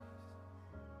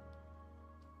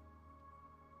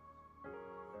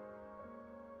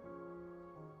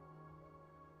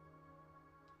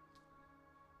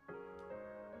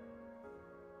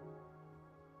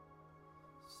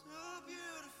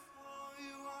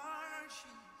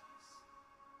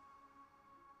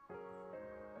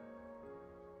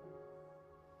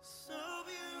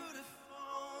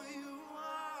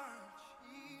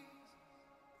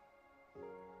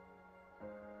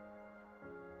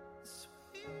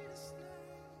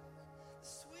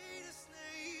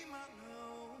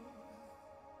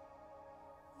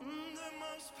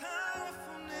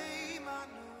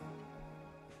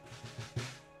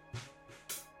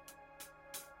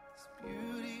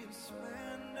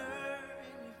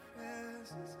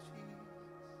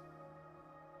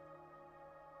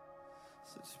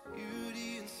Such beauty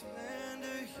and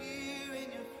splendor here in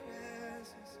your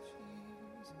presence,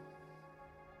 Jesus.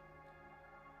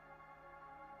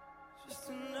 Just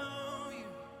to know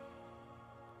you,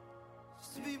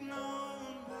 just to be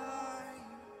known by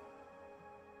you,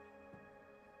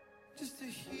 just to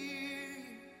hear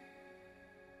you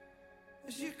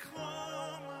as you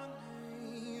call my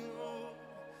name, oh,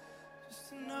 just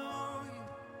to know you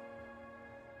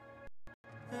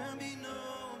and be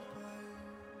known by you,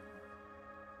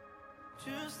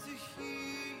 just to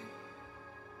hear you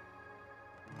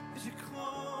as you're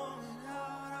calling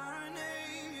out our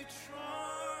name. You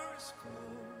draw us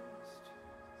close,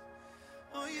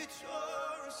 oh, you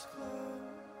draw us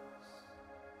close.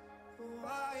 Oh, I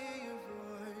hear your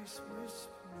voice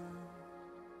whisper now.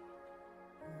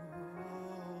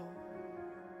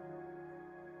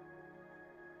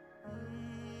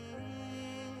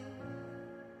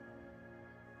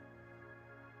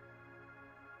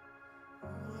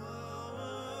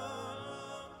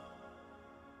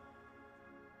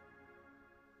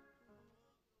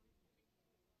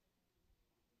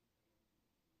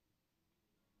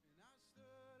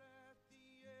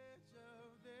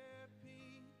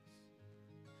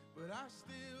 But I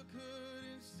still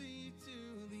couldn't see to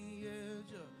the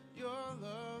edge of your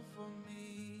love for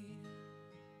me.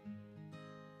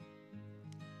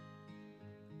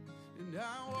 And I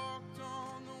walked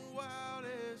on the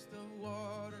wildest of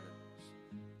waters,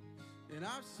 and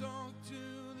I've sunk to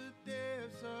the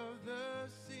depths of the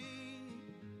sea.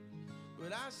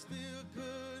 But I still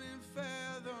couldn't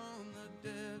fathom the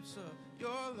depths of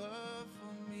your love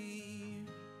for me.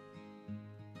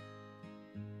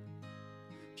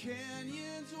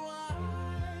 Canyons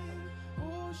wide,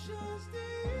 oceans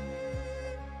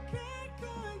deep, can't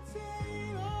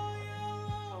contain all your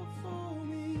love for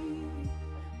me.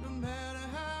 No matter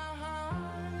how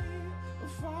high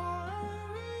or far I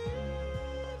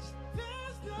reach,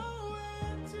 there's no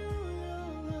end to your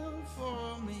love for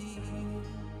me.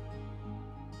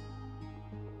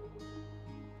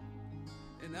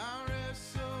 And I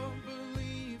wrestle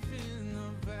belief in the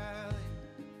valley,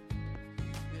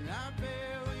 and I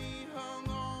barely hung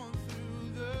on through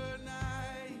the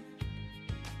night.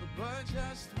 But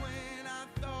just when I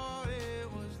thought it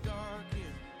was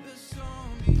darkest, the sun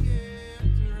began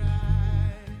to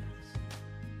rise.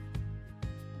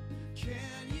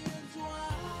 Canyons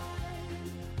wide,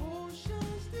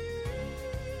 oceans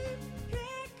deep,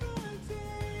 can't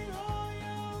contain all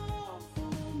your love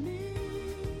for me.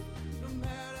 No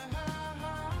matter how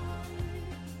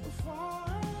high or far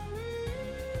I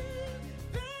reach,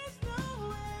 there's no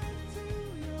end to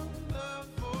your love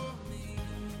for me.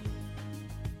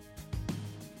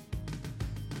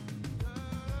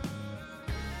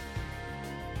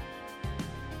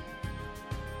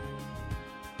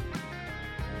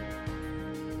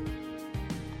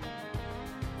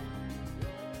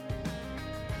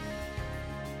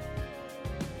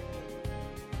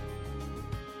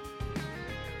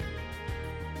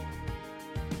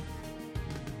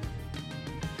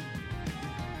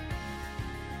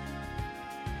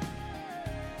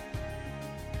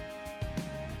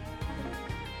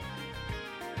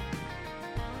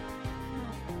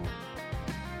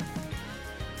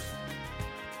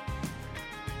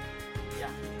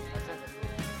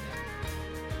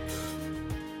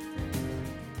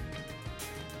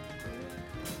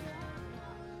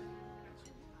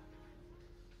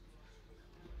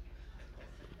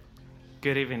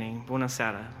 Good evening, bună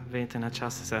seara. Venit în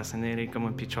această seară să ne ridicăm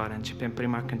în picioare. Începem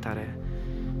prima cântare,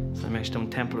 se numește Un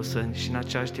templu sfânt, și în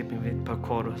același timp invit pe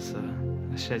corul să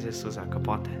așeze sus dacă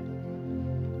poate.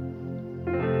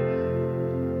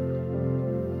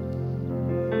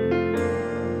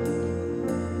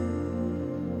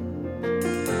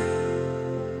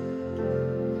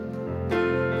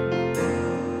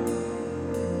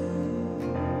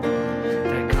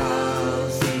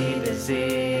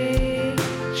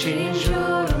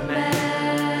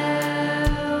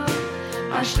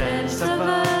 Aștept să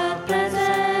văd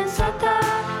prezența ta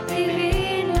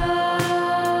divină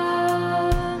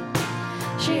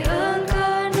și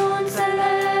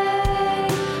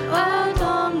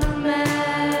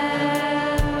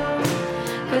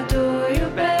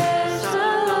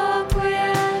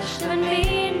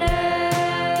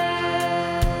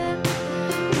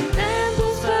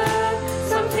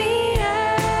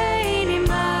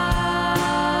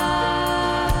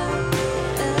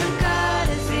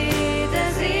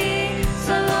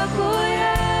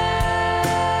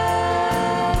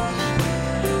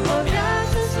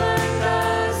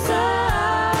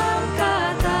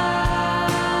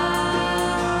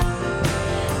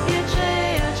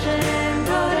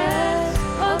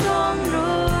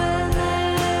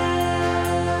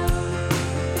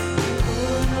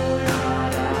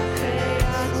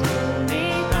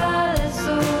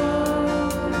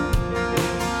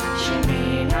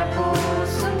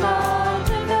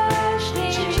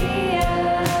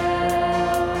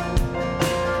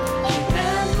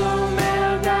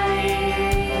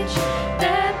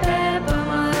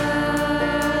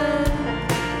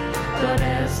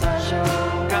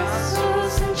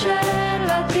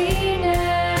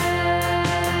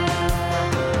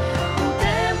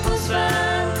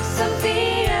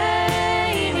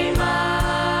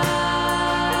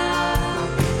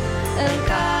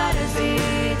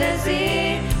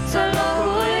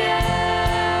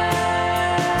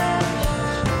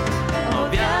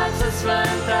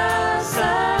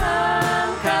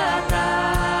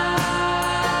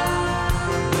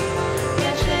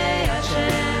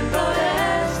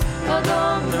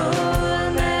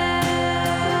Domnul meu.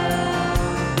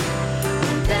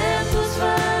 În templu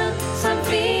sfânt să-mi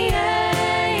fie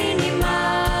inima,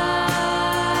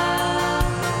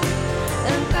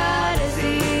 în care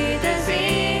zi de zi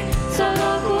să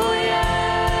locuiești.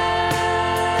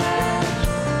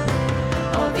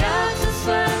 O viață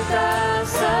sfântă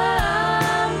să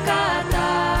am ca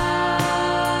ta,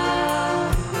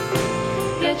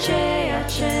 e ceea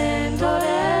ce-mi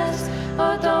doresc, o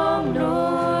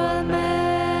Domnul meu.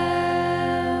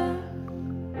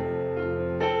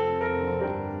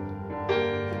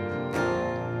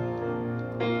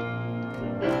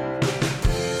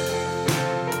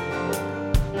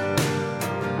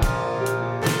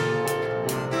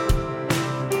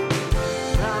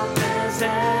 Vreau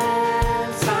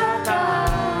prezența ta,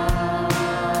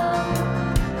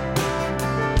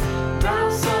 Vreau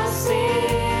să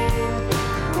simt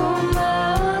cum mă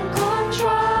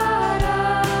înconjoară.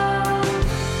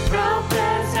 Vreau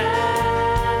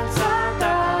prezența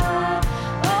ta,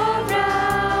 o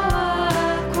vreau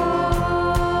acum.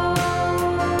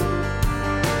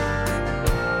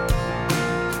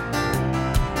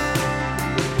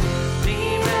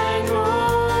 nimeni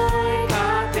nu-i ca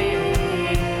tine,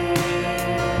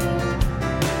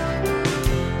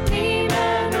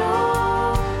 Nimeni nu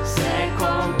se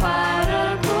compară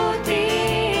cu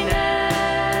tine,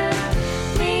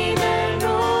 nimeni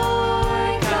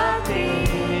nu-i ca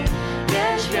tine,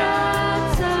 ești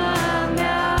viața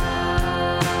mea.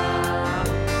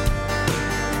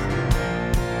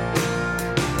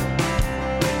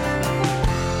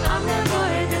 Am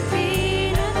nevoie de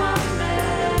tine, Doamne,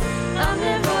 am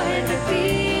nevoie de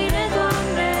tine,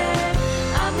 Doamne,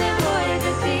 am nevoie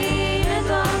de tine,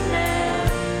 Doamne,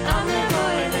 am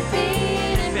nevoie de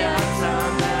tine, viața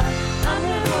mea. Am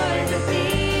nevoie de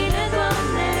tine,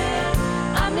 Doamne,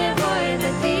 am nevoie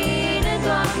de tine,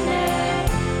 Doamne,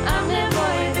 am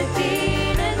nevoie de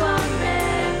tine, Doamne,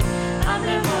 am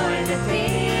nevoie de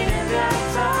tine,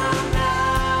 viața mea.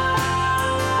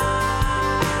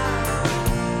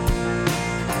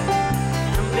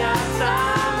 în viața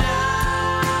mea.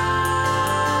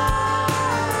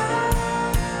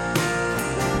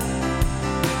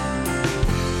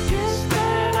 E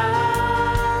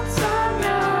speranța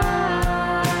mea,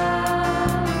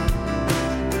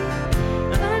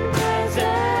 în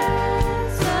prezența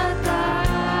ta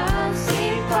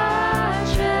simt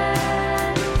pace,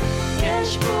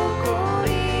 ești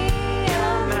bucuria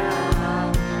mea,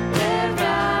 te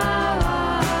vreau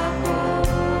acum.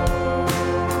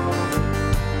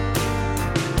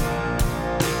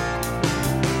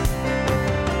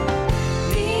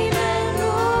 Nimeni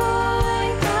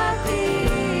nu-i ca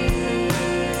tine,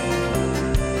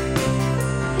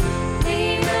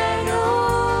 nimeni nu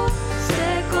se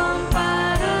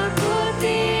compară cu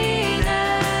tine,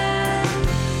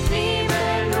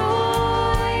 nimeni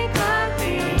nu-i ca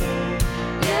tine,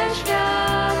 ești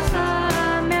viața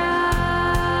mea.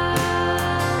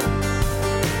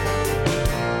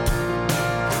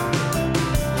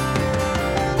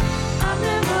 Am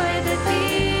nevoie de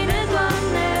tine,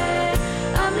 Doamne,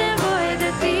 am nevoie de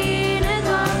tine,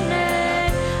 Doamne,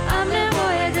 am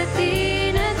nevoie de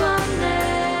tine, Doamne,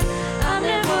 am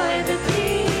nevoie de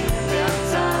tine,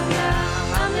 viața mea.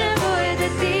 Am nevoie de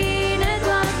tine,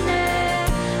 Doamne,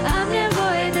 am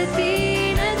nevoie de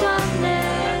tine, Doamne,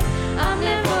 am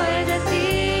nevoie de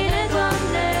tine,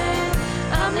 Doamne,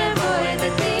 am nevoie de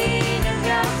tine,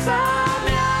 viața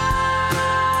mea.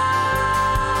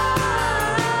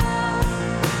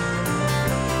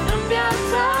 În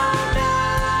viața mea.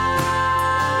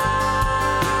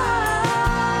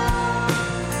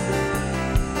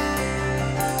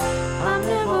 Am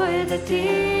nevoie de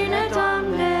tine,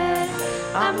 Doamne,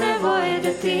 am nevoie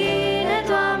de tine,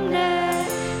 Doamne,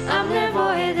 am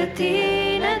nevoie de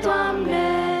tine,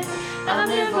 Doamne, am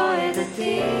nevoie de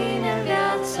tine,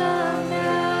 viața mea.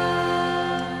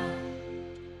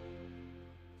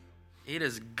 It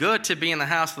is good to be in the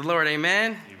house of the Lord.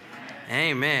 Amen?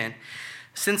 Amen.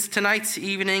 Since tonight's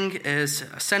evening is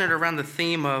centered around the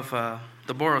theme of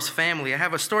the Boros family, I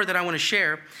have a story that I want to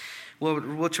share,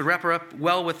 which will wrap her up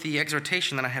well with the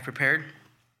exhortation that I have prepared.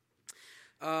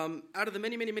 Out of the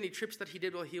many trips that he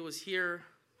did while he was here,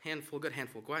 good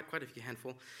handful, quite a few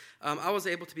handful, I was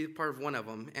able to be part of one of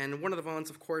them. And one of the ones,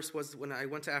 of course, was when I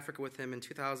went to Africa with him in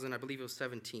 2000, I believe it was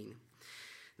 17.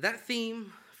 That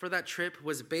theme for that trip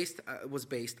was based,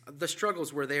 the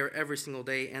struggles were there every single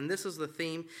day, and this is the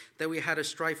theme that we had to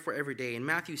strive for every day. In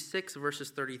Matthew 6, verses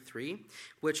 33,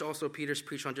 which also Peter's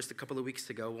preached on just a couple of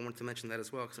weeks ago, I wanted to mention that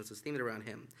as well, since it's themed around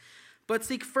him. But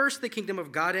seek first the kingdom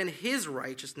of God and his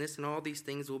righteousness, and all these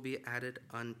things will be added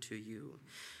unto you.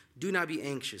 Do not be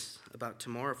anxious about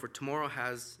tomorrow, for tomorrow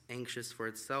has anxious for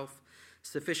itself.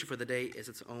 Sufficient for the day is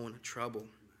its own trouble.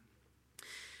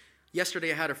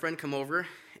 Yesterday I had a friend come over,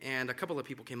 and a couple of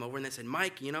people came over, and they said,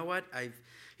 Mike, you know what?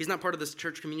 He's not part of this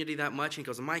church community that much. And he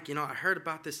goes, Mike, I heard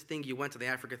about this thing. You went to the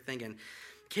Africa thing, and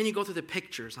can you go through the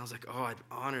pictures? And I was like, oh, I'd be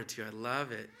honored to. I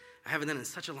love it. I haven't done it in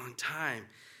such a long time.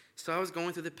 So I was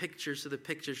going through the pictures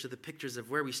of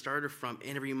where we started from,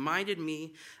 and it reminded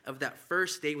me of that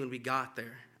first day when we got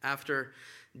there. After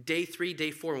day 3, day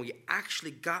 4, when we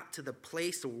actually got to the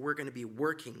place where we're going to be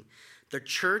working, the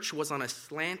church was on a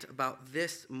slant about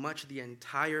this much the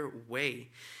entire way.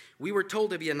 We were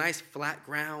told to be a nice flat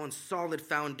ground, solid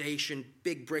foundation,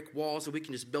 big brick walls that we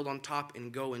can just build on top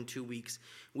and go in 2 weeks.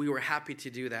 We were happy to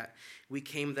do that. We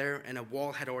came there and a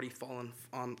wall had already fallen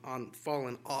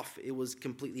off. It was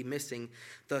completely missing.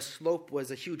 The slope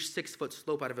was a huge 6-foot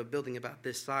slope out of a building about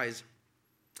this size.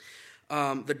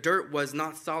 The dirt was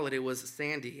not solid. It was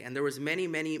sandy. And there was many,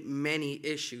 many, many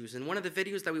issues. And one of the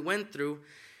videos that we went through,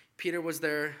 Peter was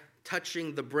there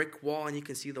touching the brick wall, and you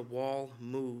can see the wall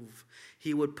move.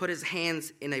 He would put his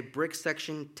hands in a brick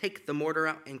section, take the mortar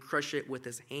out, and crush it with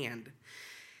his hand.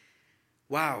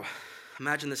 Wow.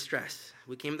 Imagine the stress.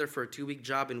 We came there for a 2-week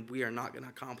job, and we are not going to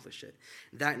accomplish it.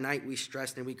 That night, we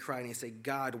stressed and we cried, and I said,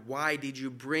 God, why did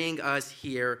you bring us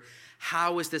here?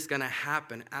 How is this going to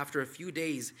happen? After a few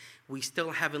days, we still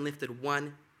haven't lifted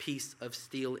one piece of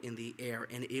steel in the air,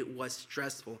 and it was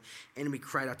stressful. And we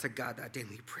cried out to God that day, and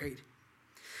we prayed.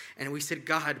 And we said,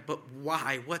 God, but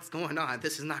why? What's going on?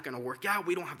 This is not going to work out.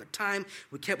 We don't have the time.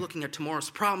 We kept looking at tomorrow's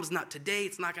problems, not today.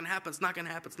 It's not going to happen. It's not going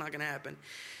to happen. It's not going to happen.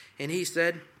 And he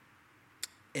said,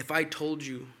 if I told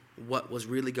you what was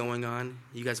really going on,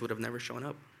 you guys would have never shown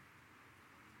up.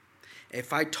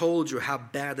 If I told you how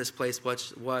bad this place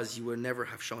was, you would never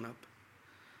have shown up.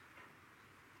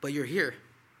 But you're here.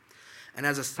 And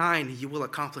as a sign, you will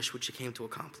accomplish what you came to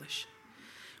accomplish.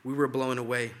 We were blown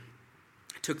away.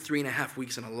 It took 3.5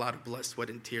 weeks and a lot of blood, sweat,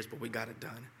 and tears, but we got it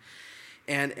done.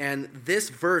 And this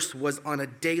verse was on a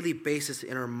daily basis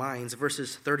in our minds,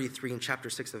 verses 33 in chapter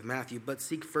 6 of Matthew. But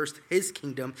seek first his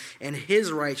kingdom and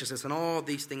his righteousness, and all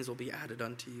these things will be added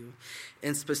unto you.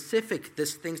 In specific,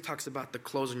 this thing talks about the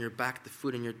clothes on your back, the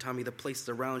food in your tummy, the places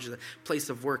around you, the place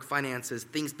of work, finances,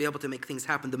 things, be able to make things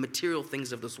happen. The material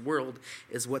things of this world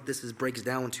is what this breaks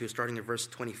down to, starting in verse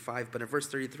 25. But in verse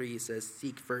 33, it says,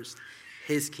 seek first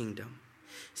his kingdom.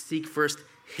 Seek first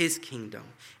his kingdom,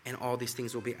 and all these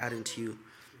things will be added to you.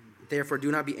 Therefore, do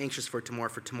not be anxious for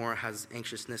tomorrow has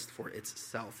anxiousness for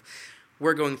itself.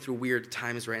 We're going through weird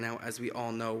times right now, as we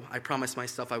all know. I promised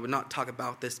myself I would not talk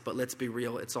about this, but let's be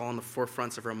real. It's all on the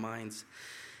forefronts of our minds.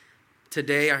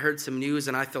 Today, I heard some news,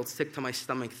 and I felt sick to my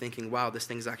stomach thinking, wow, this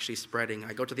thing's actually spreading.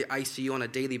 I go to the ICU on a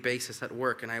daily basis at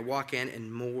work, and I walk in,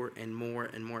 and more and more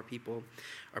and more people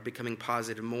are becoming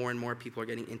positive. More and more people are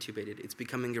getting intubated. It's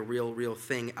becoming a real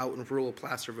thing out in rural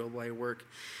Placerville where I work.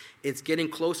 It's getting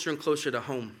closer and closer to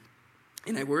home.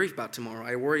 And I worry about tomorrow.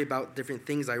 I worry about different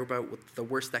things. I worry about the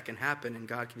worst that can happen, and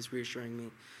God keeps reassuring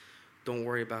me, don't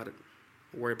worry about it.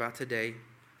 Worry about today.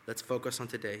 Let's focus on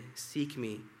today. Seek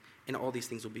me, and all these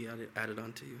things will be added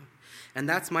onto you. And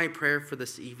that's my prayer for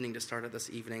this evening, to start at this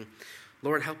evening.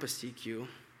 Lord, help us seek you.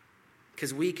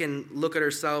 Because we can look at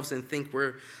ourselves and think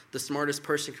we're the smartest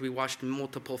person because we watched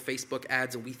multiple Facebook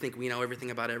ads and we think we know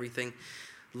everything about everything.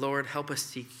 Lord, help us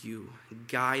seek you.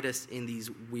 Guide us in these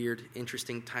weird,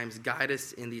 interesting times. Guide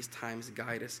us in these times.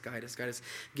 Guide us.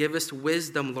 Give us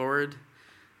wisdom, Lord,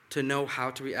 to know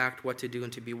how to react, what to do,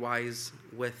 and to be wise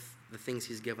with the things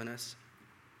he's given us.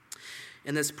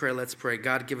 In this prayer, let's pray.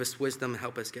 God, give us wisdom and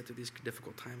help us get through these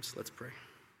difficult times. Let's pray.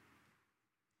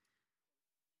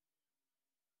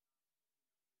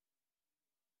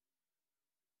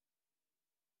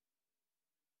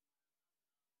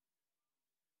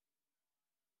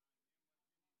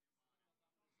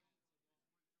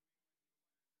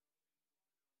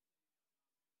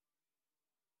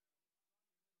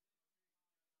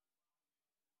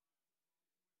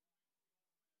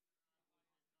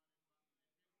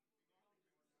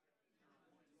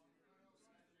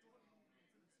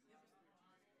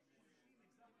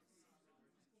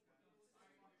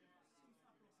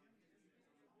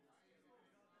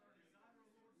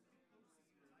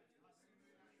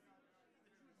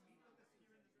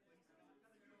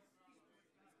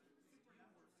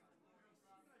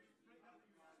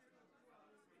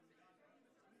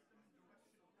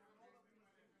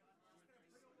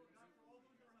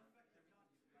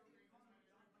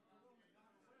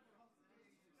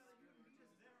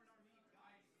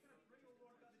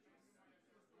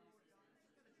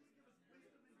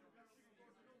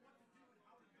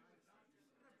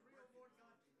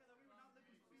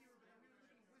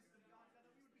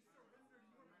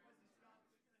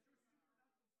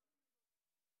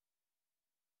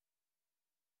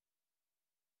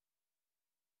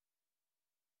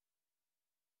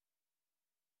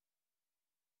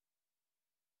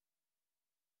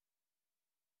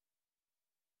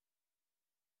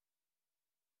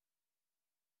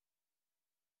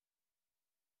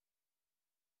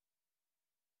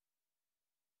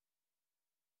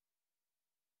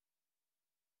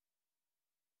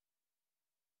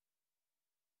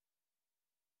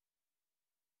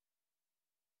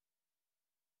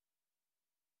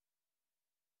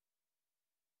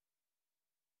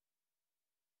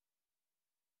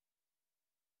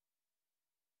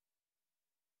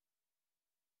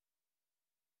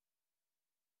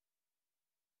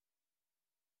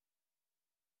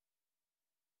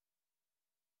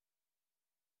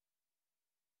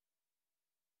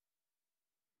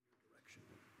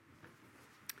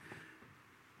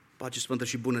 Pace Sfântă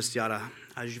și bună seara!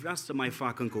 Aș vrea să mai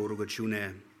fac încă o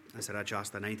rugăciune în seara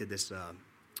aceasta, înainte de să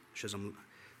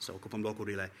ocupăm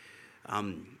locurile.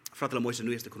 Fratele Moise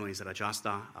nu este cu noi în seara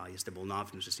aceasta, este bolnav,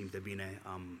 nu se simte bine.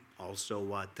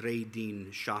 Also, 3 din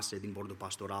 6 din bordul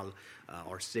pastoral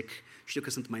are sick. Știu că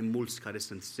sunt mai mulți care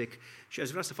sunt sick și aș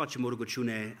vrea să facem o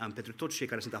rugăciune pentru toți cei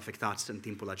care sunt afectați în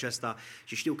timpul acesta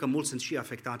și știu că mulți sunt și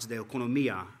afectați de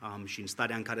economia și în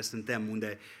starea în care suntem,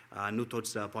 unde nu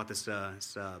toți poate să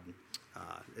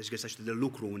își găsește de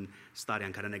lucru în starea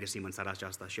în care ne găsim în țara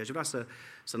aceasta. Și aș vrea să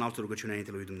înalt o rugăciune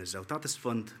înainte lui Dumnezeu. Tată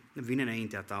Sfânt, vine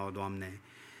înaintea Ta, o Doamne,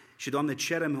 și Doamne,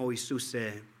 cerem, o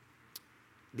Iisuse,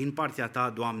 din partea Ta,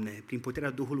 Doamne, prin puterea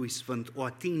Duhului Sfânt, o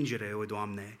atingere, o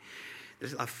Doamne,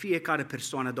 la fiecare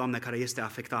persoană, Doamne, care este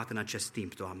afectată în acest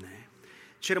timp, Doamne.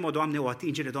 Cerem, o Doamne, o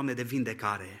atingere, Doamne, de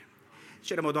vindecare.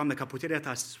 Cerem, o Doamne, ca puterea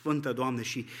Ta Sfântă, Doamne,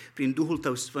 și prin Duhul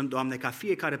Tău Sfânt, Doamne, ca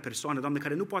fiecare persoană, Doamne,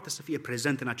 care nu poate să fie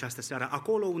prezent în această seară,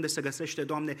 acolo unde se găsește,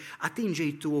 Doamne,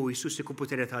 atinge-i Tu, o Iisuse, cu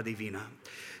puterea Ta divină.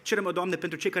 Cerem, o Doamne,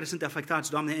 pentru cei care sunt afectați,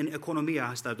 Doamne, în economia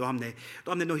asta, Doamne,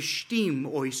 Doamne, noi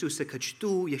știm, o Iisuse, căci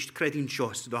Tu ești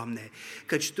credincios, Doamne,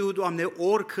 căci Tu, Doamne,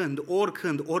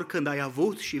 oricând ai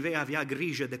avut și vei avea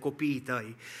grijă de copiii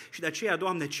Tăi. Și de aceea,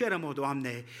 Doamne, cerem, o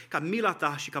Doamne, ca mila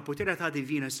Ta și ca puterea Ta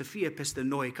divină să fie peste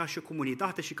noi, ca și o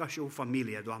comunitate și ca și o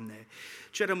familie, Doamne.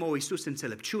 Cerem, o Iisus,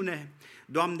 înțelepciune,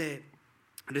 Doamne,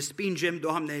 respingem,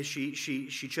 Doamne,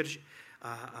 și cer,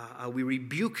 we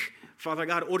rebuke, Father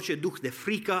God, orice duh de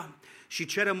frică și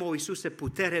cerem, o Iisuse,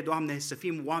 putere, Doamne, să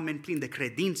fim oameni plini de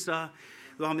credință,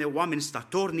 Doamne, oameni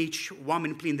statornici,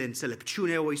 oameni plini de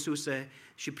înțelepciune, o Iisuse,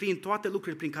 și prin toate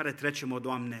lucrurile prin care trecem, o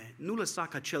Doamne, nu lăsa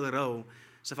ca cel rău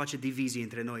să face divizii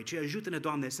între noi, ci ajută-ne,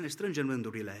 Doamne, să ne strângem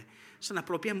rândurile, să ne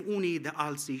apropiem unii de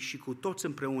alții și cu toți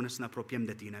împreună să ne apropiem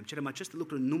de Tine. Cerem aceste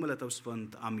lucruri în numele Tău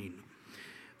Sfânt. Amin.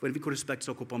 Vă invit cu respect să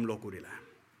ocupăm locurile.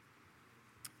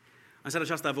 În seara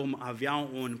aceasta vom avea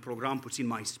un program puțin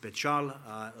mai special,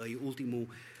 e ultimul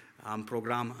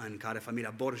program în care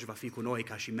familia Borj va fi cu noi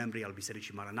ca și membrii al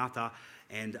Bisericii Maranata,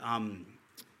 and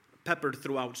peppered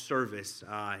throughout service,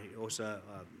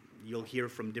 you'll hear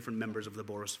from different members of the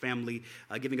Boros family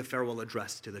giving a farewell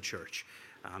address to the church.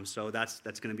 So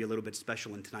that's going to be a little bit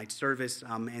special in tonight's service,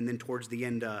 and then towards the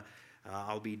end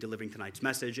I'll be delivering tonight's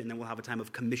message, and then we'll have a time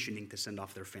of commissioning to send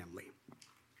off their family.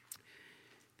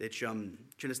 Deci,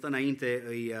 ce ne stă înainte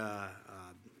e a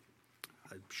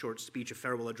short speech, a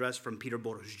farewell address from Peter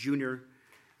Boros Jr.,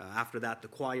 after that the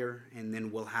choir, and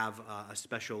then we'll have a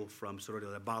special from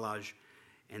Sororile Balaj,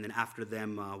 and then after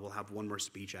them we'll have one more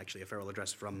speech, actually a farewell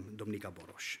address from Domnica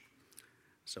Boros.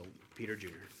 So, Peter Jr.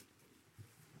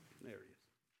 There he is.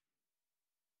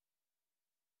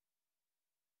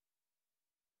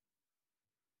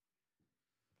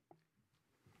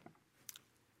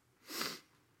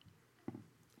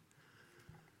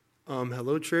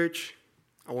 Hello, church.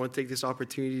 I want to take this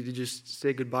opportunity to just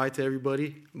say goodbye to everybody,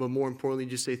 but more importantly,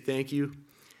 just say thank you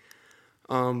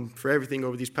for everything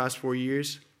over these past 4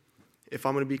 years. If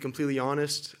I'm going to be completely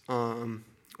honest,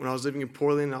 when I was living in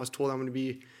Portland, I was told I'm going to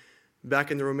be back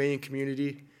in the Romanian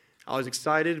community. I was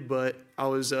excited, but I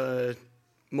was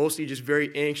mostly just very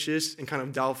anxious and kind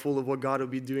of doubtful of what God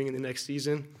will be doing in the next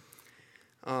season.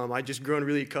 I just grown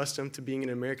really accustomed to being in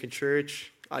an American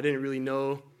church. I didn't really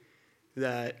know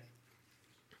that,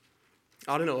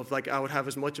 I don't know if I would have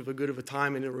as much of a good of a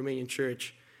time in a Romanian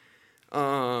church.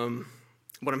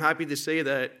 But I'm happy to say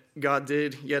that God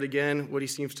did yet again what He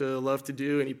seems to love to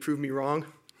do, and He proved me wrong.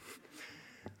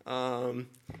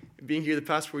 Being here the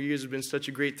past 4 years has been such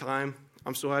a great time.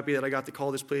 I'm so happy that I got to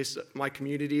call this place my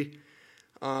community.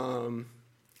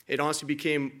 It honestly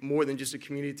became more than just a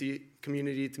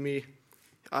community to me.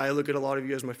 I look at a lot of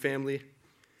you as my family.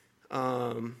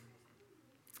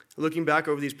 Looking back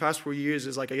over these past 4 years,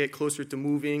 as I get closer to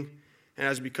moving, and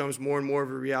as it becomes more and more of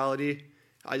a reality,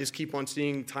 I just keep on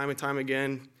seeing time and time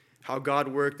again how God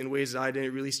worked in ways that I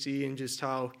didn't really see, and just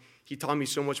how He taught me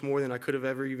so much more than I could have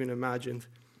ever even imagined.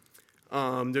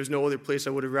 There's no other place I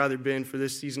would have rather been for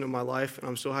this season of my life, and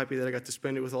I'm so happy that I got to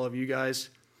spend it with all of you guys.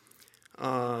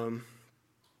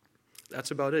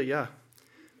 That's about it, yeah.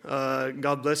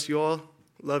 God bless you all,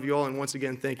 love you all, and once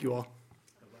again, thank you all.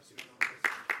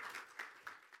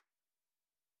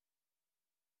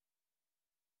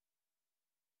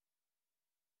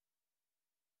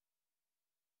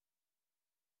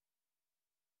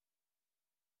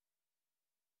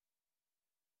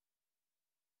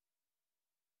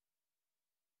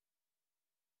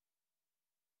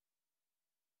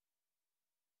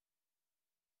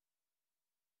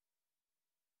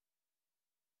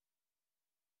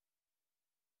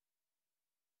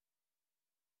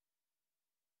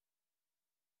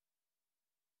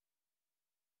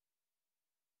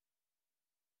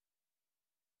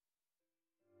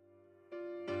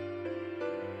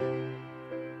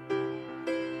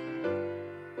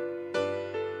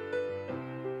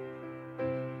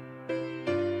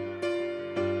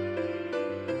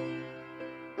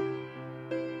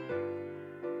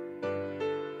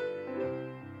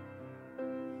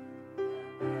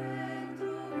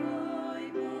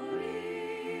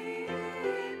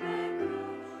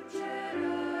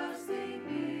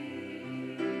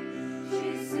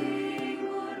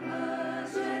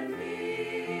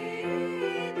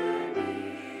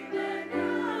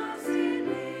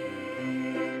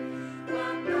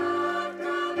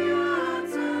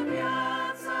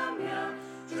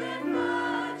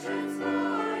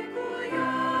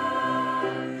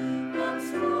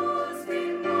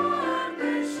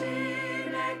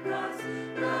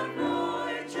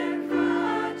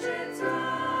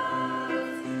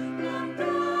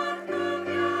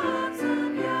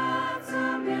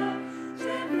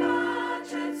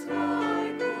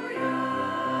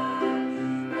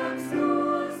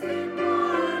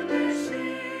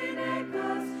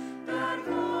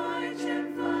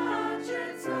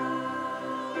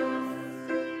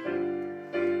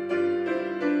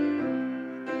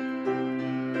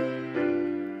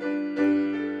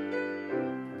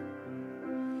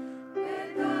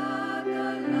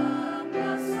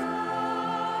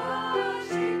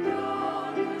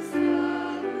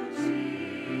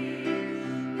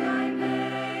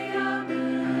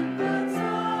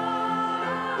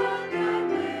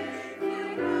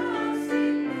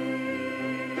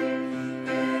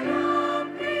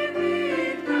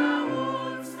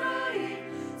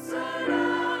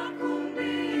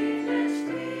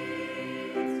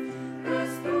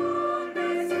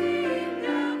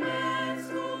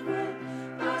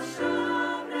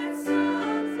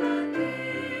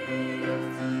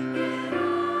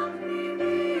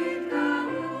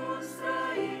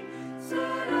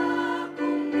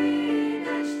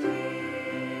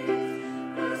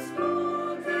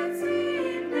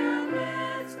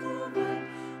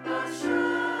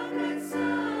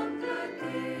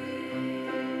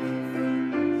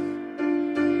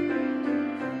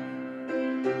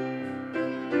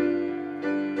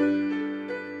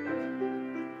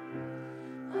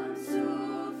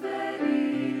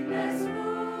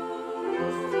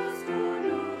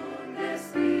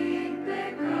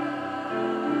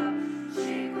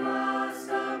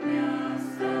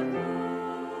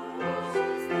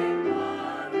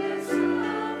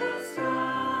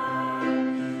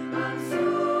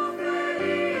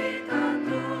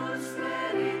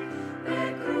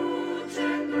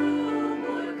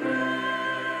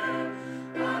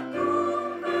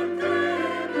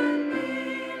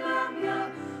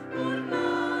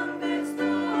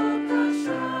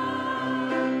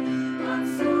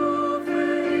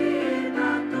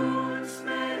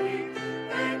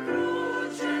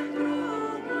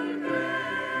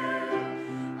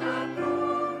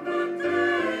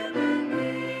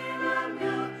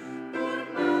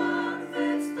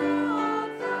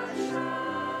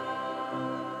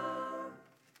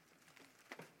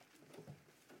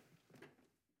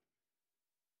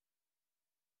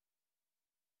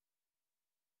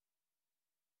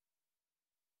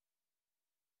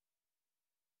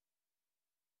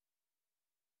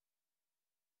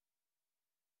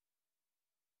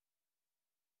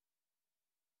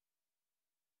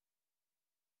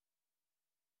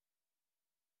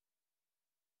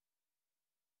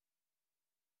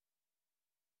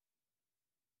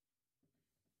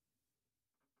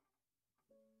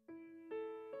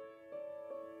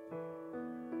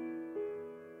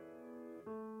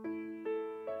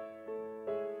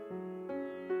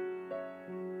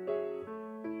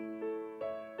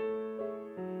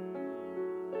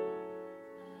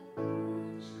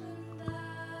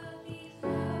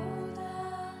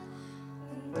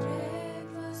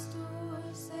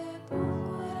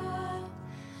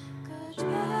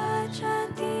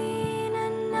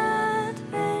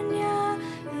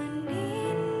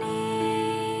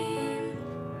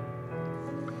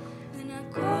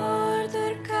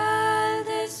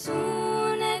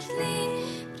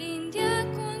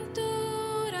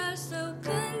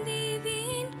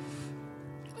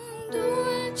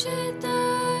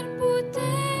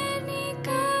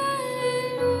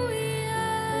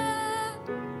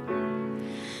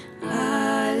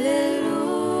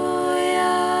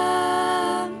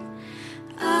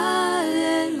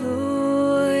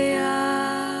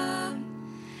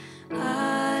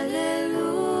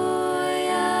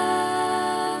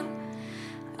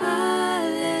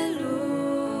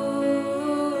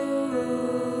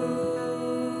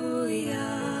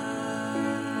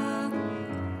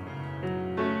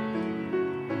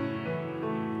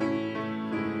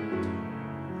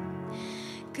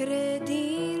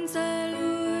 Credința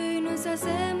lui nu se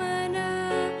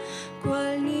asemănă cu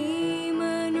al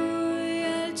nimănui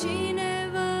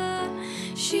altcineva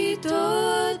și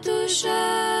totuși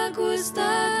a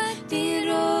gustat din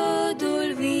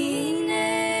rodul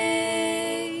vinei.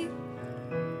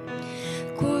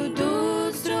 Cu duh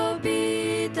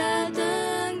zdrobit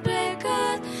adânc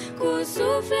plecat, cu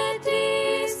suflet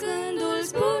trist gândul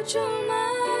zbucium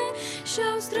mari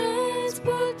și-au strâns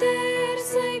puteri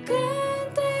să-i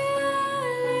cânte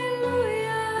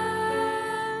Aleluia.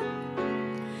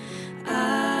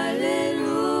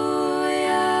 Aleluia.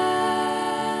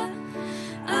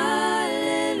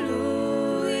 Aleluia.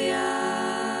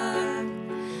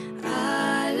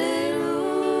 Aleluia.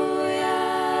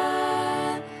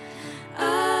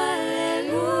 Aleluia.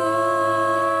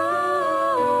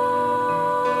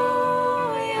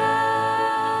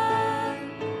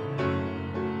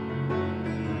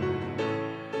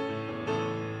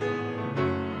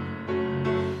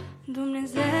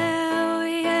 Dumnezeu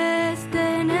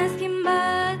este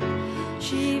neschimbat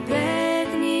și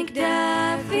veșnic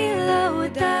de-a fi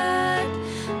lăudat.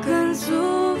 Când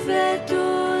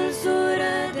sufletul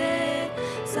surâde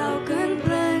sau când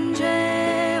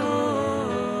plânge,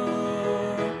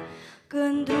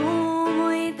 când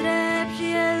drumul-i drept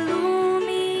și e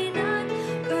luminat,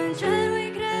 când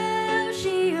cerul-i greu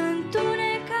și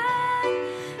întunecat,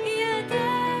 e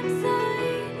drept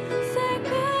să-i se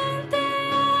cânte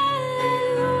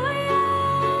Aleluia.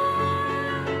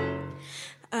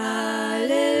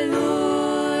 Aleluia.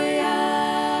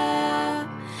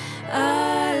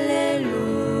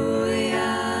 Aleluia.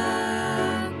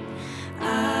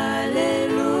 Amin.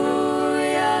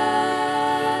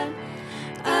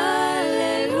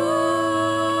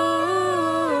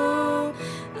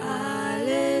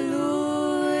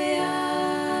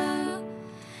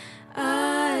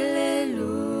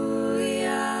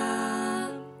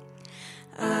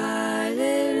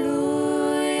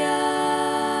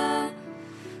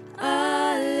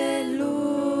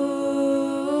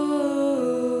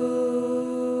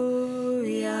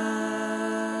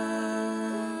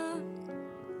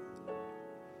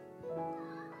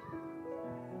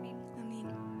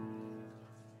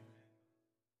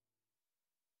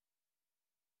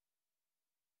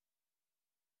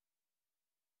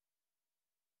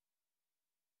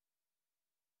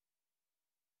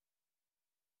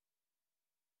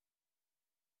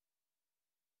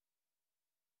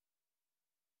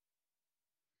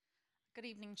 Good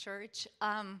evening, church.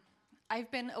 I've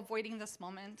been avoiding this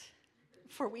moment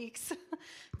for weeks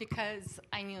because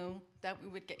I knew that we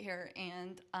would get here,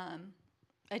 and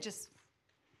I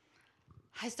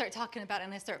start talking about it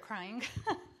and I start crying.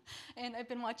 And I've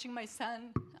been watching my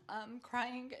son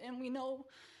crying, and we know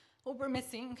what we're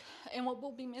missing and what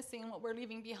we'll be missing and what we're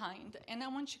leaving behind. And I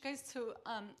want you guys to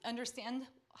understand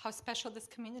how special this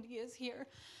community is here.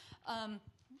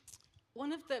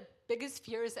 One of the biggest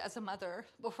fears as a mother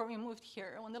before we moved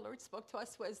here, when the Lord spoke to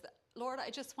us, was that, Lord, I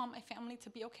just want my family to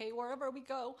be okay. Wherever we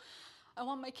go, I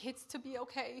want my kids to be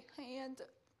okay. And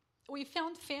we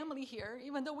found family here.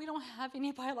 Even though we don't have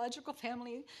any biological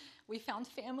family, we found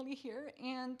family here.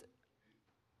 And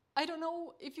I don't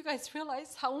know if you guys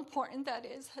realize how important that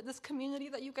is, this community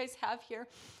that you guys have here.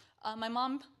 My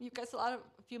mom, a lot of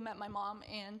you met my mom,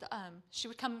 and she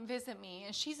would come and visit me.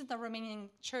 And she's in the Romanian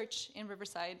church in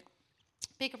Riverside,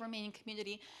 big Romanian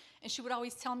community. And she would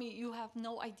always tell me, you have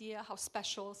no idea how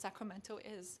special Sacramento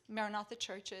is, Maranatha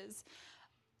Church is.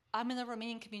 I'm in the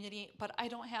Romanian community, but I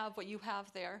don't have what you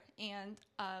have there. And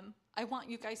I want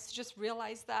you guys to just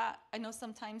realize that. I know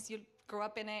sometimes you grow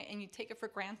up in it and you take it for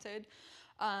granted.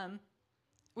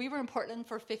 We were in Portland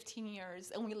for 15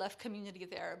 years, and we left community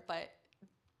there, but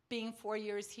being 4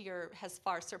 years here has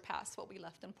far surpassed what we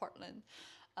left in Portland.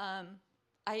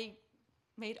 I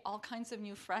made all kinds of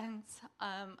new friends.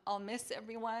 I'll miss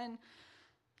everyone.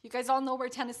 You guys all know where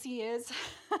Tennessee is,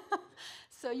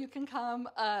 so you can come.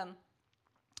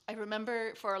 I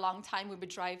remember for a long time we would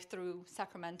drive through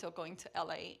Sacramento going to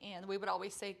LA, and we would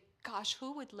always say, gosh,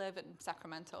 who would live in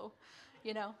Sacramento?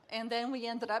 You know, and then we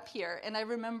ended up here. And I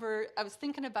remember, I was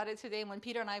thinking about it today when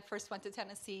Peter and I first went to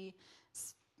Tennessee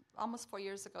almost 4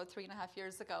 years ago, 3.5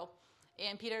 years ago.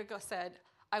 And Peter said,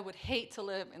 I would hate to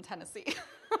live in Tennessee.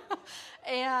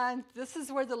 And this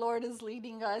is where the Lord is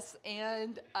leading us.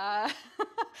 And I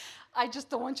just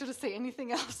don't want you to say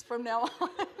anything else from now on,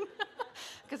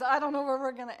 because I don't know where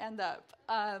we're going to end up.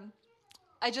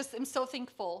 I just am so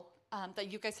thankful that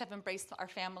you guys have embraced our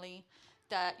family,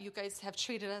 that you guys have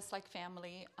treated us like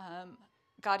family.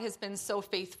 God has been so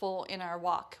faithful in our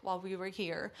walk while we were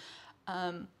here.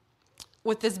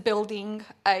 with this building,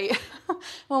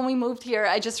 when we moved here,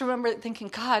 I just remember thinking,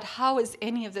 God, how is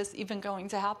any of this even going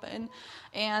to happen?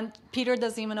 And Peter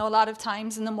doesn't even know. A lot of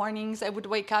times in the mornings, I would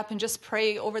wake up and just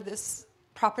pray over this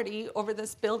property, over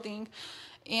this building.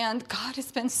 And God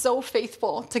has been so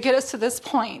faithful to get us to this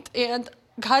point. And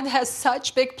God has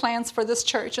such big plans for this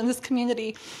church and this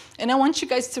community. And I want you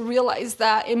guys to realize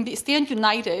that and stand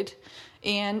united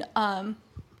in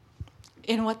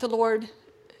what the Lord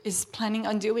is planning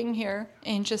on doing here,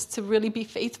 and just to really be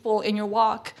faithful in your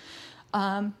walk.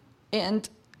 And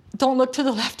don't look to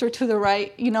the left or to the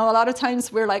right. You know, a lot of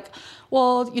times we're like,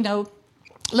 well, you know,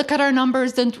 look at our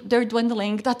numbers, and they're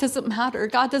dwindling. That doesn't matter.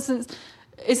 God isn't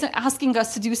asking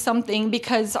us to do something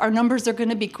because our numbers are going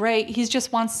to be great. He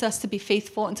just wants us to be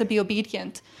faithful and to be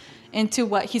obedient into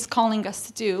what he's calling us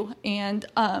to do. And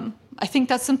I think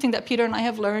that's something that Peter and I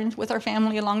have learned with our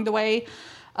family along the way.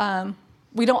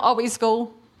 We don't always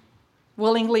go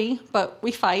willingly, but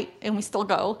we fight and we still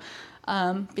go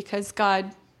because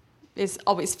God is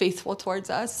always faithful towards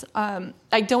us.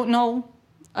 I don't know.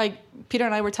 Peter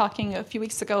and I were talking a few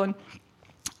weeks ago, and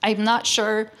I'm not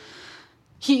sure.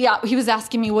 He was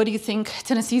asking me, what do you think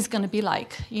Tennessee's going to be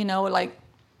like? You know, like,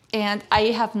 and I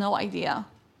have no idea.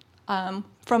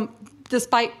 From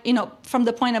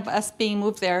the point of us being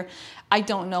moved there, I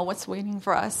don't know what's waiting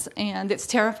for us. And it's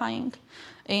terrifying.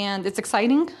 And it's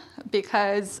exciting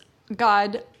because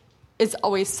God is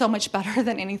always so much better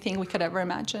than anything we could ever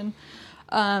imagine.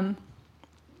 Like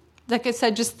I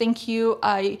said, just thank you.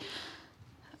 I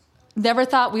never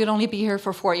thought we would only be here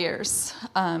for 4 years.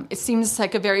 It seems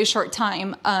like a very short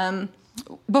time.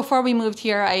 Before we moved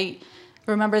here, I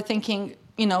remember thinking,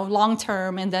 you know, long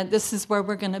term, and that this is where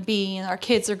we're going to be, and our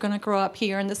kids are going to grow up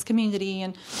here in this community.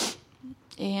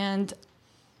 And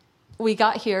we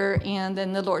got here, and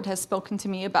then the Lord has spoken to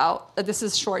me about that this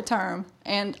is short term.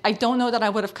 And I don't know that I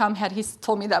would have come had he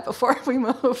told me that before we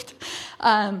moved.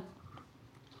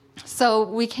 So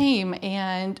we came,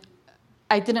 and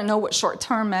I didn't know what short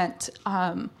term meant.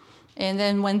 And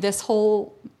then when this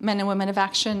whole Men and Women of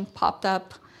Action popped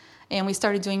up, and we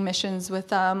started doing missions with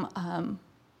them,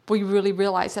 we really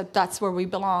realized that that's where we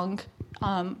belong.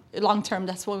 Long term,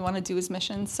 that's what we want to do is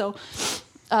missions. So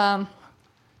God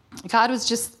was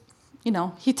just, you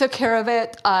know, he took care of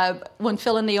it. When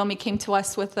Phil and Naomi came to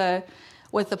us with a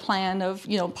plan of,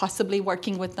 you know, possibly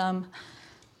working with them,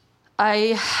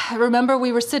 I remember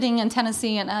we were sitting in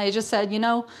Tennessee, and I just said, you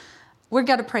know, we've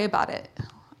got to pray about it.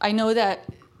 I know that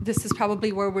this is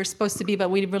probably where we're supposed to be, but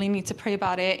we really need to pray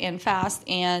about it and fast.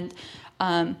 And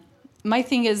my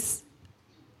thing is,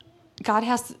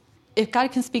 if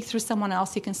God can speak through someone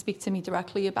else, he can speak to me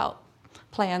directly about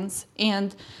plans.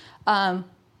 And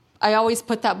I always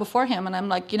put that before him, and I'm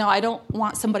like, you know, I don't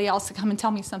want somebody else to come and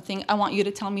tell me something. I want you to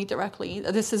tell me directly.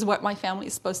 This is what my family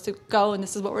is supposed to go, and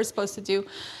this is what we're supposed to do.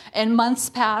 And months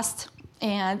passed,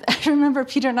 and I remember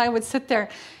Peter and I would sit there,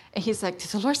 and he's like, did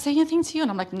the Lord say anything to you? And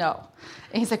I'm like, no.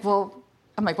 And he's like, well,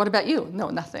 I'm like, what about you? No,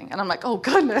 nothing. And I'm like, oh,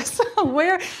 goodness,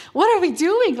 what are we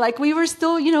doing? Like, we were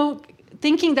still, you know,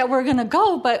 thinking that we're going to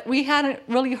go, but we hadn't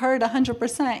really heard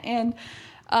 100%.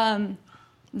 And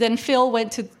then Phil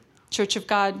went to Church of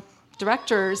God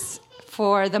directors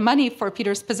for the money for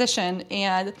Peter's position.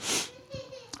 And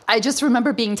I just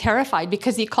remember being terrified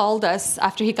because he called us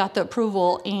after he got the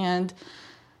approval, and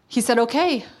he said,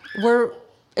 okay,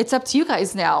 it's up to you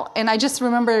guys now. And I just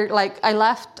remember, like, I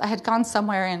left, I had gone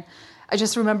somewhere, and I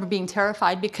just remember being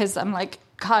terrified because I'm like,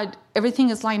 God, everything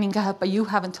is lining up, but you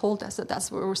haven't told us that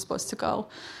that's where we're supposed to go.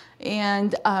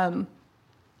 And I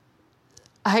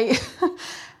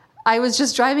was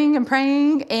just driving and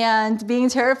praying and being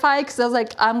terrified because I was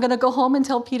like, I'm going to go home and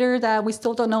tell Peter that we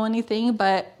still don't know anything,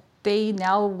 but they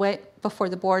now went before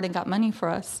the board and got money for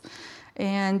us.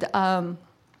 And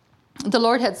the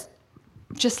Lord had,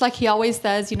 just like he always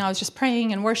does, you know, I was just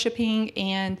praying and worshiping,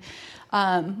 and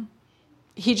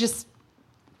he just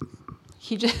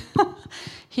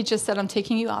said, I'm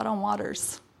taking you out on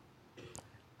waters.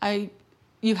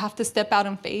 You have to step out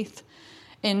in faith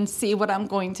and see what I'm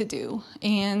going to do.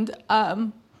 And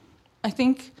I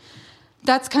think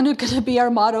that's kind of going to be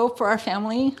our motto for our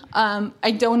family.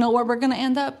 I don't know where we're going to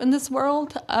end up in this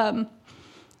world.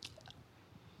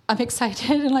 I'm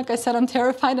excited, and like I said, I'm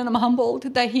terrified, and I'm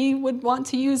humbled that he would want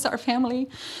to use our family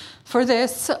for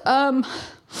this. And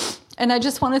I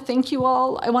just want to thank you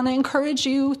all. I want to encourage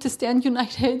you to stand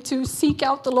united, to seek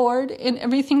out the Lord in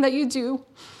everything that you do.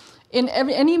 In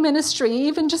any ministry,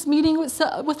 even just meeting with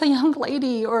a young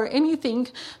lady or anything,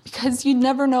 because you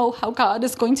never know how God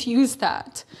is going to use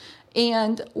that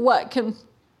and what can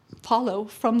follow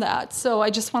from that. So I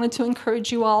just wanted to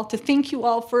encourage you all, to thank you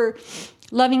all for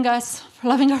loving us, for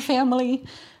loving our family,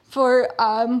 for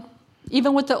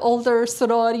even with the older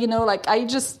soror, like I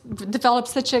just developed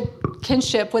such a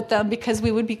kinship with them because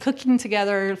we would be cooking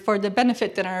together for the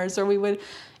benefit dinners, or we would,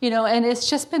 and it's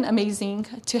just been amazing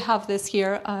to have this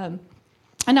here.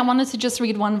 And I wanted to just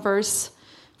read one verse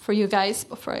for you guys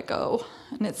before I go.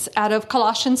 And it's out of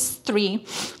Colossians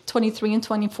 3:23 and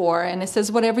 24. And it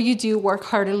says, whatever you do, work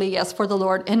heartily as for the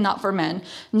Lord and not for men,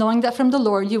 knowing that from the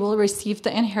Lord you will receive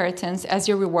the inheritance as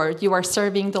your reward. You are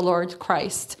serving the Lord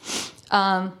Christ.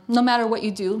 No matter what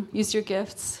you do, use your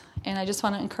gifts. And I just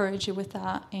want to encourage you with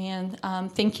that. And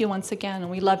thank you once again. And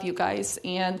we love you guys.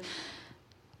 And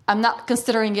I'm not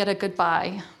considering it a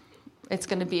goodbye. It's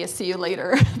going to be a see you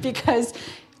later because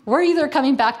we're either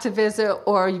coming back to visit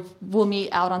or we'll meet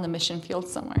out on the mission field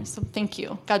somewhere. So thank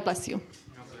you. God bless you.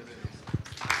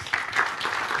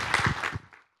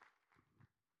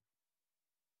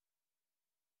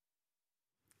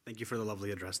 Thank you for the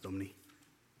lovely address, Domini.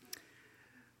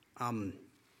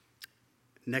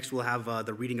 Next, we'll have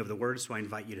the reading of the word, so I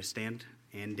invite you to stand.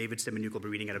 And David Semenuk will be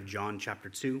reading out of John chapter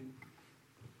 2.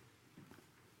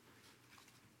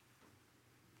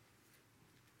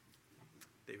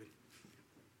 David.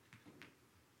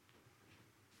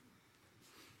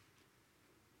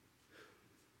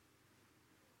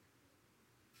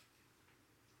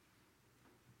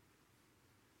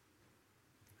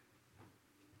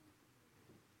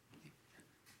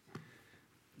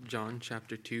 John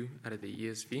chapter 2 out of the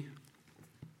ESV.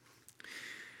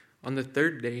 On the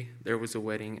third day, there was a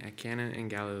wedding at Cana in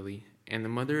Galilee, and the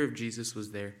mother of Jesus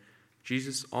was there.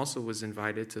 Jesus also was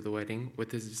invited to the wedding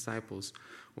with his disciples.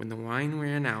 When the wine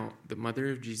ran out, the mother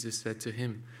of Jesus said to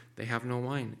him, "They have no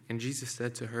wine." And Jesus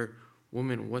said to her,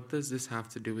 "Woman, what does this have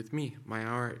to do with me? My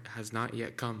hour has not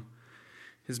yet come."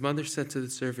 His mother said to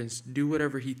the servants, "Do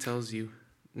whatever he tells you."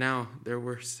 Now there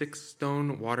were 6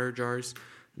 stone water jars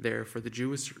there for the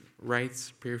Jewish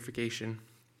rites purification,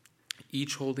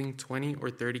 each holding 20 or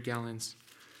 30 gallons.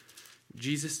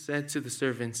 Jesus said to the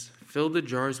servants, "Fill the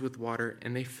jars with water,"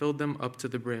 and they filled them up to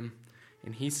the brim.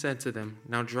 And he said to them,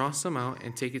 "Now draw some out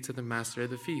and take it to the master of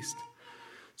the feast."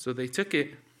 So they took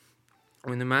it.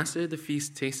 When the master of the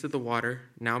feast tasted the water,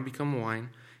 now become wine,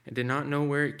 and did not know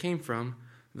where it came from,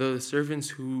 though the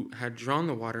servants who had drawn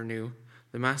the water knew,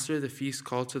 the master of the feast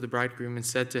called to the bridegroom and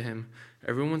said to him,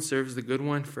 "Everyone serves the good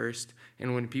wine first,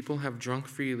 and when people have drunk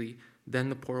freely, then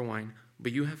the poor wine.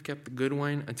 But you have kept the good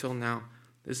wine until now."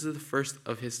 This is the first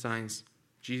of his signs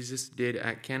Jesus did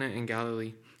at Cana in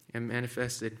Galilee and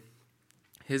manifested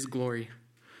his glory.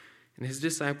 And his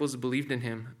disciples believed in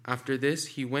him. After this,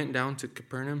 he went down to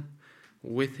Capernaum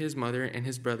with his mother and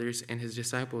his brothers and his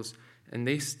disciples, and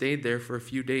they stayed there for a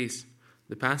few days.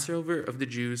 The Passover of the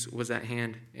Jews was at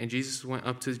hand, and Jesus went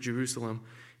up to Jerusalem.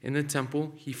 In the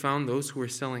temple, he found those who were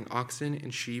selling oxen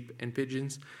and sheep and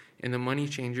pigeons, and the money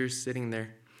changers sitting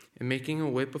there. And making a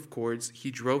whip of cords,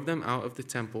 he drove them out of the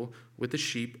temple with the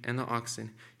sheep and the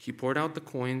oxen. He poured out the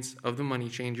coins of the money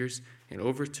changers and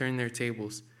overturned their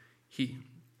tables. He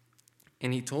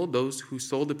told those who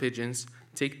sold the pigeons,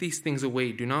 "Take these things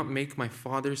away. Do not make my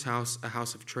Father's house a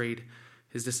house of trade."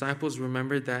 His disciples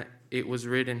remembered that it was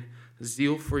written,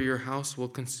 "Zeal for your house will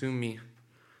consume me."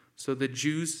 So the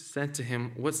Jews said to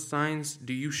him, "What signs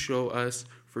do you show us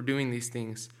for doing these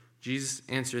things?" Jesus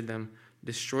answered them,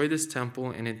 "Destroy this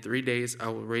temple, and in 3 days I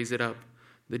will raise it up."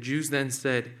 The Jews then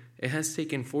said, "It has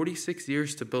taken 46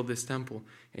 years to build this temple,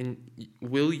 and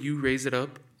will you raise it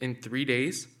up in 3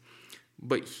 days?"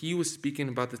 But he was speaking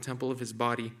about the temple of his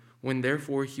body. When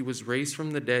therefore he was raised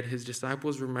from the dead, his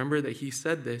disciples remembered that he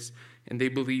said this, and they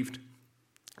believed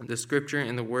the scripture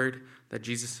and the word that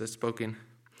Jesus had spoken.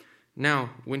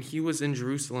 Now, when he was in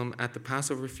Jerusalem at the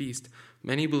Passover feast,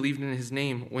 many believed in his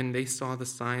name when they saw the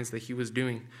signs that he was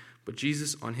doing. But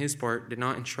Jesus, on his part, did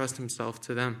not entrust himself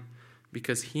to them,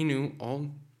 because he knew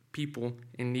all people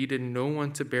and needed no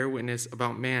one to bear witness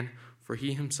about man, for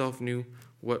he himself knew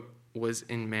what was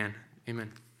in man.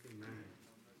 Amen.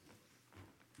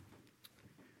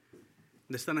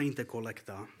 Ne stă înainte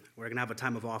colecta. We're going to have a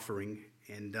time of offering.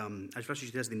 And aș vrea să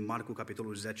citesc din Marcu,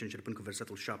 capitolul 10, începând cu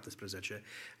versetul 17.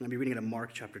 I'm going to be reading it in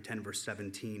Mark chapter 10, verse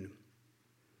 17.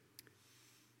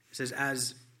 It says,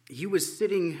 "As he was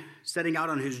setting out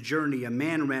on his journey, a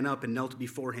man ran up and knelt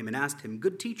before him and asked him,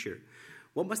 'Good teacher,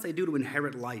 what must I do to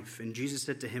inherit life?' And Jesus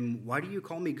said to him, 'Why do you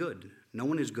call me good? No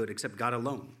one is good except God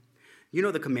alone. You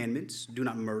know the commandments: do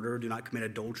not murder, do not commit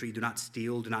adultery, do not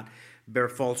steal, do not bear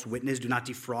false witness, do not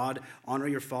defraud, honor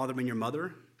your father and your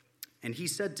mother.' And he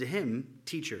said to him,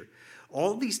 'Teacher,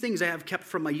 all these things I have kept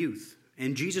from my youth.'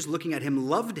 And Jesus, looking at him,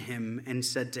 loved him and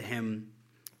said to him,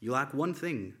 'You lack one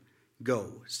thing.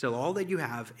 Go, sell all that you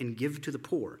have and give to the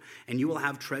poor, and you will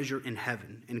have treasure in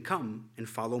heaven. And come and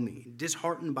follow me."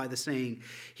 Disheartened by the saying,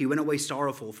 he went away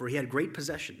sorrowful, for he had great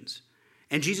possessions.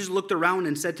 And Jesus looked around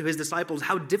and said to his disciples,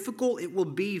 "How difficult it will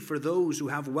be for those who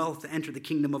have wealth to enter the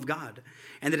kingdom of God."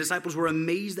 And the disciples were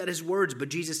amazed at his words, but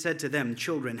Jesus said to them,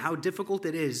 "Children, how difficult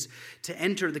it is to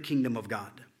enter the kingdom of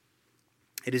God.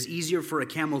 It is easier for a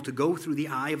camel to go through the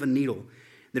eye of a needle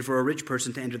than for a rich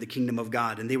person to enter the kingdom of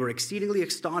God." And they were exceedingly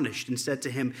astonished and said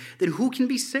to him, "Then who can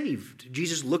be saved?"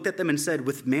 Jesus looked at them and said,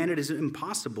 "With man it is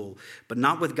impossible, but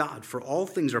not with God, for all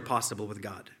things are possible with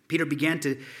God." Peter began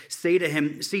to say to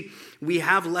him, "See, we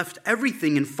have left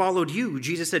everything and followed you."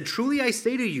 Jesus said, "Truly I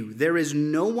say to you, there is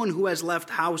no one who has left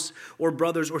house or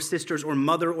brothers or sisters or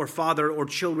mother or father or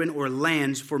children or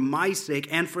lands for my sake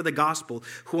and for the gospel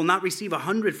who will not receive a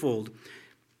hundredfold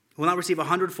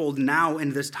now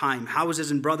in this time, houses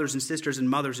and brothers and sisters and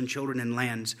mothers and children and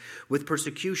lands, with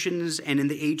persecutions, and in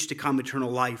the age to come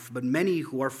eternal life. But many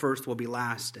who are first will be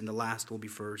last, and the last will be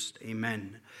first."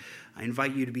 Amen. I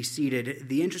invite you to be seated.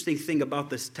 The interesting thing about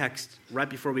this text, right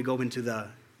before we go into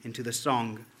the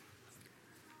song,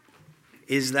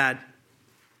 is that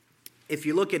if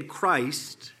you look at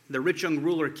Christ, the rich young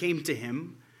ruler came to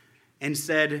him and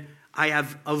said, "I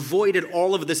have avoided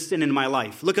all of the sin in my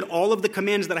life. Look at all of the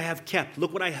commands that I have kept.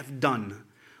 Look what I have done.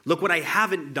 Look what I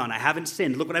haven't done. I haven't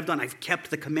sinned. Look what I've done. I've kept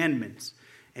the commandments."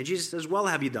 And Jesus says, "Well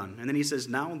have you done?" And then he says,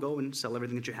 "Now go and sell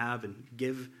everything that you have and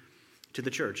give to the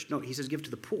church." No, he says, "Give to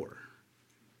the poor."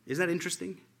 Isn't that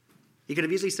interesting? He could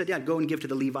have easily said, "Yeah, go and give to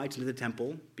the Levites and to the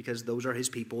temple," because those are his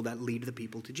people that lead the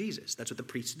people to Jesus. That's what the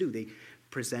priests do. They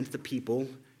present the people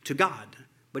to God.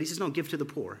 But he says, "No, give to the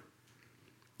poor."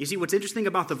 You see, what's interesting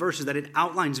about the verse is that it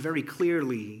outlines very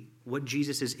clearly what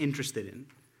Jesus is interested in.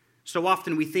 So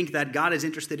often we think that God is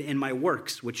interested in my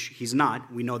works, which he's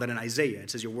not. We know that in Isaiah. It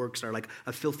says, "Your works are like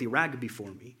a filthy rag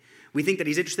before me." We think that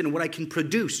he's interested in what I can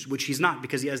produce, which he's not,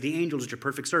 because he has the angels, which are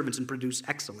perfect servants, and produce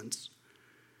excellence.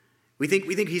 We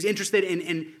think he's interested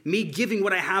in me giving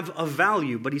what I have of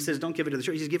value, but he says, "Don't give it to the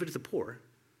church." He says, "Give it to the poor."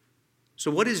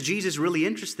 So what is Jesus really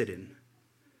interested in?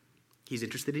 He's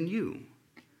interested in you.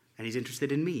 And he's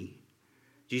interested in me.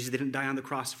 Jesus didn't die on the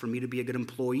cross for me to be a good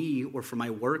employee or for my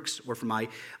works or for my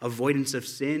avoidance of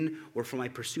sin or for my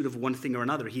pursuit of one thing or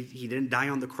another. He didn't die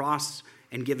on the cross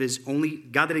and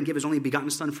God didn't give his only begotten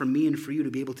son for me and for you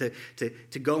to be able to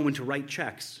go and to write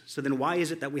checks. So then why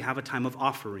is it that we have a time of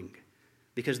offering?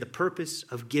 Because the purpose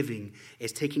of giving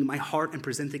is taking my heart and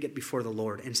presenting it before the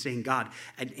Lord and saying, "God,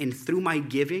 and through my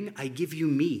giving, I give you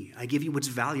me. I give you what's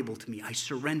valuable to me. I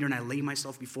surrender and I lay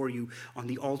myself before you on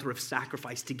the altar of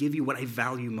sacrifice to give you what I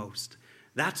value most."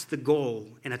 That's the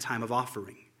goal in a time of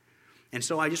offering. And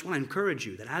so I just want to encourage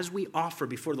you that as we offer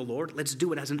before the Lord, let's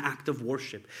do it as an act of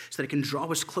worship so that it can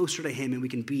draw us closer to him and we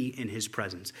can be in his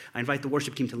presence. I invite the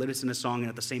worship team to lead us in a song, and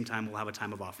at the same time, we'll have a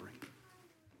time of offering.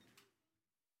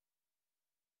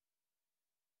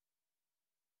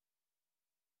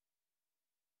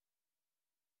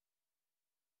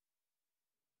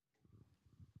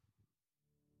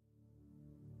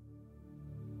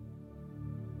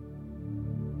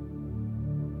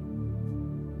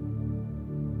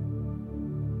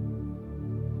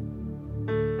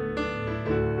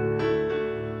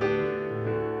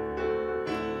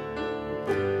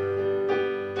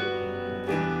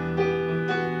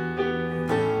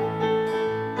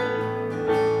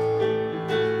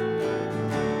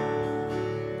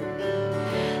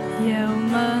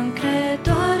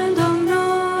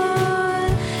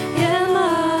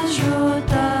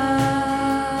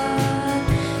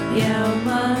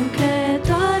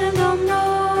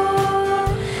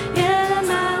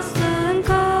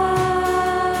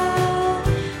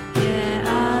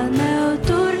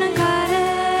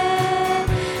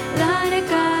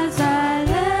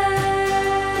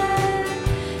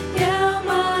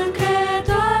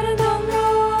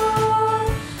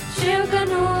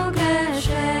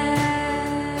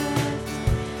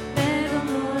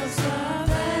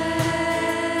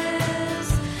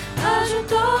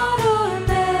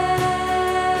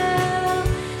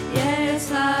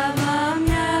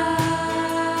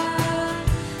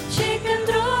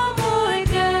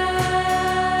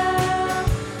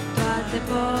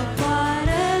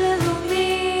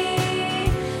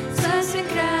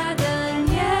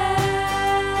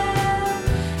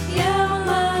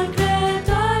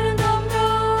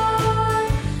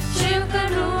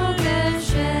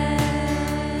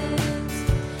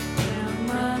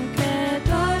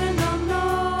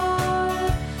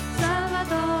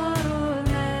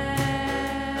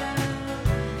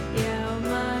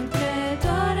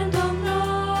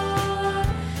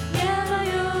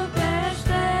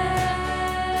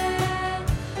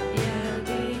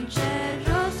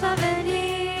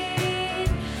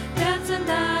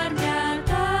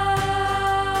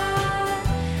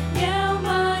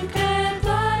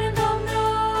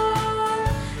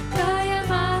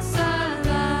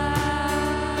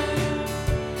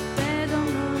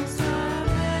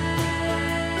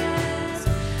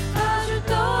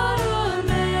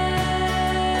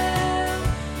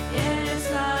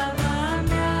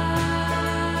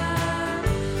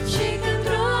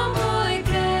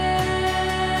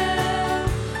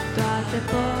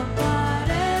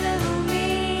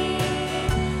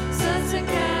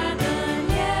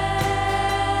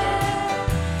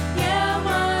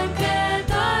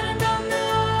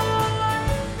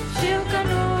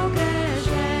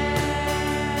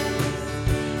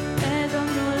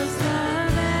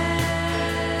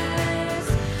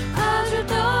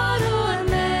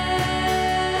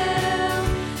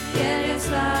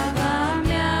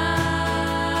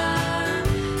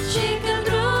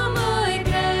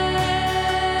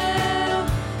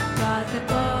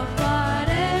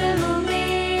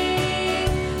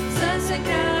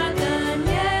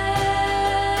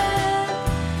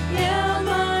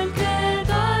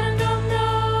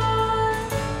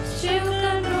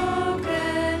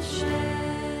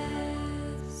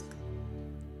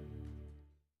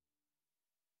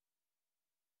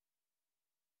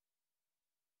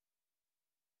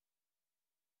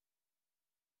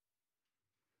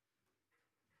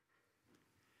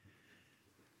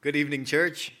 Good evening,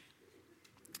 church.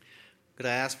 Could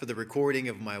I ask for the recording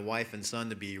of my wife and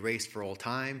son to be erased for all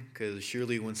time? Because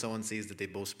surely when someone sees that they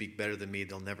both speak better than me,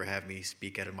 they'll never have me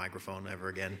speak at a microphone ever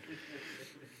again.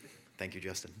 Thank you,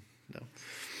 Justin. No.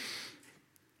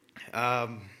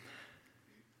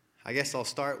 I guess I'll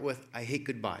start with, I hate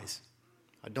goodbyes.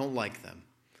 I don't like them.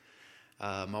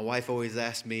 My wife always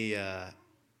asks me,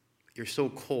 you're so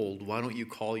cold, why don't you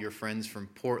call your friends from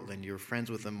Portland? You're friends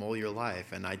with them all your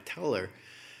life. And I tell her,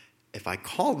 if I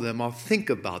call them, I'll think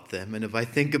about them. And if I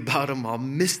think about them, I'll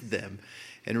miss them.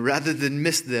 And rather than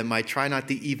miss them, I try not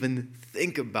to even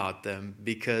think about them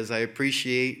because I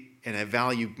appreciate and I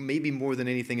value, maybe more than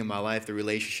anything in my life, the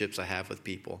relationships I have with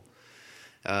people.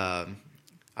 I've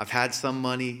had some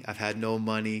money, I've had no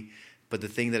money, but the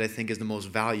thing that I think is the most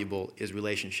valuable is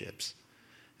relationships.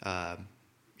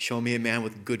 Show me a man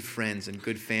with good friends and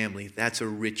good family. That's a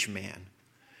rich man.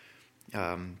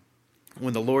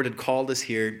 When the Lord had called us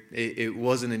here, it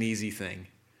wasn't an easy thing.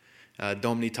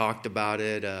 Dominique talked about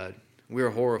it. We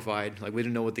were horrified. Like, we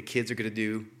didn't know what the kids are going to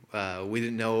do. We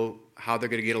didn't know how they're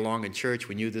going to get along in church.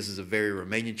 We knew this is a very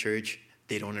Romanian church.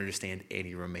 They don't understand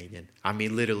any Romanian. I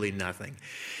mean, literally nothing.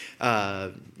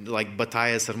 Like,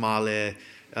 bataia sarmale,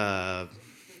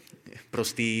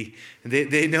 prostii.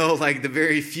 They know, like, the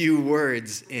very few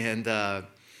words.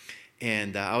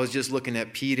 And I was just looking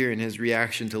at Peter and his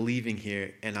reaction to leaving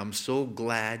here, and I'm so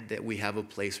glad that we have a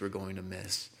place we're going to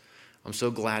miss. I'm so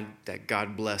glad that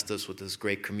God blessed us with this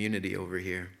great community over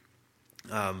here.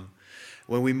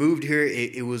 When we moved here,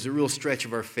 it was a real stretch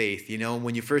of our faith. You know,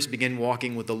 when you first begin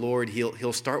walking with the Lord,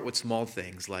 He'll start with small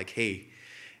things like, hey,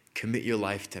 commit your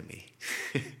life to me.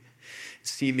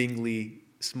 Seemingly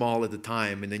small at the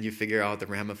time, and then you figure out the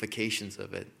ramifications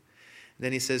of it.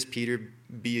 Then he says, Peter,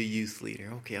 be a youth leader.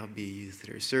 Okay, I'll be a youth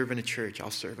leader. Serve in a church. I'll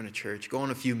serve in a church. Go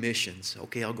on a few missions.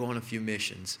 Okay, I'll go on a few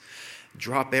missions.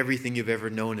 Drop everything you've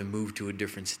ever known and move to a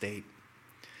different state.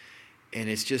 And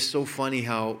it's just so funny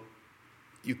how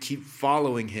you keep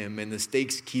following him and the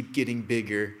stakes keep getting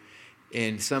bigger,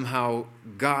 and somehow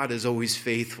God is always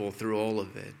faithful through all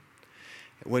of it.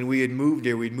 When we had moved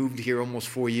here, we'd moved here almost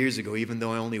 4 years ago, even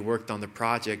though I only worked on the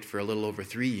project for a little over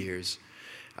 3 years.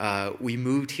 We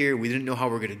moved here. We didn't know how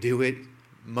we were going to do it.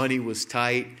 Money was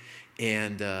tight.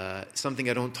 And something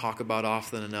I don't talk about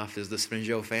often enough is the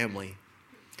Strânjeu family.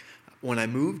 When I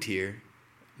moved here,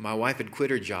 my wife had quit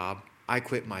her job. I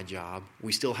quit my job.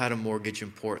 We still had a mortgage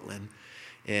in Portland.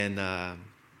 And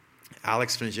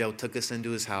Alex Strânjeu took us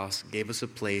into his house, gave us a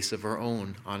place of our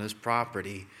own on his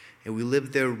property. And we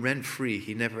lived there rent-free.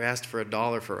 He never asked for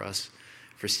 $1 for us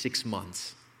for 6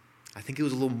 months. I think it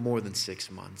was a little more than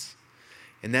 6 months.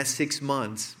 In that 6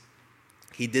 months,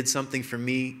 he did something for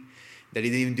me that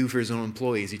he didn't even do for his own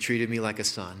employees. He treated me like a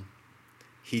son.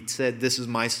 He said, this is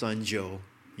my son, Joe.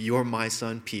 You're my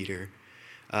son, Peter.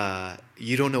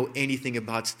 You don't know anything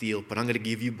about steel, but I'm going to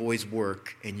give you boys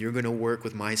work, and you're going to work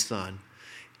with my son.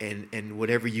 And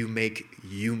whatever you make,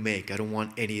 you make. I don't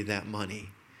want any of that money.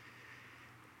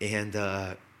 And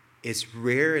it's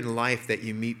rare in life that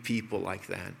you meet people like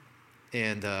that.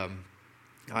 And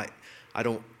I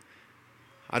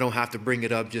don't have to bring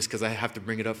it up just because I have to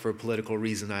bring it up for a political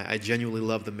reason. I genuinely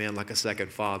love the man like a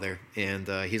second father, and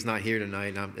he's not here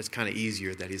tonight. And it's kind of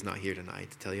easier that he's not here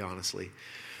tonight, to tell you honestly.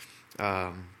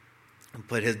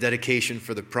 But his dedication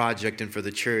for the project and for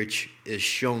the church is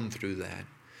shown through that.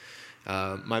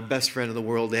 My best friend in the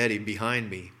world, Eddie,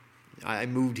 behind me. I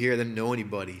moved here, I didn't know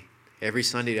anybody. Every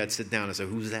Sunday I'd sit down and say,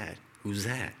 who's that? Who's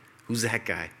that? Who's that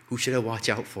guy? Who should I watch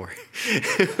out for?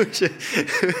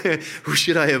 Who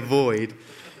should I avoid?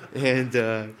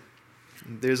 And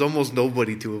there's almost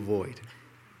nobody to avoid.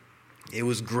 It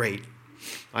was great.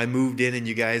 I moved in and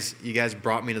you guys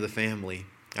brought me to the family.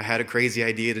 I had a crazy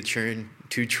idea to turn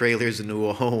 2 trailers into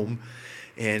a home.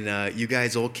 And you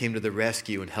guys all came to the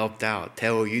rescue and helped out.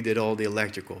 Teo, you did all the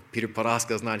electrical. Peter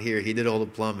Paraska's not here. He did all the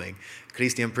plumbing.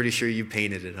 Christy, I'm pretty sure you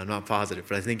painted it. I'm not positive,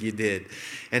 but I think you did.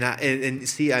 And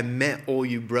see, I met all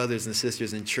you brothers and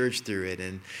sisters in church through it.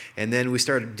 And then we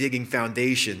started digging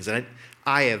foundations. And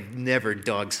I have never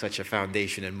dug such a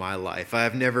foundation in my life. I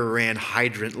have never ran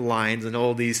hydrant lines and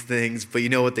all these things. But you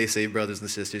know what they say, brothers and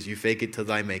sisters, you fake it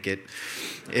till I make it.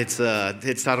 It's I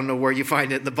don't know where you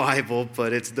find it in the Bible,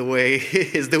 but it's the way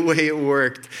it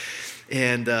worked.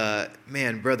 And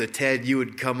man, Brother Ted, you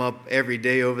would come up every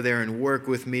day over there and work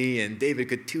with me, and David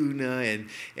Katuna,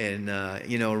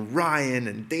 and Ryan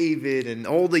and David, and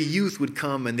all the youth would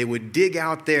come, and they would dig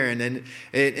out there, and then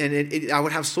I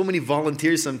would have so many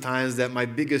volunteers sometimes that my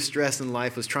biggest stress in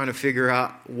life was trying to figure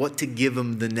out what to give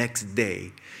them the next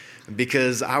day,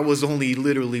 because I was only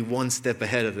literally one step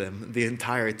ahead of them the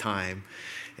entire time.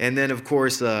 And then, of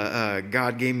course,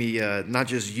 God gave me not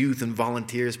just youth and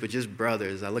volunteers, but just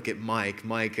brothers. I look at Mike.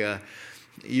 Mike,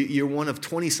 you're one of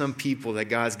 20-some people that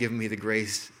God's given me the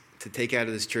grace to take out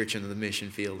of this church into the mission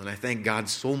field. And I thank God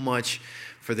so much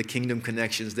for the kingdom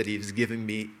connections that He's given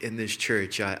me in this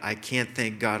church. I can't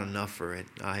thank God enough for it.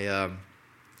 I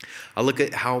look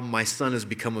at how my son has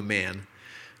become a man.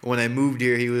 When I moved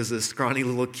here, he was a scrawny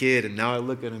little kid, and now I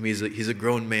look at him, he's a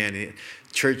grown man.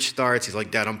 Church starts, he's like,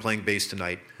 Dad, I'm playing bass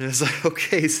tonight. And it's like,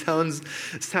 okay,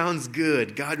 sounds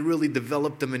good. God really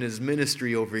developed him in his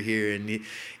ministry over here, and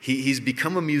he's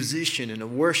become a musician and a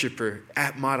worshiper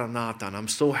at Maranatha, and I'm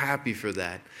so happy for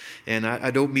that. And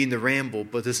I don't mean to ramble,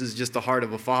 but this is just the heart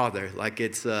of a father. Like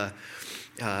it's...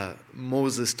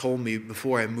 Moses told me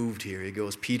before I moved here, he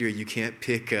goes, Peter, you can't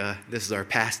pick, this is our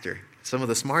pastor, some of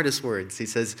the smartest words. He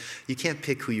says, you can't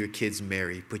pick who your kids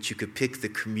marry, but you could pick the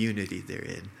community they're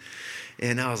in.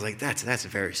 And I was like, that's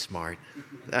very smart.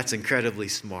 That's incredibly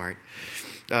smart.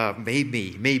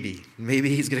 Maybe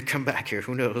he's going to come back here.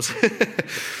 Who knows?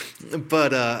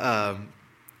 But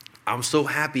I'm so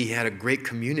happy he had a great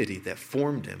community that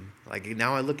formed him. Like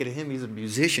now I look at him, he's a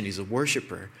musician, he's a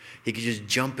worshiper. He could just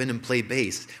jump in and play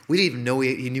bass. We didn't even know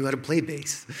he knew how to play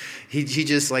bass. He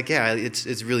just like, yeah,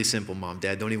 it's really simple, Mom,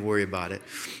 Dad, don't even worry about it.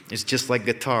 It's just like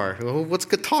guitar. Oh, what's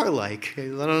guitar like? I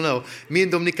don't know. Me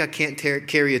and Dominica can't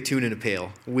carry a tune in a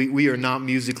pail. We are not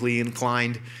musically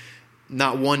inclined,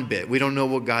 not one bit. We don't know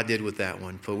what God did with that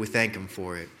one, but we thank Him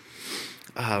for it.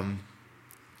 When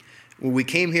we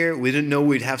came here, we didn't know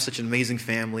we'd have such an amazing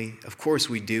family. Of course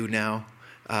we do now.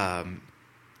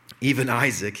 Even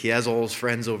Isaac, he has all his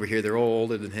friends over here. They're all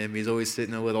older than him. He's always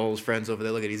sitting there with all his friends over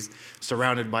there. Look at, he's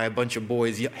surrounded by a bunch of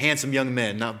boys, handsome young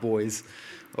men, not boys,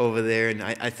 over there. And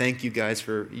I thank you guys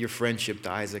for your friendship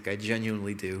to Isaac. I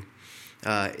genuinely do.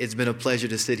 It's been a pleasure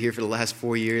to sit here for the last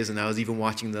 4 years, and I was even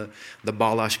watching the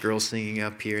Balash girls singing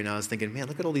up here, and I was thinking, man,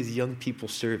 look at all these young people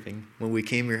serving. When we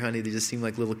came here, honey, they just seemed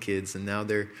like little kids, and now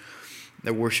they're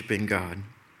worshiping God.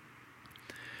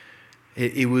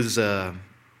 It was...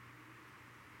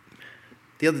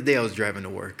 The other day I was driving to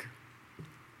work,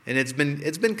 and it's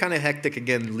been kind of hectic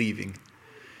again leaving.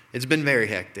 It's been very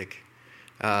hectic.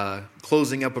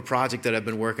 Closing up a project that I've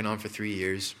been working on for 3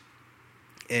 years,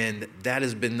 and that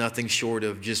has been nothing short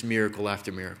of just miracle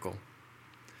after miracle.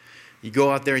 You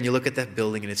go out there and you look at that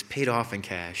building, and it's paid off in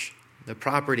cash. The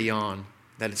property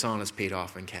that it's on is paid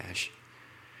off in cash.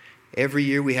 Every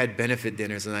year we had benefit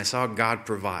dinners, and I saw God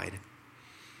provide.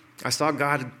 I saw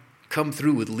God come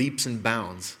through with leaps and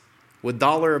bounds, with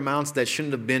dollar amounts that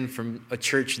shouldn't have been from a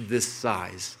church this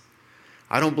size.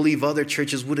 I don't believe other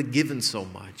churches would have given so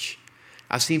much.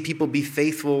 I've seen people be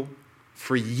faithful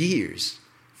for years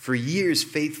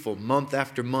faithful, month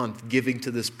after month, giving to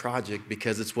this project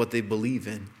because it's what they believe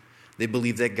in. They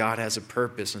believe that God has a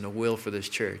purpose and a will for this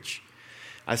church.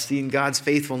 I've seen God's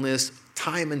faithfulness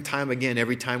time and time again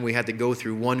every time we had to go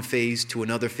through one phase to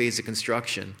another phase of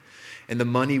construction. And the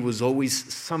money was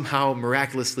always somehow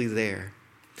miraculously there.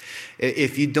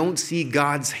 If you don't see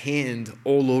God's hand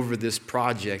all over this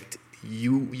project,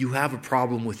 you have a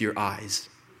problem with your eyes.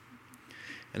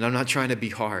 And I'm not trying to be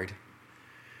hard.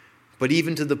 But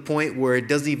even to the point where it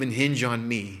doesn't even hinge on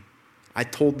me. I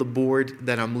told the board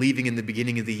that I'm leaving in the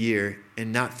beginning of the year,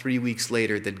 and not 3 weeks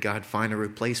later did God find a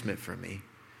replacement for me.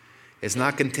 It's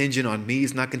not contingent on me.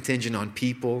 It's not contingent on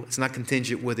people. It's not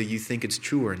contingent whether you think it's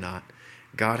true or not.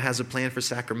 God has a plan for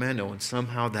Sacramento, and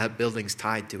somehow that building's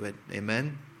tied to it.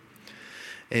 Amen?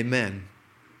 Amen.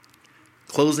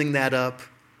 Closing that up,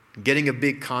 getting a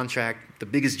big contract, the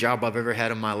biggest job I've ever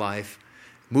had in my life,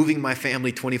 moving my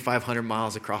family 2,500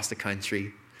 miles across the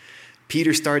country,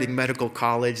 Peter starting medical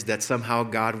college that somehow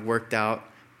God worked out,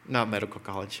 not medical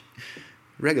college,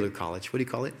 regular college, what do you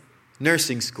call it?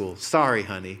 Nursing school. Sorry,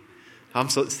 honey.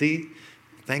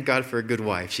 Thank God for a good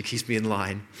wife. She keeps me in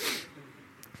line.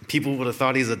 People would have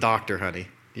thought he's a doctor, honey.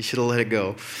 You should have let it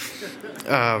go.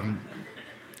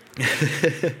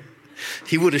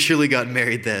 He would have surely gotten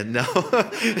married then. No.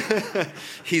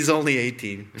 He's only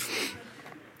 18.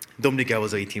 Dominica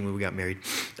was 18 when we got married.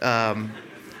 I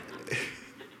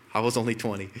was only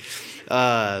 20.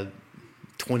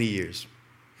 20 years.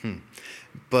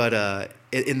 But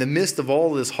in the midst of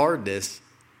all this hardness,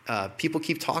 people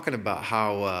keep talking about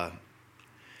how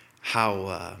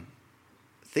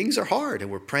things are hard,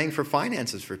 and we're praying for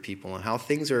finances for people, and how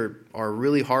things are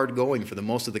really hard going for the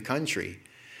most of the country.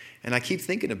 And I keep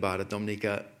thinking about it,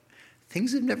 Dominica.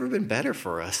 Things have never been better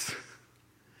for us.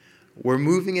 We're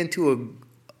moving into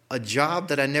a job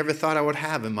that I never thought I would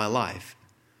have in my life.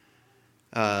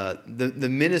 The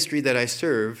ministry that I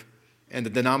serve and the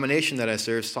denomination that I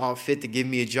serve saw fit to give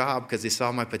me a job because they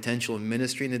saw my potential in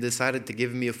ministry, and they decided to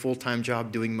give me a full-time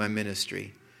job doing my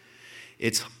ministry.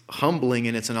 It's humbling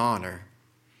and it's an honor.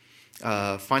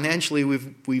 Financially,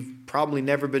 we've probably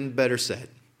never been better set.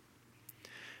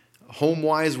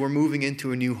 Home-wise, we're moving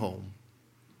into a new home.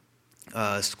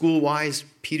 School-wise,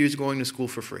 Peter's going to school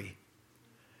for free.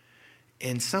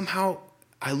 And somehow,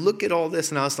 I look at all this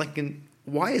and I was thinking,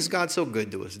 why is God so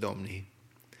good to us, Domini?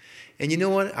 And you know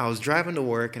what? I was driving to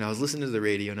work and I was listening to the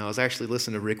radio, and I was actually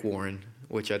listening to Rick Warren,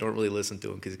 which I don't really listen to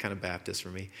him because he's kind of Baptist for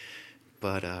me.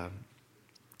 But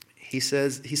he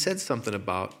said something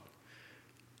about,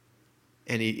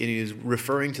 and he was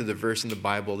referring to the verse in the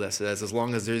Bible that says, as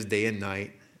long as there's day and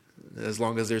night, as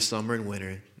long as there's summer and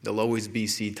winter, there'll always be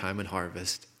seed time and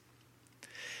harvest.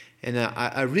 And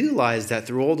I realized that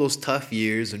through all those tough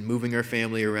years and moving our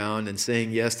family around and saying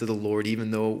yes to the Lord,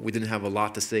 even though we didn't have a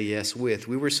lot to say yes with,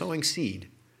 we were sowing seed.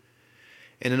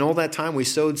 And in all that time, we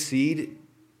sowed seed,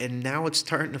 and now it's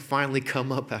starting to finally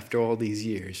come up after all these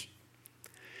years.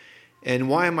 And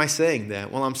why am I saying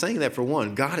that? Well, I'm saying that for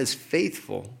one, God is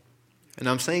faithful. And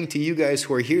I'm saying to you guys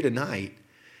who are here tonight,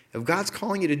 if God's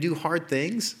calling you to do hard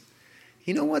things,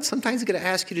 you know what? Sometimes He's going to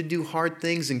ask you to do hard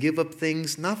things and give up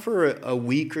things, not for a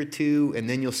week or two and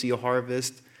then you'll see a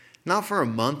harvest, not for a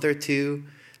month or two.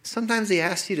 Sometimes He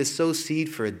asks you to sow seed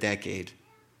for a decade.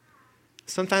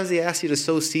 Sometimes He asks you to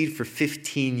sow seed for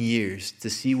 15 years to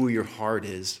see where your heart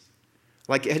is.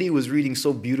 Like Eddie was reading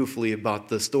so beautifully about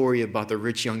the story about the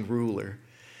rich young ruler.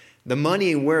 The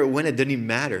money and where it went, it didn't even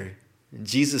matter.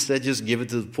 Jesus said, just give it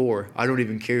to the poor. I don't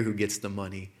even care who gets the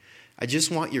money. I just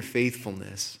want your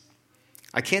faithfulness.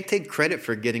 I can't take credit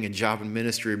for getting a job in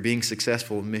ministry or being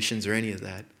successful in missions or any of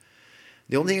that.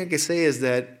 The only thing I can say is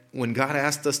that when God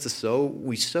asked us to sow,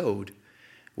 we sowed.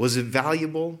 Was it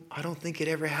valuable? I don't think it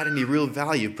ever had any real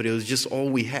value, but it was just all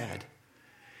we had.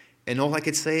 And all I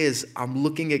could say is I'm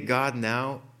looking at God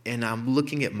now, and I'm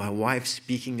looking at my wife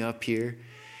speaking up here,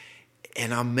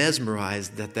 and I'm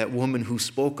mesmerized that that woman who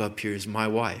spoke up here is my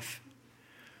wife.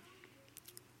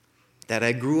 That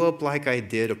I grew up like I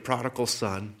did, a prodigal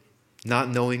son, not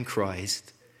knowing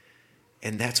Christ,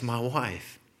 and that's my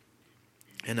wife.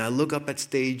 And I look up at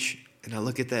stage, and I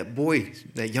look at that boy,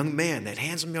 that young man, that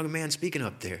handsome young man speaking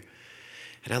up there,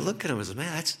 and I look at him and say,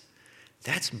 man,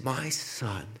 that's my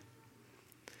son.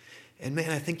 And man,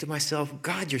 I think to myself,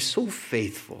 God, you're so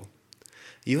faithful.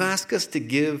 You ask us to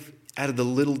give out of the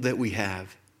little that we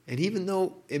have, and even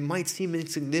though it might seem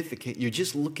insignificant, you're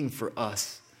just looking for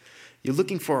us. You're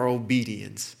looking for our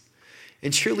obedience.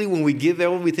 And surely when we give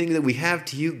everything that we have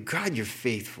to you, God, you're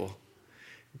faithful.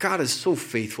 God is so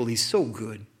faithful. He's so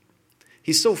good.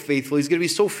 He's so faithful. He's going to be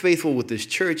so faithful with this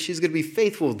church. He's going to be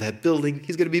faithful with that building.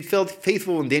 He's going to be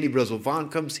faithful when Danny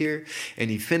Breslov comes here and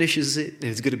he finishes it. And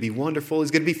it's going to be wonderful. He's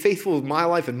going to be faithful with my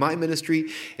life and my ministry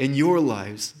and your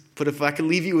lives. But if I can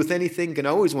leave you with anything, and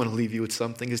I always want to leave you with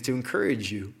something, is to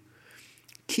encourage you.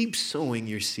 Keep sowing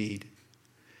your seed.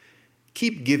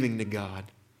 Keep giving to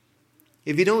God.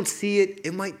 If you don't see it,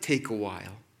 it might take a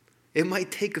while. It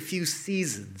might take a few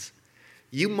seasons.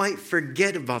 You might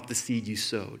forget about the seed you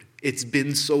sowed. It's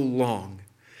been so long.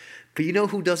 But you know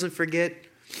who doesn't forget?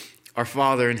 Our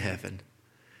Father in heaven.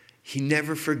 He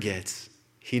never forgets.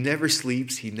 He never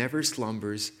sleeps. He never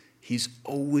slumbers. He's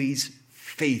always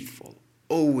faithful.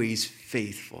 Always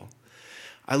faithful.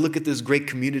 I look at this great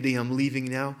community I'm leaving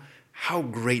now. How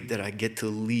great that I get to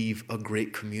leave a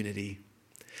great community.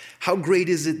 How great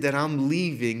is it that I'm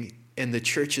leaving and the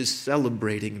church is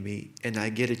celebrating me and I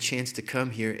get a chance to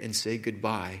come here and say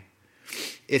goodbye.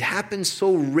 It happens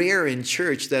so rare in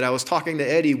church that I was talking to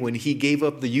Eddie when he gave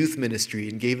up the youth ministry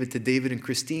and gave it to David and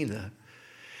Christina.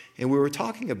 And we were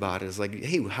talking about it. It's like,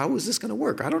 hey, how is this going to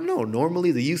work? I don't know.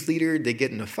 Normally the youth leader, they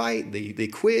get in a fight, they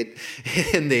quit,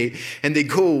 and they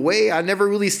go away. I never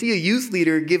really see a youth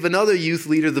leader give another youth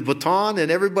leader the baton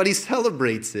and everybody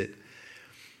celebrates it.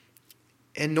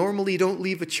 And normally you don't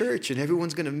leave a church and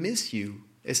everyone's going to miss you.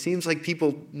 It seems like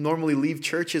people normally leave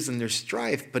churches and there's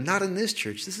strife, but not in this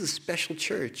church. This is a special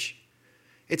church.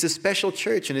 It's a special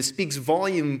church, and it speaks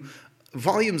volume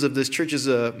volumes of this church's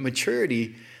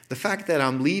maturity, the fact that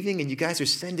I'm leaving and you guys are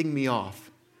sending me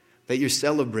off, that you're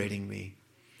celebrating me.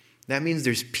 That means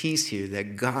there's peace here,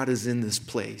 that God is in this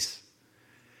place.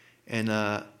 And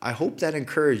I hope that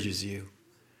encourages you.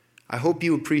 I hope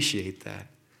you appreciate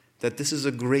that this is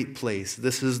a great place.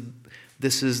 This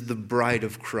is the bride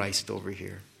of Christ over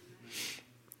here.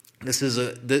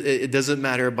 It doesn't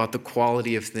matter about the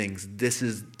quality of things. This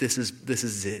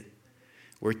is it.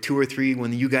 Where 2 or 3,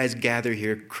 when you guys gather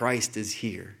here, Christ is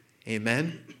here.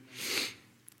 Amen?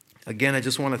 Again, I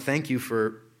just want to thank you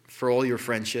for all your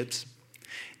friendships.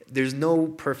 There's no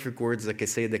perfect words that could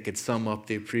say that could sum up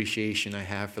the appreciation I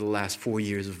have for the last 4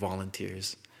 years of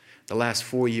volunteers, the last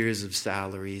 4 years of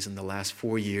salaries, and the last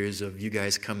 4 years of you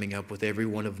guys coming up with every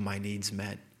one of my needs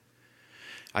met.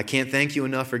 I can't thank you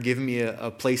enough for giving me a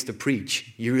place to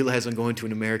preach. You realize I'm going to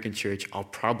an American church. I'll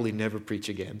probably never preach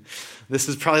again. This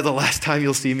is probably the last time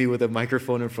you'll see me with a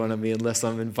microphone in front of me unless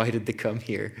I'm invited to come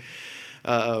here.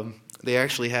 They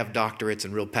actually have doctorates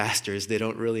and real pastors. They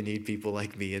don't really need people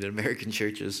like me in American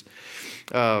churches.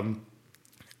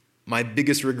 My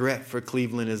biggest regret for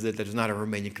Cleveland is that there's not a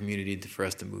Romanian community for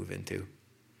us to move into.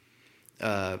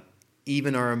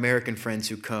 Even our American friends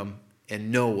who come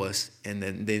and know us, and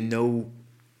then they know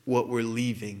what we're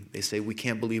leaving, they say, we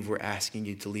can't believe we're asking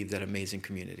you to leave that amazing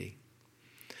community.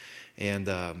 And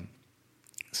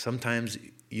sometimes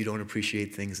you don't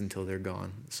appreciate things until they're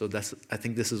gone. So I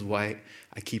think this is why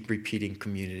I keep repeating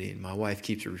community, and my wife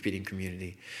keeps repeating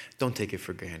community. Don't take it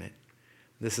for granted.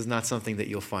 This is not something that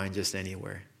you'll find just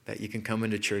anywhere, that you can come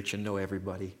into church and know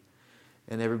everybody,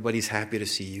 and everybody's happy to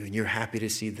see you, and you're happy to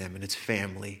see them, and it's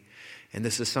family. And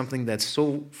this is something that's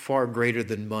so far greater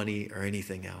than money or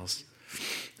anything else.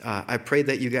 I pray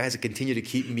that you guys continue to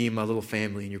keep me and my little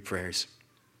family in your prayers.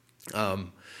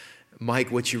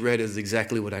 Mike, what you read is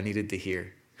exactly what I needed to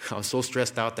hear. I was so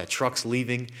stressed out that truck's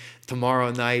leaving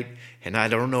tomorrow night, and I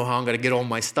don't know how I'm going to get all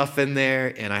my stuff in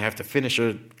there, and I have to finish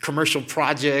a commercial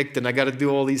project, and I got to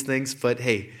do all these things. But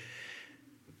hey,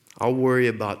 I'll worry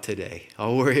about today.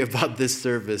 I'll worry about this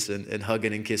service and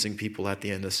hugging and kissing people at the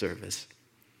end of service.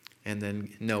 And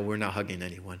then, no, we're not hugging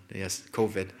anyone. Yes,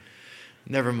 COVID.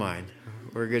 Never mind.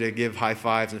 We're going to give high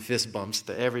fives and fist bumps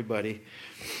to everybody.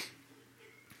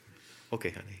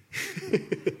 Okay, honey.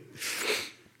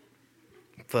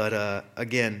 But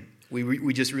again,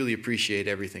 we just really appreciate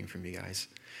everything from you guys.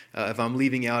 If I'm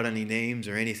leaving out any names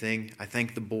or anything, I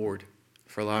thank the board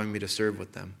for allowing me to serve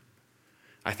with them.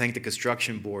 I thank the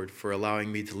construction board for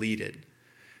allowing me to lead it.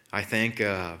 I thank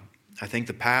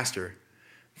the pastor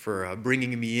for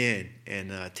bringing me in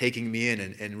and taking me in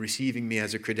and receiving me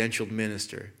as a credentialed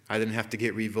minister. I didn't have to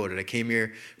get revoted. I came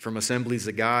here from Assemblies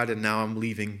of God, and now I'm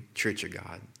leaving Church of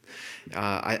God.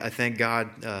 I thank God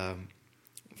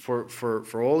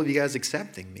for all of you guys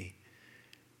accepting me.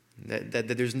 That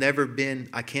there's never been,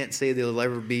 I can't say there'll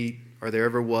ever be or there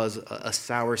ever was a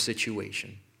sour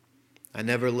situation. I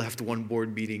never left one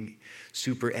board meeting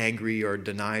super angry or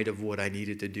denied of what I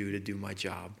needed to do my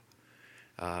job.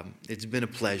 It's been a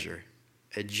pleasure,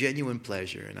 a genuine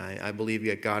pleasure, and I believe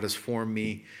that God has formed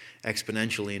me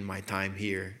exponentially in my time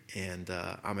here, and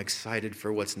I'm excited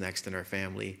for what's next in our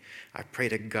family. I pray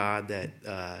to God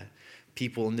that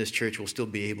people in this church will still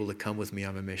be able to come with me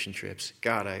on my mission trips.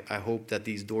 God, I hope that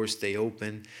these doors stay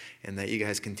open and that you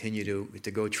guys continue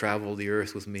to go travel the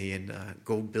earth with me and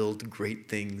go build great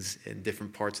things in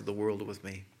different parts of the world with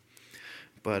me.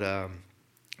 But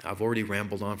I've already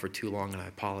rambled on for too long, and I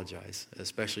apologize,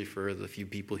 especially for the few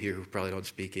people here who probably don't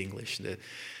speak English.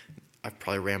 I've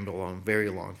probably rambled on very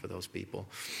long for those people.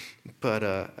 But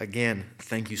again,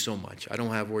 thank you so much. I don't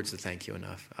have words to thank you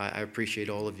enough. I appreciate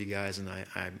all of you guys, and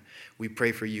we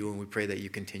pray for you, and we pray that you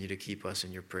continue to keep us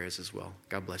in your prayers as well.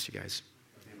 God bless you guys.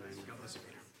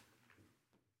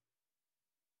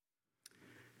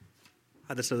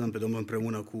 Haideți să dăm pe Domnul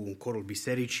împreună cu corul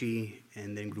bisericii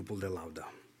and then grupul de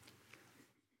laudă.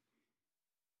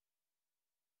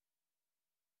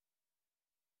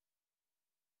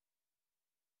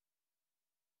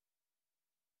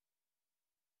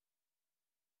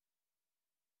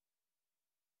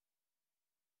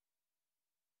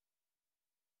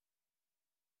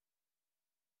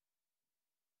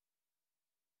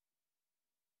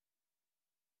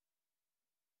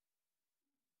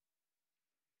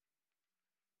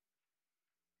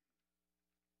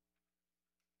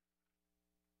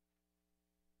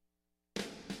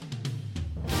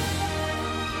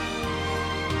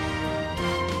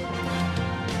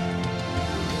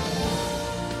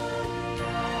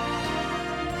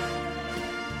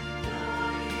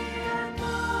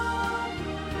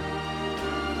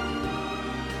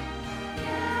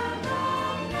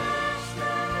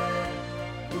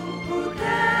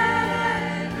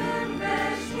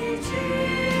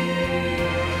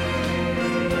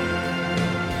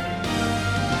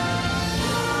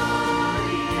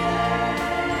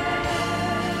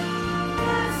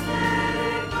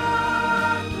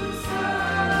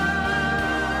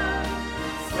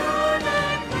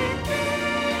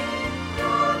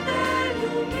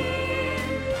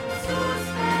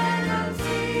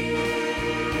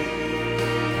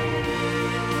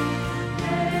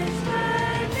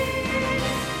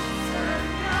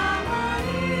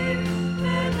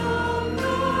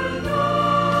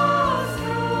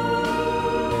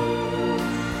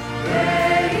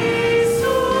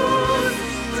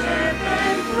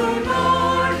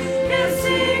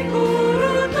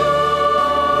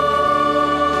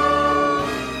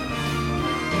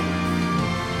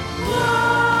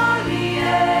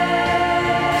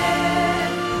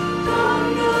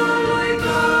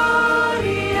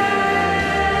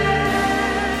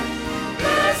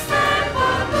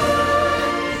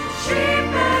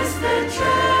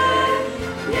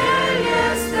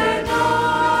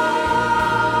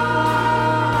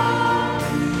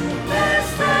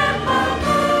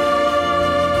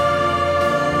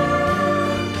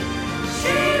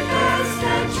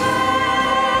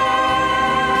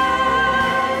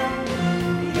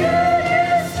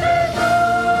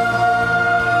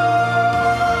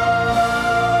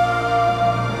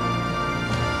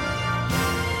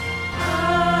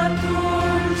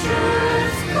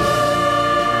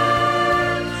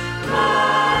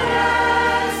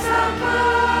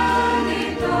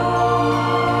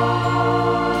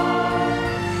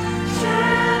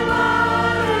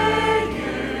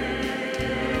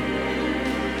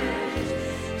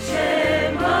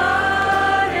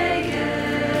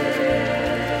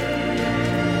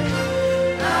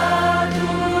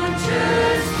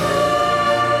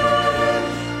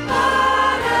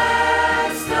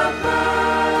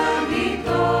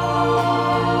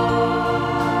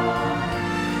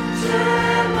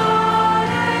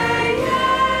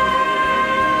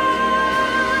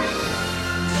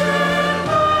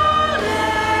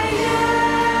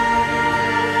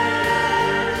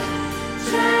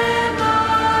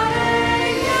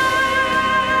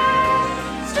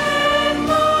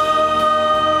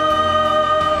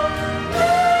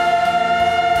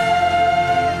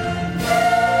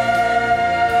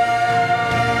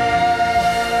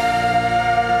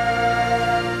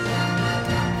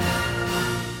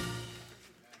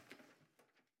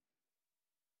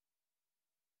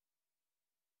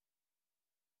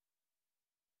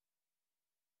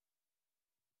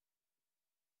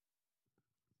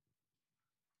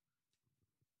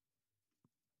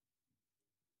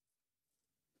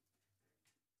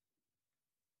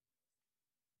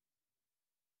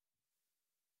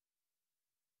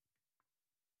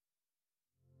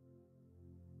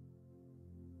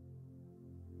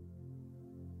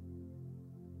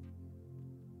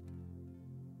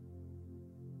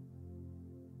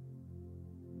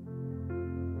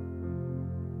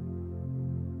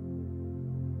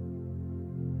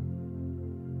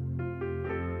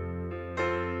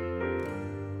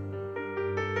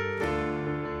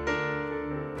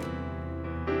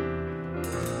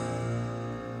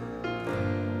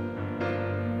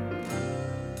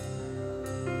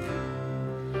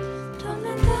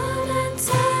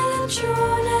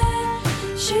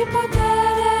 și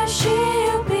putere și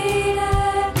iubire.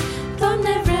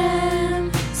 Doamne, vrem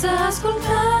să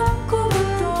ascultăm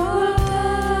cuvântul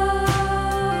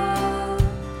Tău.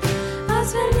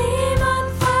 Azi venim în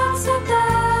fața Ta,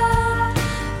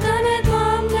 dă-ne,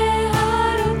 Doamne,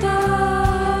 harul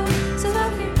Tău, să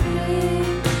fim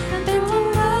plini pentru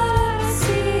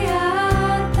împărăția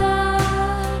Ta.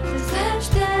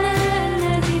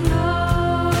 Trezește-ne din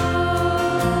nou.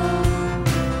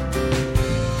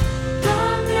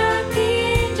 Doamne,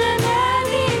 atinge-ne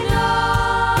din nou.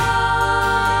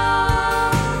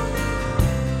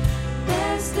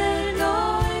 Peste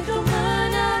noi cu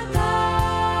mâna Ta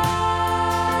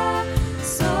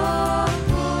s-o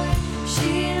pui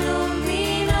și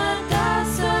lumina Ta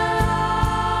să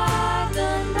ardă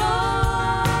în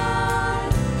noi.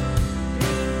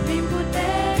 Prin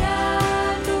puterea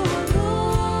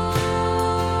Duhului,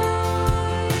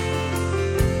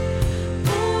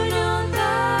 pune un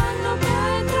darno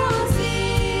pentru zi,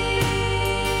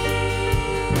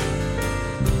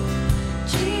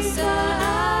 ci să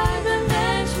ardă în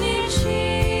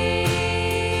veșnicii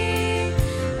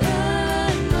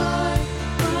în noi,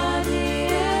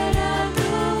 păduirea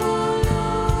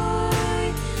Duhului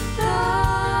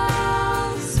Tău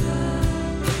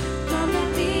Sfânt. Doamne,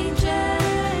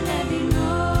 atinge-ne din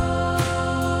nou.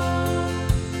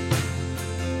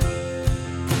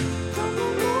 Doamne,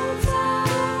 mulți au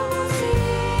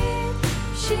auzit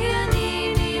și în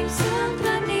inimi sunt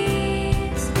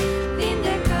răniți,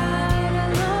 vindecarea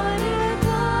lor e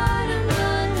doar în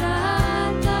mâna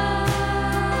Ta.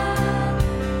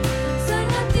 Să-i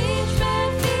atingi pe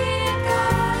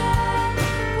fiecare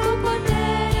cu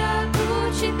puterea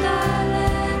crucii Tale,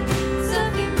 să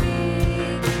fim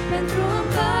plini pentru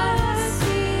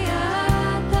împărăția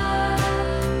Ta.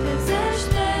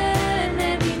 Trezește-ne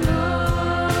din nou.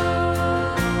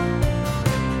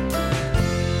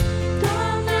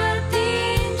 Doamne,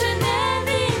 atinge-ne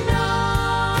din nou.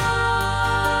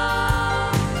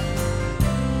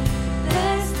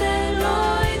 Peste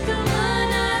noi cu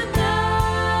mâna Ta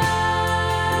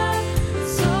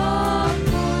s-o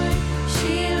pui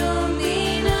și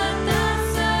lumina Ta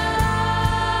să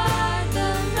ardă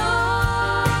în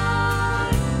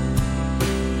noi.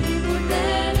 Prin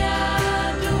puterea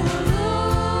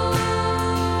Duhului,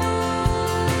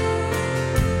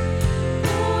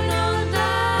 pune un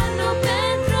darno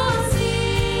pentru zi,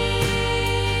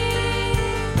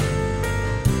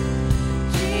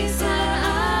 și să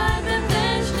ardă în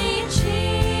veșnicii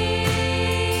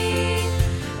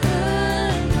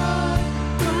în noi,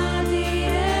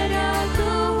 păduirea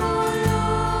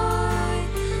Duhului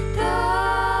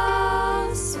Tău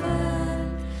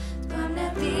Sfânt. Doamne,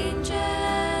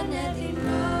 atinge-ne din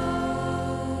nou.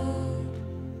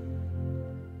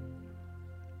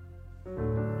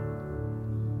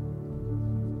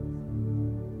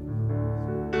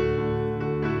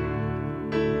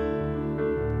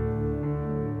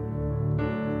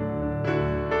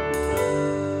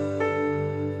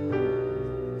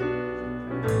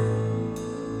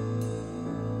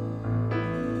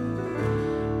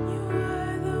 You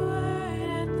were the Word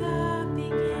at the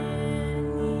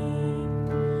beginning,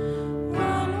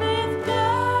 one with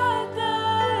God the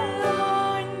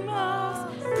Lord Most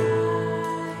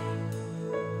High.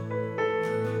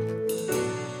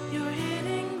 Your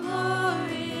hidden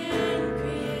glory in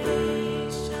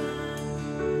creation,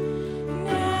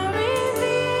 now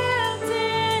revealed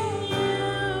in You,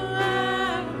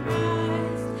 our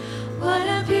Christ. What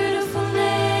a beautiful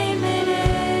name it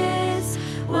is!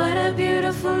 What a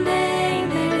beautiful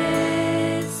name it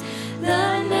is!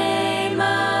 The name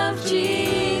of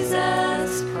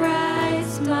Jesus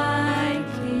Christ, my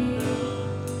King.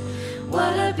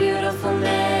 What a beautiful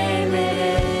name it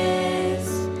is!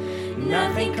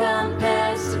 Nothing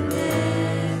compares to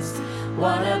this.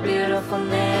 What a beautiful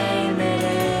name it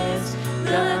is!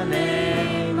 The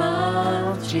name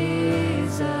of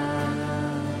Jesus.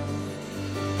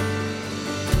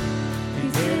 We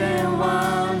didn't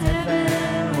want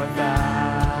heaven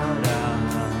without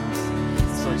us.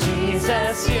 So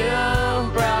Jesus, You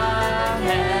brought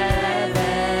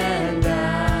heaven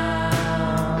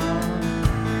down.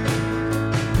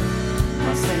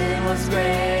 My sin was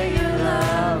great, Your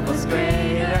love was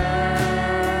greater.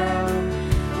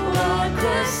 What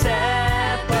could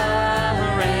separate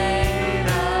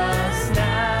us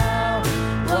now?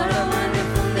 What a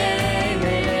wonderful name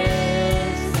it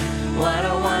is! What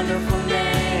a wonderful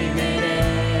name it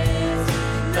is!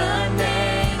 The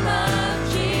name of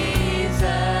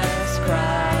Jesus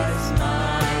Christ,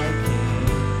 my King.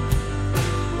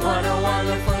 What a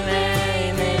wonderful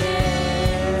name it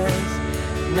is!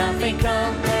 Nothing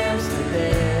compares to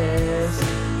this.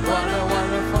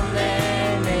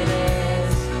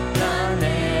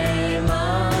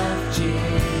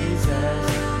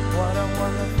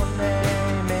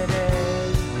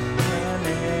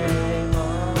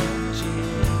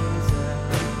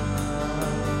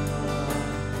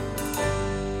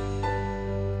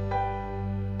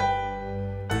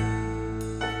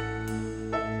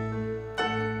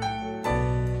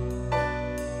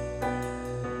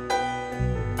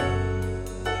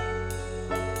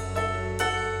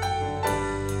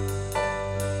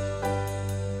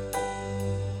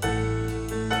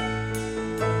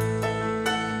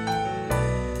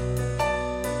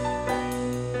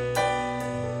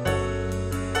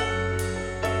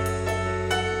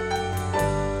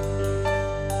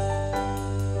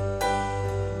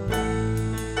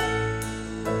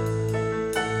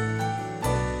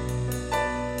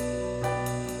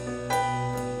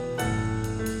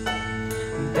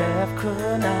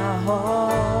 I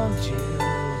hold you,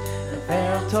 the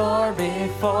veil tore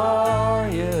before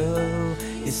you.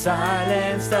 You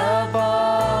silence the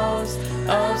boast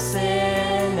of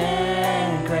sin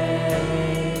and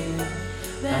grave.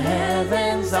 The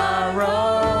heavens are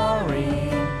roaring,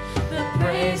 the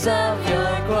praise of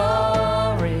your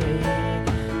glory.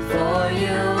 For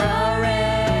you are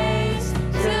raised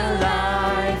to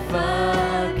life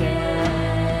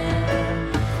again.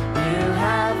 You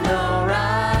have no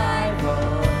rival,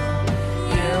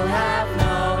 you have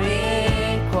no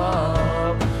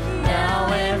equal. Now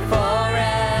and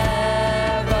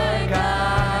forever,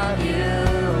 God, you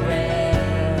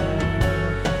reign.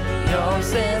 Yours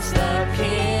is the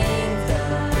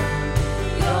kingdom,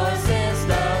 yours is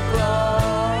the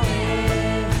glory,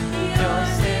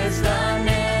 yours is the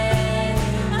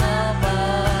name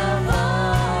above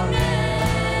all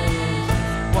names.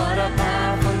 What a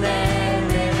powerful name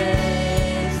it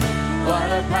is, what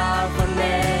a powerful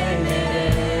name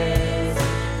it is.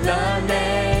 The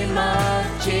name of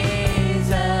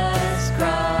Jesus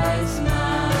Christ,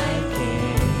 my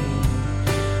King.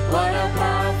 What a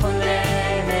powerful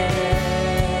name it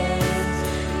is,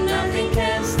 nothing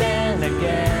can stand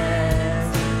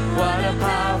against. What a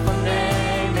powerful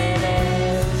name it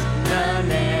is, the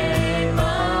name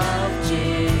of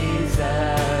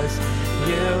Jesus.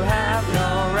 You have no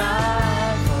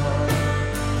rival,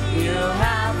 you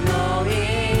have no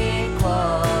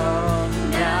equal.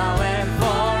 Now and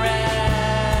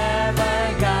forever,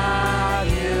 God,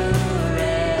 you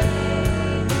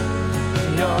reign.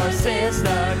 Yours is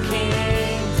the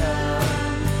kingdom,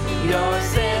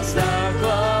 yours is the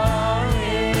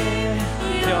glory,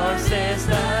 yours is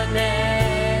the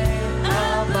name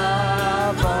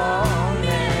above all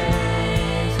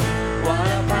names. What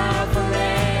a powerful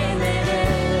name it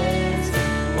is,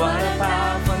 what a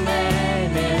powerful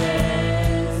name it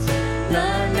is.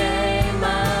 The name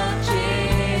of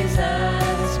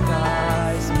Jesus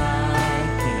Christ, my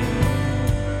King.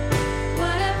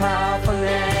 What a powerful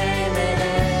name it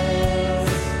is,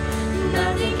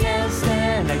 nothing can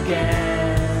stand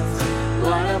against.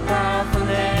 What a powerful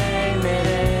name it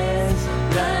is,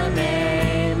 the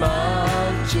name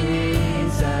of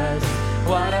Jesus.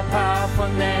 What a powerful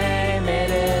name it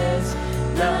is,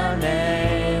 the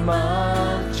name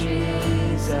of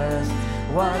Jesus.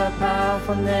 What a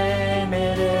powerful name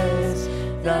it is,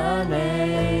 the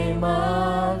name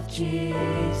of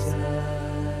Jesus.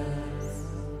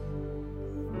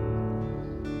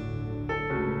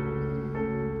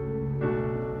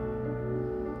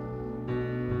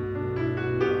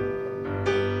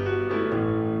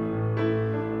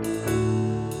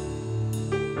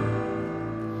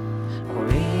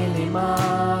 Oilima,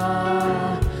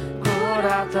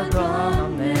 curato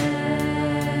con me.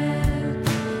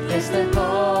 Este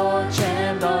coche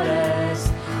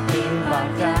dolores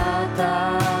imbarcata.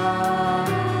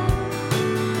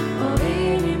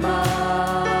 Oilima,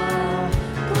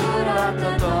 curato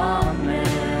con me.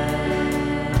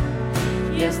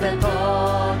 Y este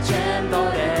coche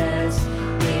dolores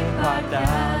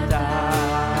imbarcata.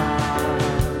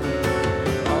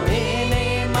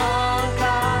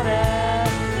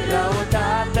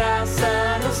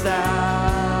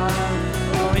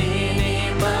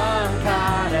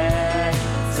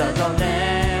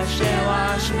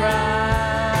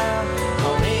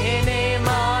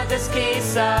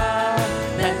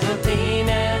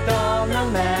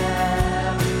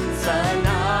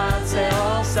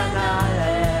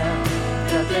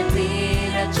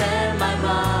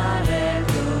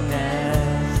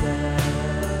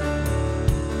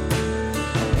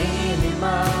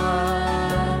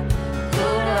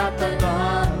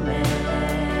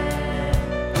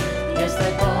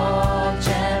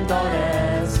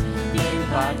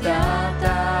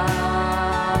 Impactata,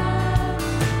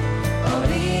 oh,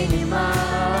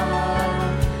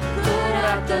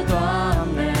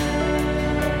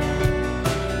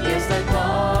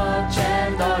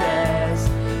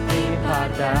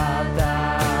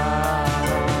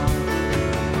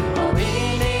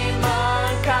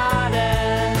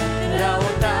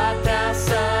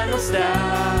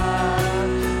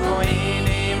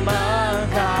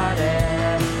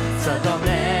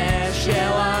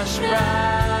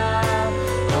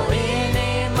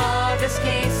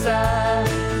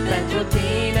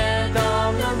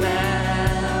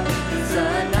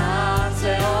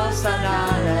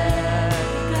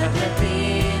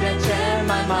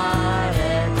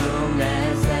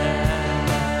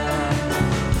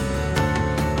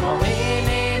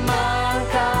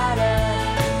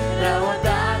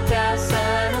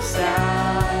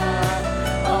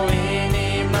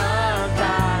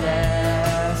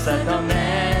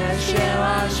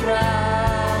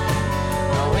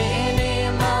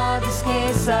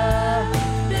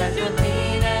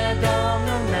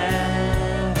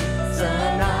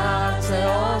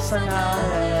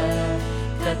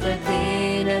 För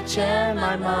tine cel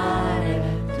mai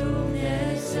mare,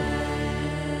 Dumnezeu.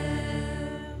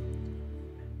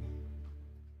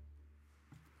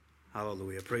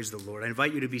 Hallelujah. Praise the Lord. I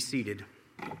invite you to be seated.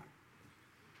 I'm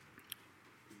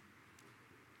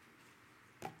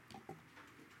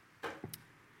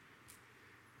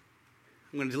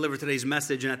going to deliver today's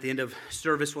message, and at the end of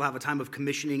service, we'll have a time of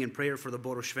commissioning and prayer for the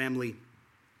Boros family.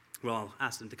 We'll all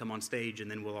ask them to come on stage,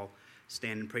 and then we'll all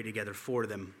stand and pray together for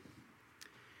them.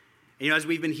 And, as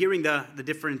we've been hearing the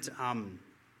different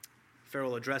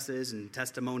farewell addresses and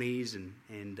testimonies, and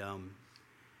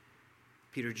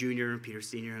Peter Jr., Peter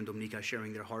Sr., and Dominica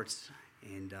sharing their hearts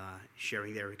and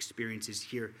sharing their experiences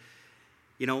here.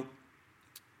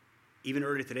 Even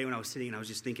earlier today when I was sitting and I was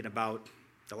just thinking about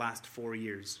the last 4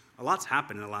 years. A lot's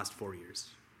happened in the last 4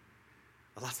 years.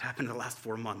 A lot's happened in the last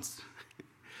 4 months.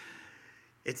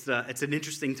 It's an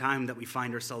interesting time that we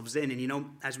find ourselves in. And,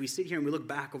 as we sit here and we look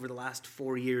back over the last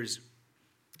 4 years,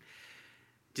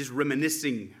 just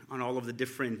reminiscing on all of the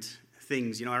different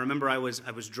things. I remember I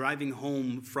was driving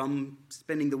home from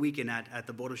spending the weekend at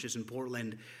the Boroshes in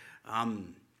Portland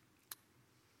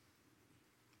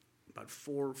about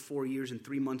 4 years and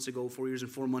 3 months ago, 4 years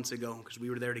and 4 months ago, because we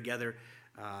were there together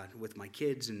with my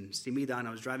kids and Simida, and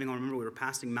I was driving home. I remember we were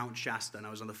passing Mount Shasta, and I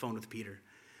was on the phone with Peter.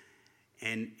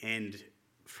 And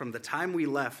from the time we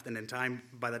left and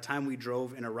by the time we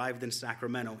drove and arrived in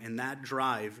Sacramento, in that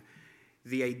drive,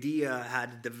 the idea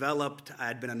had developed. I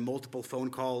had been on multiple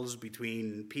phone calls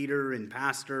between Peter and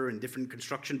Pastor and different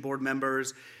construction board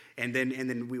members, and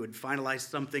then we would finalize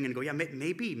something and go, yeah,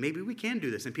 maybe we can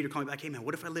do this. And Peter called me back, hey man,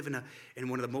 what if I live in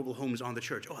one of the mobile homes on the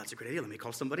church? Oh, that's a great idea. Let me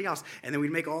call somebody else. And then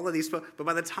we'd make all of these. But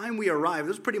by the time we arrived, it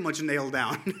was pretty much nailed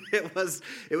down. It was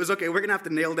okay. We're gonna have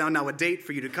to nail down now a date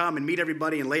for you to come and meet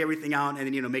everybody and lay everything out,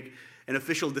 and then make an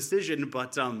official decision.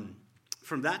 But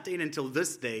from that date until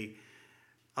this day,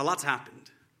 a lot's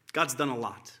happened. God's done a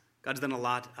lot. God's done a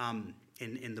lot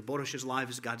in the Boroshes'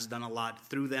 lives. God's done a lot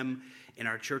through them in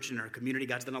our church and our community.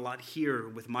 God's done a lot here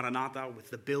with Maranatha, with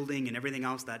the building and everything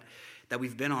else that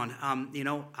we've been on.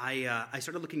 I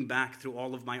started looking back through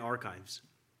all of my archives.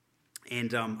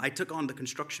 And I took on the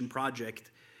construction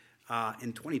project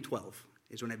in 2012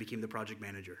 is when I became the project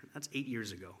manager. That's 8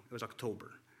 years ago. It was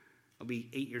October. It'll be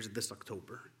 8 years this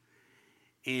October.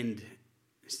 And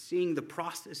seeing the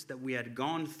process that we had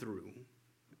gone through,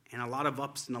 and a lot of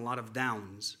ups and a lot of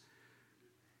downs,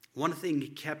 one thing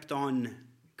kept on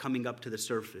coming up to the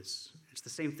surface. It's the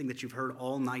same thing that you've heard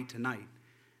all night tonight,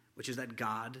 which is that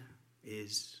God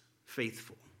is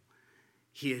faithful.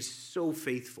 He is so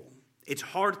faithful. It's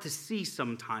hard to see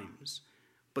sometimes,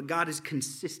 but God is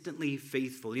consistently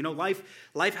faithful.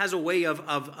 Life has a way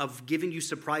of giving you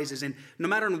surprises, and no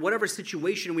matter in whatever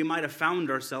situation we might have found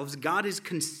ourselves, God is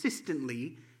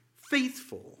consistently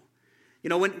faithful.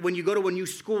 When you go to a new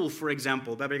school, for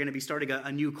example, they're going to be starting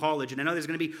a new college, and I know there's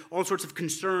going to be all sorts of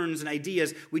concerns and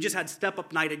ideas. We just had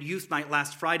step-up night at youth night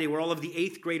last Friday, where all of the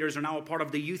 8th graders are now a part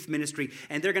of the youth ministry,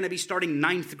 and they're going to be starting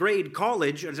 9th grade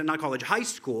high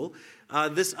school,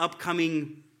 this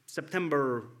upcoming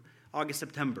August,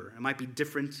 September. It might be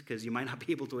different because you might not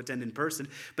be able to attend in person,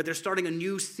 but they're starting a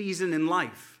new season in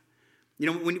life.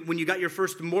 When you got your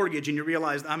first mortgage and you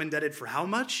realized I'm indebted for how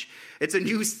much? It's a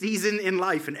new season in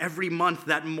life, and every month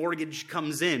that mortgage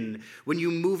comes in. When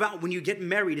you move out, when you get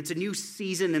married, it's a new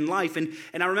season in life. And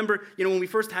I remember, when we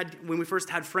first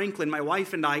had Franklin, my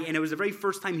wife and I, and it was the very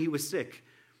first time he was sick.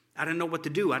 I didn't know what to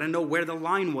do. I didn't know where the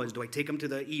line was. Do I take him to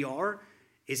the ER?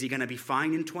 Is he going to be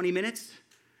fine in 20 minutes?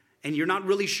 And you're not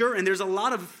really sure. And there's a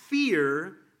lot of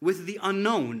fear with the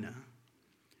unknown.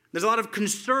 There's a lot of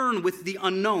concern with the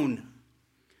unknown.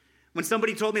 When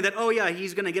somebody told me that, oh yeah,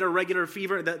 he's going to get a regular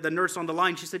fever, the nurse on the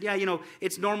line, she said, yeah,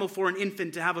 it's normal for an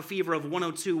infant to have a fever of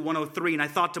 102, 103. And I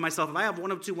thought to myself, if I have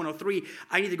 102, 103,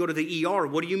 I need to go to the ER.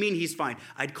 What do you mean he's fine?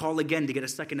 I'd call again to get a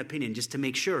second opinion just to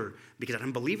make sure, because I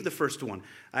didn't believe the first one.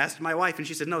 I asked my wife, and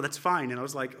she said, no, that's fine. And I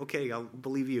was like, okay, I'll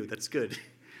believe you. That's good.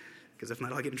 Because if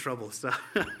not, I'll get in trouble. So,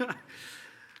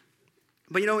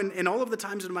 but in all of the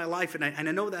times in my life, and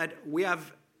I know that we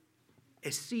have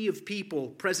a sea of people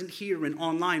present here and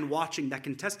online watching that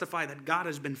can testify that God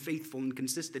has been faithful and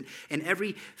consistent in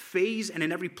every phase and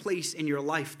in every place in your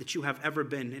life that you have ever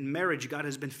been. In marriage, God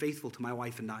has been faithful to my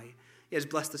wife and I. He has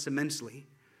blessed us immensely.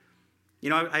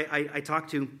 I talk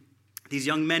to these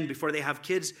young men before they have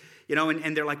kids,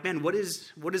 and they're like, man, what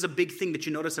is a big thing that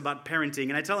you notice about parenting?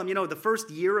 And I tell them, the first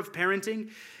year of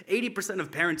parenting, 80% of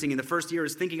parenting in the first year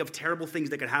is thinking of terrible things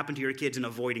that could happen to your kids and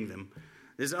avoiding them.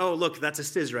 There's, oh, look, that's a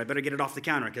scissor. I better get it off the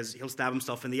counter because he'll stab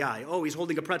himself in the eye. Oh, he's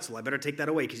holding a pretzel. I better take that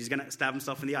away because he's going to stab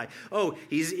himself in the eye. Oh,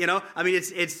 he's, I mean,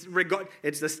 it's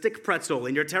the stick pretzel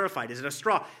and you're terrified. Is it a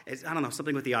straw? I don't know,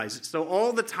 something with the eyes. So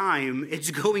all the time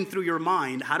it's going through your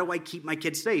mind, how do I keep my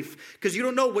kids safe? Because you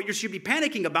don't know what you should be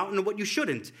panicking about and what you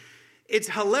shouldn't. It's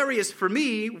hilarious for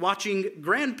me watching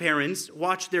grandparents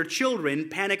watch their children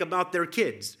panic about their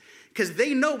kids. Because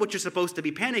they know what you're supposed to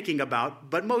be panicking about,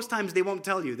 but most times they won't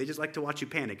tell you. They just like to watch you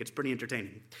panic. It's pretty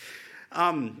entertaining.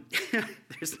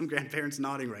 There's some grandparents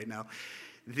nodding right now.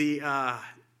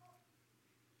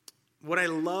 What I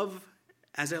love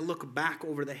as I look back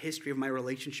over the history of my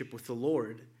relationship with the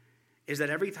Lord is that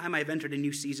every time I've entered a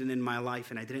new season in my life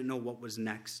and I didn't know what was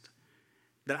next,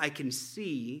 that I can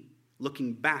see,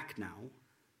 looking back now,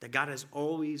 that God has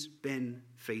always been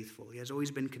faithful. He has always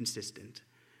been consistent.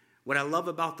 What I love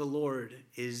about the Lord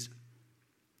is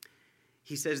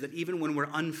he says that even when we're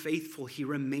unfaithful, he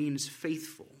remains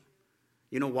faithful.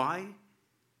 You know why?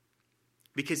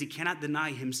 Because he cannot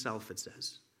deny himself, it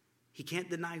says. He can't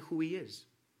deny who he is.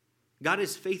 God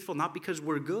is faithful not because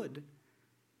we're good.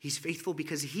 He's faithful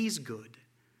because he's good.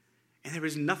 And there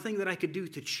is nothing that I could do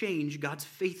to change God's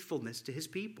faithfulness to his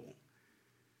people.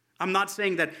 I'm not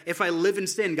saying that if I live in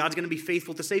sin, God's going to be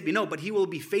faithful to save me. No, but he will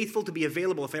be faithful to be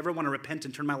available if I ever want to repent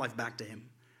and turn my life back to him.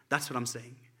 That's what I'm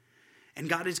saying. And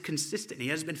God is consistent. He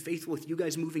has been faithful with you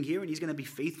guys moving here, and he's going to be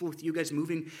faithful with you guys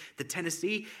moving to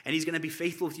Tennessee, and he's going to be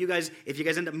faithful with you guys if you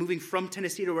guys end up moving from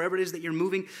Tennessee to wherever it is that you're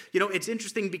moving. It's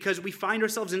interesting because we find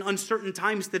ourselves in uncertain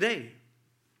times today.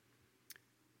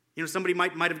 Somebody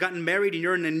might have gotten married and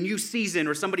you're in a new season,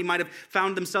 or somebody might have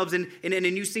found themselves in a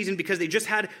new season because they just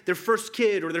had their first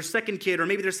kid or their second kid, or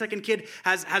maybe their second kid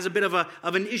has a bit of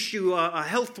an issue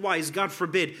health-wise, God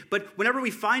forbid. But whenever we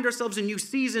find ourselves in new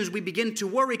seasons, we begin to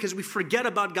worry because we forget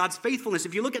about God's faithfulness.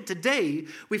 If you look at today,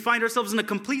 we find ourselves in a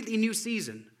completely new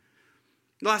season.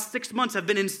 The last 6 months have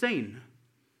been insane.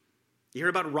 You hear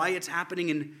about riots happening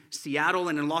in Seattle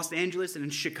and in Los Angeles and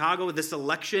in Chicago with this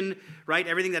election, right?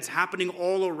 Everything that's happening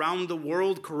all around the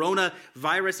world,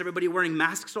 coronavirus, everybody wearing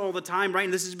masks all the time, right?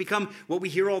 And this has become what we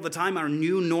hear all the time, our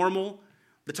new normal.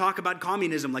 The talk about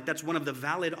communism, like that's one of the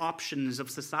valid options of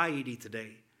society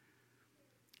today.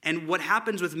 And what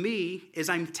happens with me is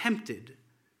I'm tempted,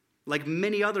 like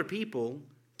many other people,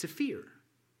 to fear.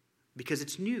 Because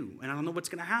it's new, and I don't know what's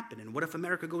going to happen. And what if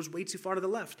America goes way too far to the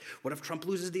left? What if Trump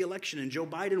loses the election and Joe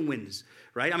Biden wins,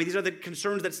 right? I mean, these are the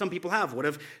concerns that some people have. What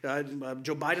if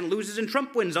Joe Biden loses and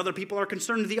Trump wins? Other people are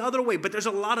concerned the other way. But there's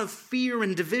a lot of fear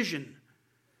and division.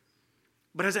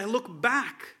 But as I look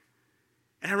back,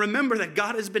 and I remember that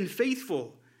God has been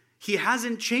faithful, he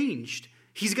hasn't changed.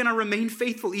 He's going to remain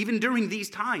faithful even during these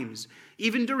times.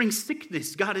 Even during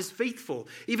sickness, God is faithful.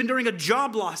 Even during a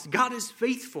job loss, God is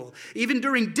faithful. Even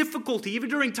during difficulty, even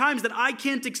during times that I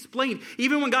can't explain,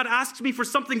 even when God asks me for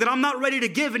something that I'm not ready to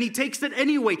give and he takes it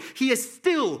anyway, he is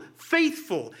still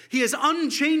faithful. He is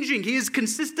unchanging. He is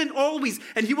consistent always,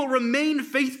 and he will remain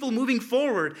faithful moving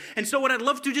forward. And so what I'd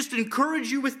love to just encourage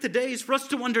you with today is for us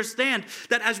to understand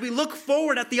that as we look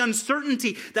forward at the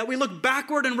uncertainty, that we look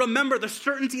backward and remember the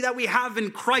certainty that we have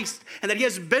in Christ, and that he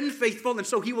has been faithful, and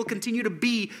so he will continue to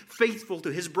be faithful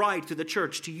to his bride, to the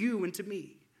church, to you and to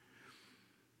me.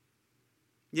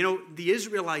 The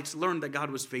Israelites learned that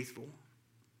God was faithful.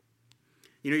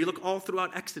 You look all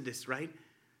throughout Exodus, right?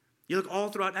 You look all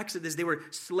throughout Exodus, they were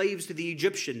slaves to the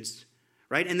Egyptians,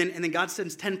 right? And then God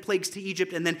sends 10 plagues to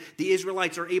Egypt, and then the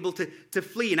Israelites are able to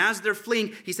flee. And as they're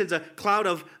fleeing, he sends a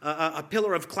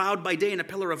pillar of cloud by day and a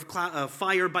pillar of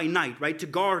fire by night, right? To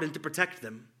guard and to protect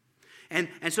them.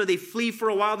 And so they flee for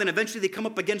a while, then eventually they come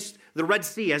up against the Red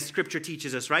Sea, as Scripture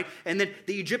teaches us, right? And then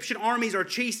the Egyptian armies are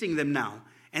chasing them now,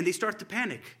 and they start to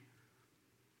panic.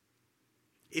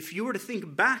 If you were to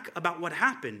think back about what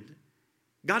happened,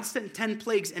 God sent 10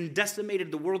 plagues and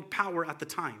decimated the world power at the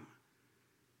time.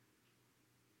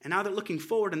 And now they're looking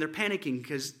forward and they're panicking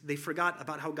because they forgot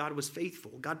about how God was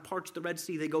faithful. God parts the Red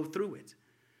Sea, they go through it.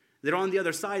 They're on the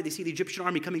other side. They see the Egyptian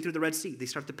army coming through the Red Sea. They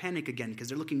start to panic again because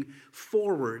they're looking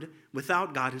forward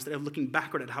without God instead of looking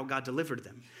backward at how God delivered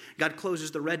them. God closes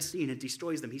the Red Sea and it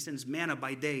destroys them. He sends manna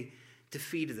by day to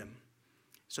feed them.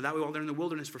 So that way, while they're in the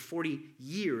wilderness for 40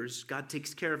 years, God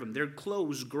takes care of them. Their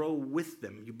clothes grow with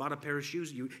them. You bought a pair of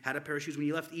shoes. You had a pair of shoes when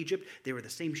you left Egypt. They were the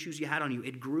same shoes you had on you.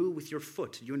 It grew with your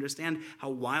foot. Do you understand how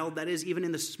wild that is? Even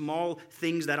in the small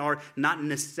things that are not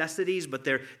necessities, but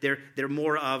they're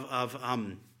more of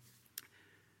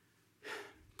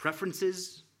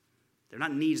preferences. They're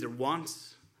not needs, they're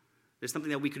wants. There's something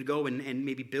that we could go and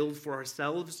maybe build for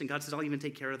ourselves, and God says, I'll even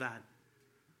take care of that.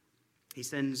 He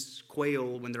sends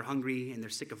quail when they're hungry and they're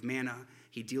sick of manna.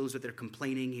 He deals with their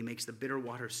complaining. He makes the bitter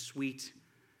water sweet.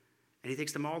 And he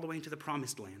takes them all the way into the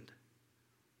promised land.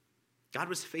 God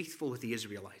was faithful with the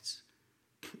Israelites.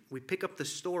 We pick up the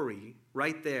story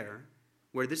right there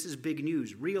where this is big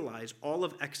news. Realize all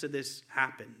of Exodus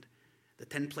happened. The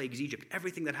 10 plagues, Egypt,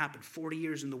 everything that happened, 40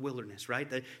 years in the wilderness, right?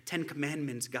 The 10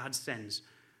 commandments God sends.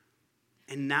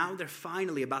 And now they're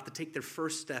finally about to take their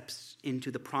first steps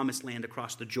into the promised land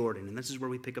across the Jordan. And this is where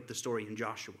we pick up the story in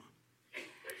Joshua.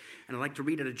 And I'd like to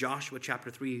read it at Joshua chapter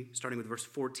 3, starting with verse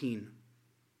 14.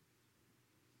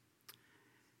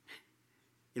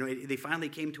 You know, they finally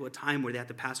came to a time where they had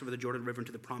to pass over the Jordan River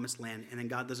into the promised land. And then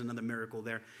God does another miracle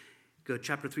there. Go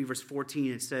chapter 3, verse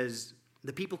 14, it says,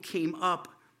 the people came up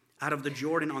out of the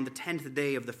Jordan on the 10th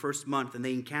day of the first month, and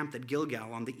they encamped at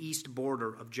Gilgal on the east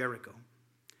border of Jericho.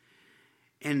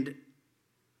 And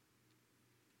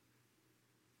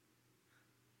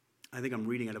I think I'm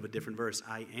reading out of a different verse.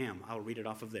 I am. I'll read it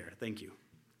off of there. Thank you.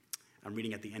 I'm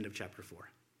reading at the end of chapter 4.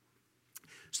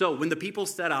 So when the people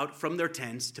set out from their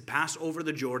tents to pass over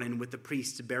the Jordan with the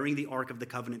priests bearing the Ark of the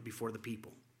Covenant before the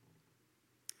people,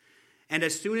 and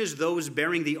as soon as those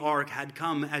bearing the ark had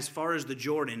come as far as the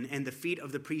Jordan, and the feet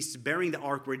of the priests bearing the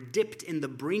ark were dipped in the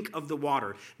brink of the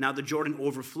water, now the Jordan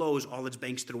overflows all its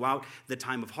banks throughout the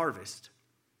time of harvest.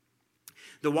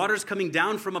 The waters coming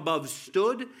down from above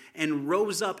stood and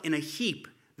rose up in a heap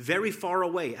very far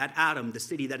away at Adam, the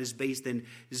city that is based in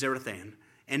Zarethan.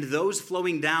 And those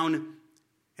flowing down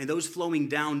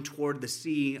toward the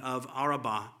sea of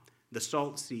Arabah, the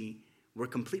salt sea, were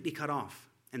completely cut off.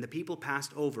 And the people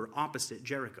passed over opposite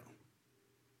Jericho.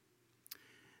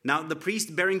 Now the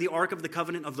priest bearing the ark of the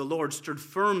covenant of the Lord stood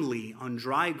firmly on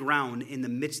dry ground in the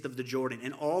midst of the Jordan,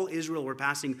 and all Israel were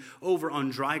passing over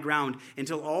on dry ground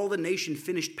until all the nation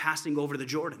finished passing over the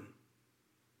Jordan.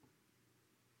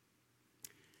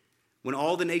 When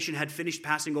all the nation had finished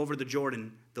passing over the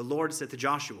Jordan, the Lord said to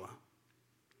Joshua,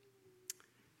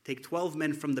 take 12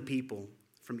 men from the people,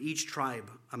 from each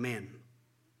tribe a man,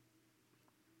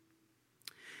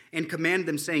 and command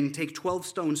them, saying, take 12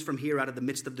 stones from here out of the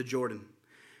midst of the Jordan,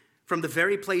 from the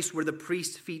very place where the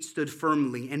priest's feet stood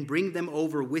firmly, and bring them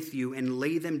over with you and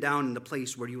lay them down in the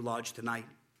place where you lodge tonight.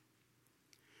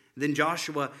 Then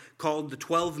Joshua called the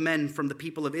 12 men from the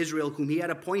people of Israel, whom he had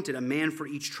appointed, a man for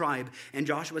each tribe. And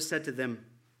Joshua said to them,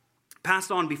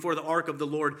 pass on before the ark of the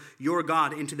Lord your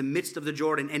God into the midst of the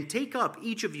Jordan, and take up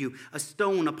each of you a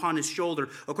stone upon his shoulder,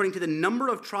 according to the number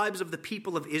of tribes of the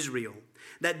people of Israel,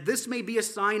 that this may be a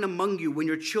sign among you when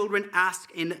your children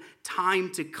ask in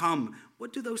time to come,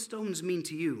 what do those stones mean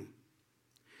to you?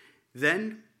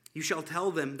 Then you shall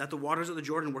tell them that the waters of the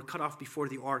Jordan were cut off before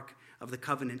the ark of the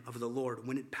covenant of the Lord,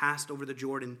 when it passed over the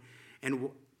Jordan, and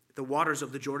the waters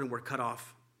of the Jordan were cut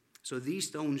off. So these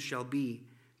stones shall be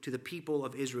to the people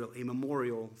of Israel a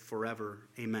memorial forever.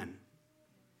 Amen.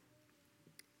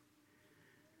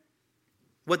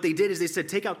 What they did is they said,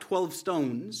 take out 12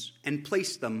 stones and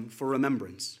place them for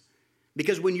remembrance.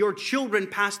 Because when your children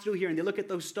pass through here and they look at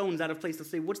those stones out of place, they'll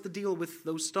say, what's the deal with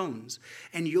those stones?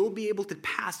 And you'll be able to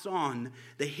pass on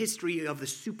the history of the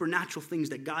supernatural things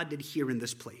that God did here in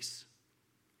this place.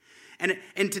 And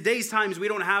in today's times, we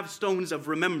don't have stones of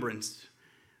remembrance.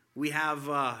 We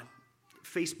have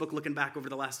Facebook looking back over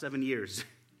the last 7 years,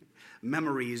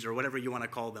 memories or whatever you want to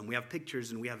call them. We have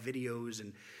pictures and we have videos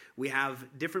and we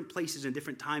have different places and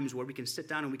different times where we can sit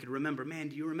down and we can remember, man,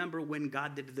 do you remember when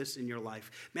God did this in your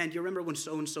life? Man, do you remember when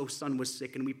so-and-so's son was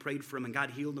sick and we prayed for him and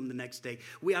God healed him the next day?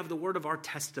 We have the word of our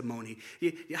testimony.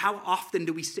 How often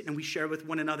do we sit and we share with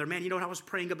one another, man, you know what, I was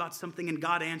praying about something and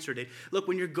God answered it. Look,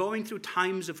 when you're going through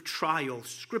times of trial,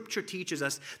 Scripture teaches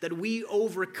us that we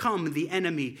overcome the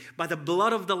enemy by the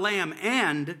blood of the Lamb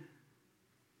and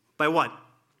by what?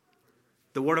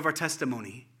 The word of our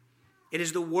testimony. It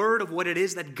is the word of what it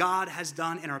is that God has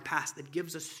done in our past that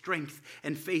gives us strength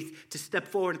and faith to step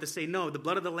forward and to say, no, the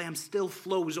blood of the Lamb still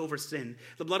flows over sin.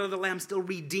 The blood of the Lamb still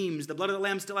redeems. The blood of the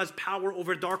Lamb still has power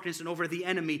over darkness and over the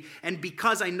enemy. And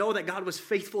because I know that God was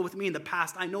faithful with me in the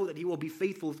past, I know that he will be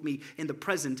faithful with me in the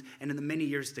present and in the many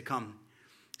years to come.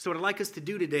 So what I'd like us to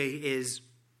do today is,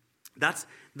 that's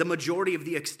the majority of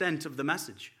the extent of the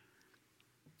message.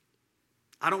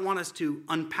 I don't want us to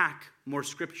unpack more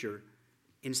Scripture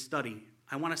in study.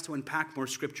 I want us to unpack more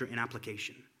Scripture in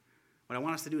application. What I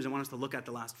want us to do is I want us to look at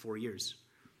the last 4 years.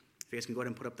 If you guys can go ahead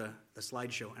and put up the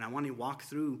slideshow. And I want to walk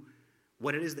through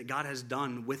what it is that God has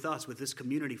done with us, with this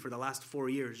community for the last 4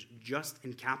 years, just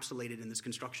encapsulated in this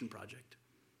construction project.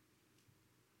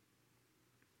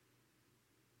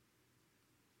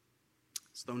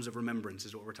 Stones of remembrance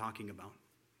is what we're talking about.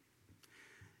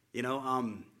 You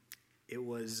know, it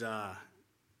was...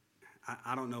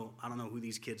 I don't know who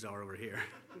these kids are over here.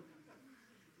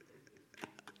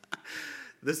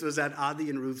 This was at Adi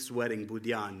and Ruth's wedding,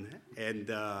 Budyan,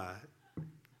 and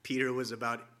Peter was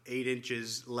about 8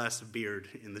 inches less beard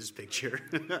in this picture.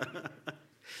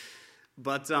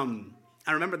 But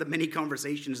I remember the many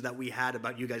conversations that we had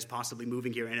about you guys possibly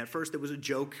moving here, and at first it was a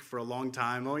joke for a long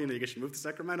time. Oh, you guys should move to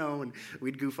Sacramento, and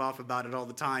we'd goof off about it all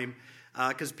the time.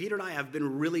 Because Peter and I have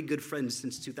been really good friends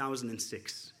since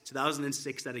 2006.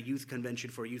 2006 at a youth convention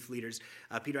for youth leaders.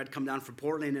 Peter had come down from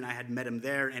Portland, and I had met him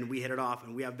there, and we hit it off,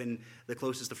 and we have been the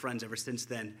closest of friends ever since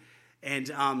then.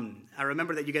 And I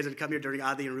remember that you guys had come here during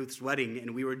Adi and Ruth's wedding,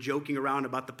 and we were joking around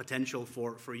about the potential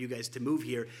for you guys to move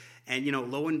here. And,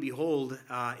 lo and behold,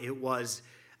 it was,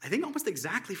 I think, almost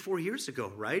exactly 4 years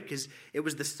ago, right? Because it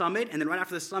was the summit, and then right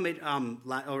after the summit,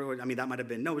 that might have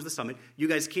been, no, it was the summit. You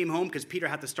guys came home because Peter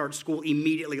had to start school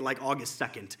immediately, like August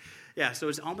 2nd. Yeah, so it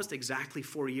was almost exactly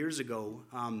 4 years ago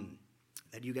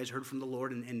that you guys heard from the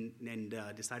Lord and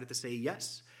decided to say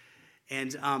yes.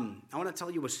 And I want to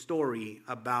tell you a story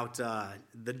about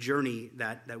the journey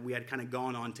that we had kind of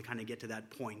gone on to kind of get to that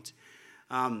point.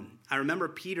 I remember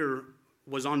Peter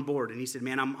was on board, and he said,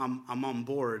 "Man, I'm on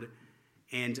board,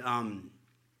 and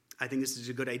I think this is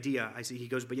a good idea." He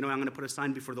goes, "But I'm going to put a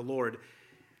sign before the Lord.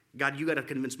 God, you got to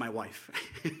convince my wife."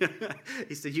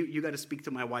 He said, "You got to speak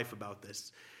to my wife about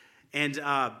this." And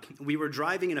we were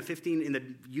driving in the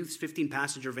youth's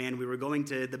 15-passenger van. We were going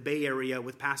to the Bay Area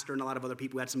with Pastor and a lot of other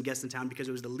people. We had some guests in town because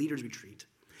it was the leaders' retreat.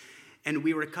 And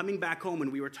we were coming back home,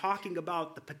 and we were talking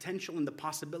about the potential and the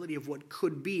possibility of what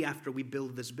could be after we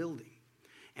build this building,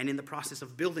 and in the process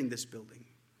of building this building.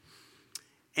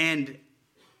 And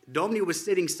Domini was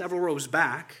sitting several rows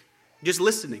back, just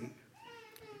listening.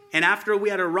 And after we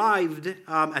had arrived,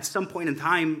 at some point in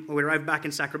time, when we arrived back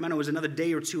in Sacramento, it was another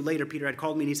day or two later, Peter had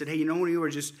called me and he said, "Hey, when we were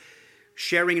just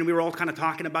sharing and we were all kind of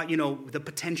talking about, the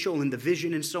potential and the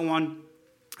vision and so on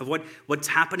of what's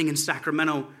happening in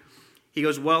Sacramento," he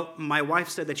goes, "Well, my wife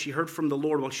said that she heard from the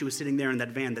Lord while she was sitting there in that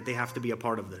van that they have to be a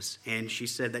part of this. And she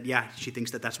said that, yeah, she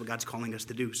thinks that that's what God's calling us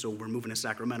to do. So we're moving to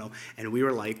Sacramento." And we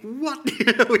were like, "What?"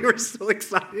 We were so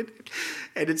excited.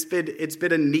 And it's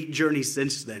been a neat journey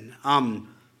since then.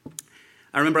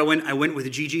 I remember I went with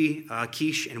Gigi,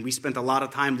 Keish, and we spent a lot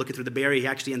of time looking through the Bay Area. He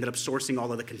actually ended up sourcing all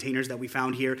of the containers that we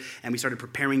found here, and we started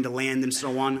preparing the land and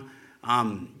so on,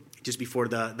 just before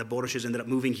the Boroshes ended up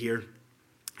moving here.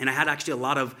 And I had actually a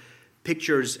lot of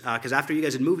pictures, because after you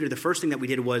guys had moved here, the first thing that we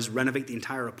did was renovate the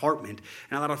entire apartment.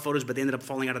 And a lot of photos, but they ended up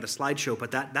falling out of the slideshow.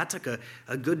 But that took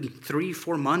a good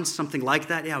 3-4 months, something like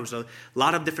that. Yeah, it was a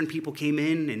lot of different people came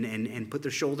in and put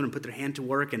their shoulder and put their hand to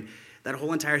work, and that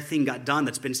whole entire thing got done.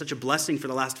 That's been such a blessing for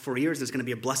the last 4 years. It's going to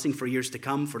be a blessing for years to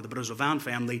come for the Brozovan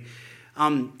family.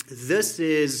 This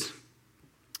is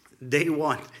day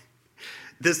one.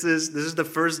 This is the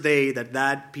first day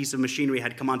that piece of machinery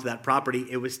had come onto that property.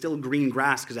 It was still green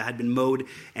grass because it had been mowed,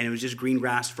 and it was just green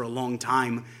grass for a long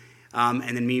time.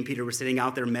 And then me and Peter were sitting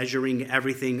out there measuring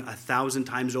everything 1,000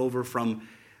 times over from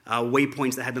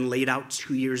waypoints that had been laid out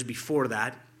 2 years before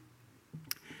that.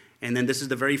 And then this is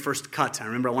the very first cut. I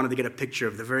remember I wanted to get a picture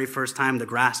of the very first time the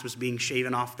grass was being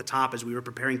shaven off the top as we were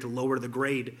preparing to lower the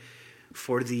grade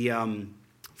for the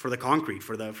concrete,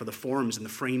 for the forms and the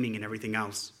framing and everything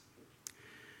else.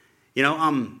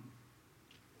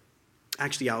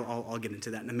 Actually, I'll get into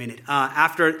that in a minute.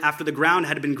 After the ground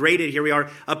had been graded, here we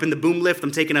are up in the boom lift. I'm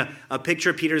taking a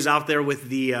picture. Peter's out there with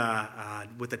the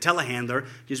telehandler,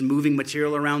 just moving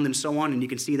material around and so on, and you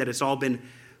can see that it's all been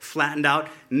flattened out.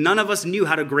 None of us knew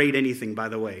how to grade anything, by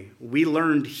the way. We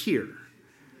learned here.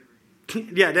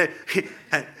 Yeah,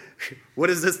 what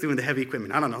does this do in the heavy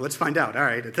equipment? I don't know. Let's find out. All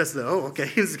right,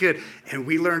 okay, it's good. And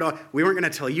we learned all. We weren't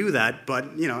going to tell you that, but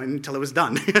until it was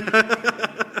done.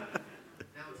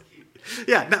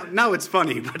 Yeah, now it's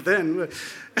funny, but then.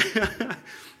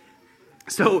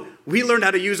 So we learned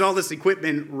how to use all this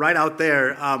equipment right out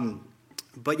there.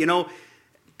 But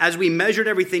as we measured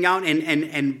everything out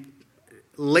and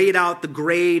laid out the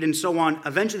grade and so on,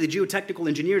 eventually the geotechnical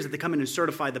engineers had to come in and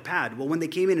certify the pad. Well, when they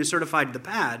came in and certified the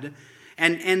pad,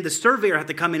 and the surveyor had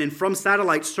to come in and from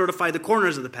satellite certify the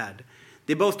corners of the pad,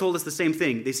 they both told us the same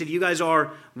thing. They said, "You guys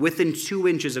are within 2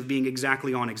 inches of being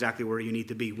exactly where you need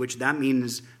to be," which that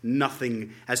means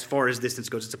nothing as far as distance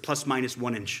goes. It's a plus minus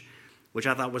 1 inch, which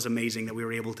I thought was amazing that we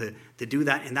were able to do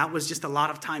that. And that was just a lot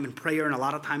of time in prayer and a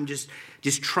lot of time just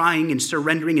trying and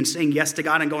surrendering and saying yes to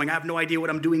God and going, "I have no idea what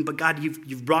I'm doing, but God,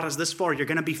 you've brought us this far. You're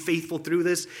going to be faithful through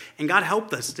this." And God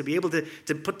helped us to be able to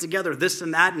put together this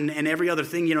and that and every other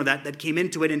thing, that came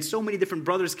into it. And so many different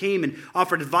brothers came and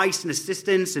offered advice and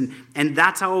assistance. And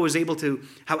that's how it was able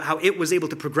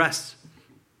to progress.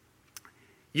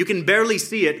 You can barely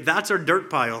see it. That's our dirt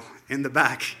pile in the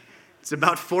back. It's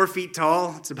about 4 feet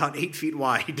tall. It's about 8 feet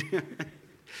wide.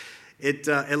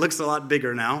 It looks a lot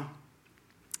bigger now.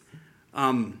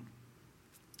 And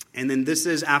then this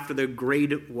is after the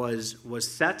grade was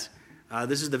set.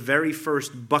 This is the very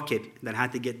first bucket that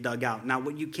had to get dug out. Now,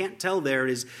 what you can't tell there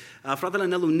is Fratele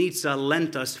Lunitza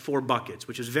lent us 4 buckets,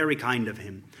 which is very kind of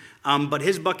him. But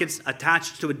his bucket's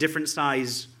attached to a different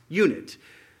size unit.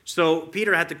 So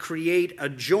Peter had to create a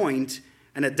joint,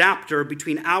 an adapter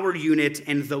between our unit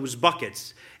and those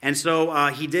buckets. And so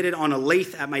he did it on a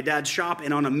lathe at my dad's shop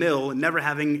and on a mill, never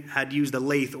having had used a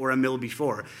lathe or a mill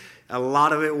before. A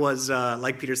lot of it was,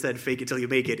 like Peter said, fake it till you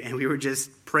make it. And we were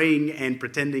just praying and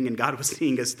pretending, and God was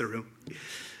seeing us through.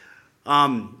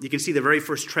 You can see the very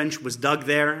first trench was dug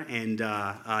there, and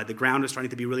the ground was starting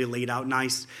to be really laid out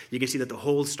nice. You can see that the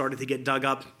holes started to get dug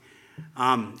up.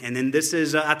 And then this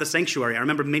is at the sanctuary. I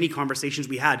remember many conversations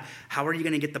we had. How are you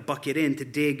going to get the bucket in to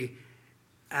dig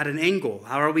at an angle?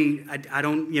 How are we, I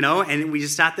don't, and we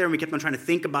just sat there and we kept on trying to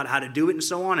think about how to do it and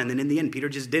so on. And then in the end, Peter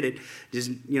just did it,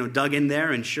 just, dug in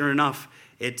there. And sure enough,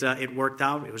 it worked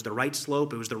out. It was the right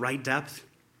slope. It was the right depth.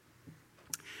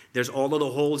 There's all of the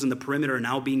holes in the perimeter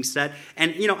now being set.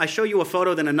 And, I show you a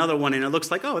photo, then another one, and it looks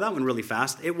like, oh, that one really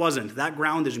fast. It wasn't. That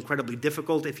ground is incredibly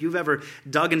difficult. If you've ever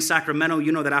dug in Sacramento,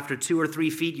 you know that after 2 or 3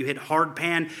 feet, you hit hard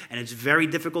pan, and it's very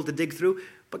difficult to dig through.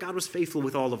 But God was faithful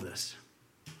with all of this.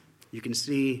 You can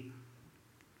see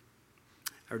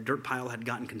our dirt pile had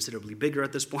gotten considerably bigger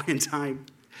at this point in time.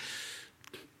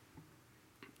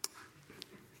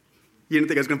 You didn't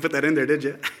think I was going to put that in there, did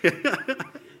you?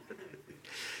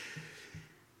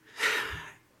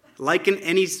 Like in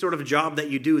any sort of job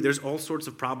that you do, there's all sorts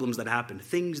of problems that happen,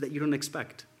 things that you don't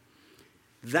expect.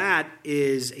 That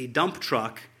is a dump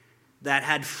truck that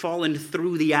had fallen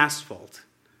through the asphalt.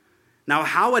 Now,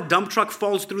 how a dump truck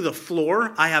falls through the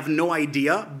floor, I have no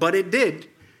idea, but it did.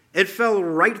 It fell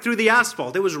right through the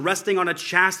asphalt. It was resting on a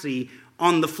chassis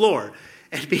on the floor.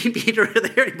 And me and Peter are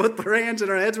there, and both put our hands in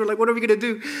our heads. We're like, what are we going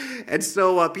to do? And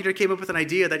so Peter came up with an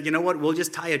idea that, we'll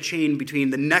just tie a chain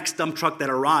between the next dump truck that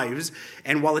arrives,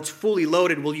 and while it's fully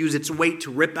loaded, we'll use its weight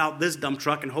to rip out this dump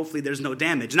truck, and hopefully there's no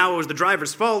damage. Now, it was the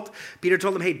driver's fault. Peter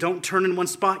told him, hey, don't turn in one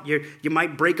spot. You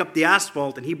might break up the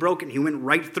asphalt, and he broke it, and he went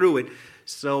right through it.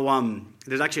 So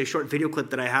there's actually a short video clip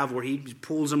that I have where he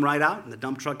pulls him right out, and the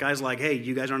dump truck guy's like, hey,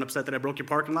 you guys aren't upset that I broke your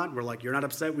parking lot? We're like, you're not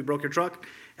upset we broke your truck?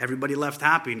 Everybody left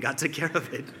happy and got to take care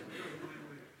of it.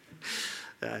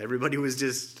 Everybody was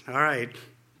just, all right.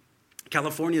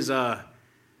 California's a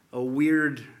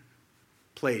weird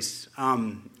place.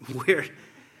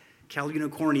 Cal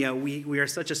Unicornia, we are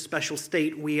such a special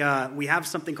state. We have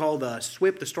something called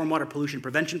SWIP, the Stormwater Pollution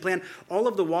Prevention Plan. All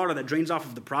of the water that drains off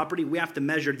of the property, we have to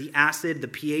measure the acid, the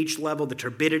pH level, the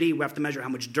turbidity. We have to measure how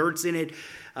much dirt's in it.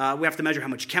 We have to measure how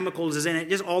much chemicals is in it,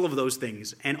 just all of those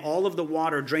things. And all of the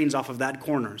water drains off of that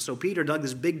corner. So Peter dug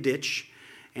this big ditch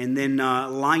and then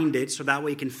lined it so that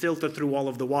way it can filter through all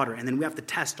of the water. And then we have to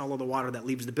test all of the water that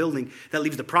leaves the building, that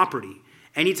leaves the property.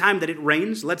 Anytime that it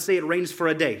rains, let's say it rains for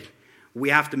a day, we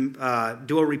have to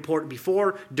do a report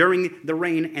before, during the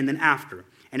rain, and then after.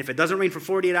 And if it doesn't rain for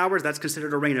 48 hours, that's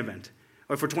considered a rain event.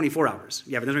 Or for 24 hours.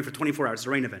 Yeah, if it doesn't rain for 24 hours, it's a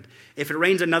rain event. If it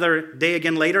rains another day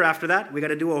again later after that, we got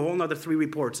to do a whole other 3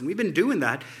 reports. And we've been doing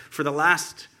that for the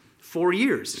last 4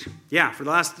 years. Yeah, for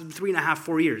the last 3.5,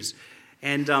 4 years.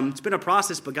 And it's been a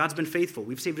process, but God's been faithful.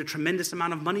 We've saved a tremendous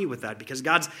amount of money with that because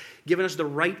God's given us the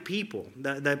right people.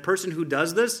 The person who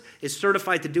does this is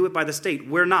certified to do it by the state.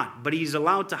 We're not, but he's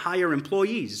allowed to hire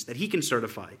employees that he can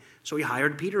certify. So he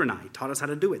hired Peter and I, taught us how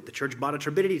to do it. The church bought a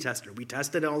turbidity tester. We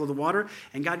tested all of the water,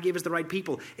 and God gave us the right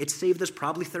people. It saved us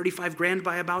probably $35,000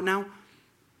 by about now.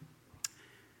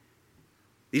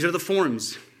 These are the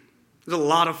forms. There's a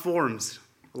lot of forms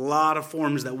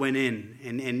that went in,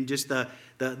 and just the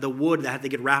wood that had to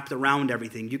get wrapped around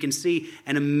everything. You can see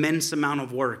an immense amount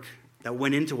of work that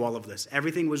went into all of this.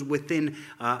 Everything was within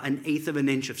 1/8 of an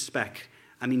inch of spec.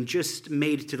 I mean, just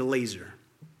made to the laser.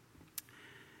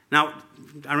 Now,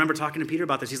 I remember talking to Peter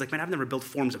about this. He's like, man, I've never built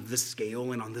forms of this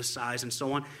scale and on this size and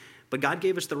so on. But God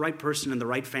gave us the right person and the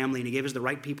right family, and he gave us the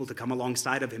right people to come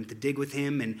alongside of him, to dig with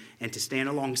him and to stand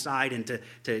alongside and to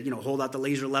hold out the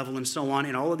laser level and so on.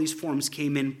 And all of these forms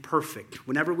came in perfect.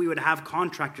 Whenever we would have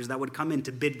contractors that would come in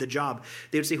to bid the job,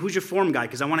 they would say, who's your form guy?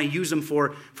 Because I want to use him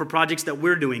for projects that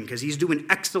we're doing because he's doing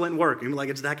excellent work. And we'd be like,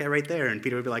 it's that guy right there. And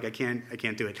Peter would be like, I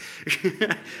can't do it.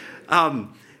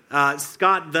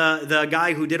 Scott, the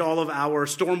guy who did all of our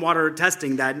stormwater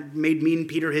testing that made me and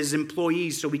Peter his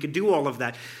employees so we could do all of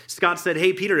that. Scott said,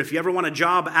 hey, Peter, if you ever want a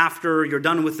job after you're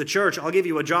done with the church, I'll give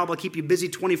you a job. I'll keep you busy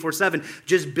 24/7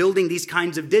 just building these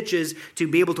kinds of ditches to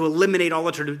be able to eliminate all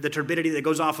the turbidity that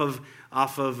goes off of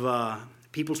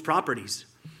people's properties.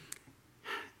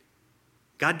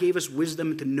 God gave us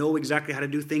wisdom to know exactly how to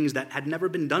do things that had never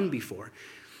been done before.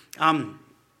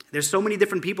 There's so many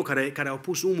different people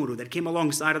that came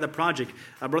alongside of the project.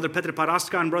 Brother Petr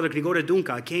Paraska and Brother Grigore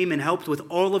Dunka came and helped with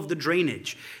all of the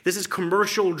drainage. This is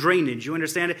commercial drainage. You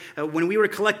understand it? When we were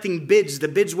collecting bids, the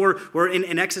bids were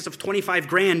in excess of 25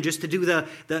 grand just to do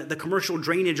the commercial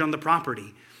drainage on the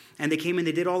property. And they came and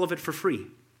they did all of it for free.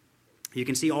 You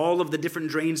can see all of the different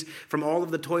drains from all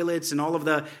of the toilets and all of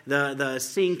the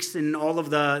sinks and all of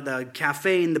the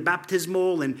cafe and the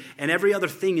baptismal and every other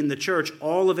thing in the church.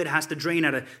 All of it has to drain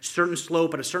at a certain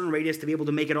slope, at a certain radius to be able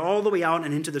to make it all the way out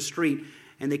and into the street.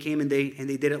 And they came and they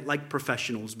did it like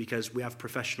professionals because we have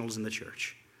professionals in the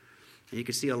church. And you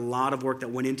can see a lot of work that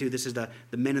went into this is the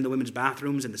men and the women's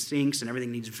bathrooms and the sinks and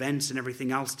everything needs vents and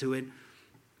everything else to it.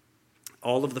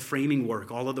 All of the framing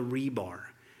work, all of the rebar.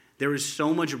 There is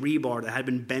so much rebar that had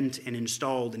been bent and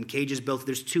installed and cages built.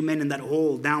 There's 2 men in that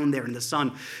hole down there in the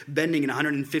sun, bending in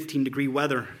 115-degree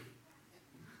weather.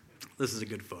 This is a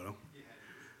good photo.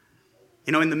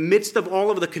 You know, in the midst of all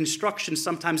of the construction,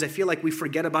 sometimes I feel like we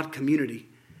forget about community.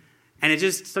 And it's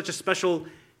just such a special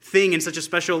thing and such a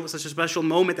special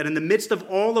moment that in the midst of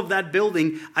all of that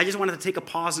building, I just wanted to take a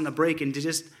pause and a break and to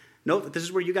just note that this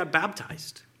is where you got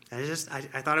baptized.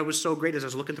 I thought it was so great as I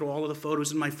was looking through all of the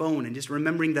photos in my phone and just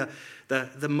remembering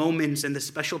the moments and the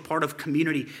special part of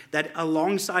community that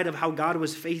alongside of how God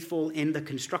was faithful in the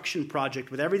construction project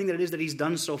with everything that it is that he's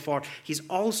done so far, he's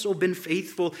also been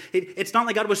faithful. It's not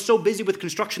like God was so busy with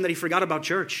construction that he forgot about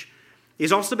church.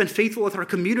 He's also been faithful with our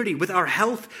community, with our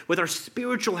health, with our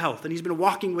spiritual health, and he's been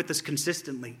walking with us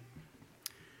consistently.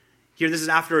 Here, this is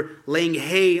after laying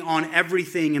hay on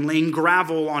everything and laying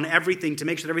gravel on everything to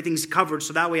make sure that everything's covered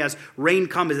so that way as rain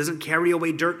comes, it doesn't carry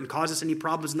away dirt and cause us any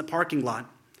problems in the parking lot.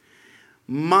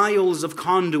 Miles of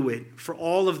conduit for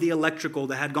all of the electrical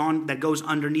that goes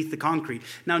underneath the concrete.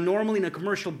 Now, normally in a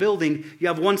commercial building, you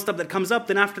have one stub that comes up,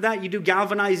 then after that, you do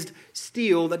galvanized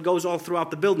steel that goes all throughout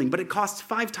the building. But it costs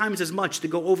 5 times as much to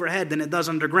go overhead than it does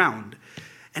underground.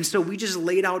 And so we just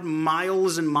laid out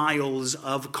miles and miles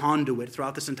of conduit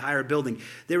throughout this entire building.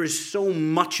 There is so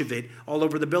much of it all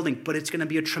over the building, but it's going to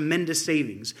be a tremendous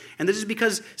savings. And this is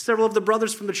because several of the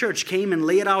brothers from the church came and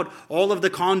laid out all of the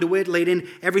conduit, laid in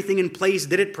everything in place,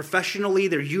 did it professionally.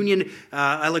 They're union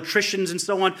electricians and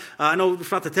so on. I know,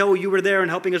 Fratateo, you were there and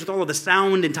helping us with all of the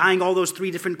sound and tying all those 3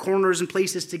 different corners and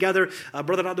places together.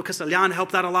 Brother Radu Castellan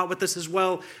helped out a lot with us as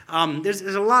well. There's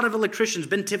a lot of electricians.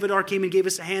 Ben Tivadar came and gave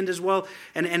us a hand as well.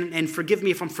 And forgive me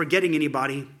if I'm forgetting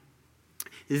anybody.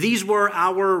 These were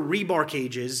our rebar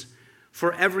cages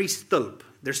for every stulp.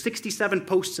 There's 67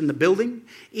 posts in the building.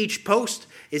 Each post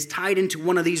is tied into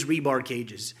one of these rebar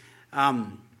cages.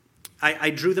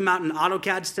 I drew them out in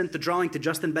AutoCAD, sent the drawing to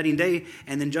Justin Betting Day,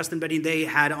 and then Justin Betting Day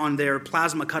had on their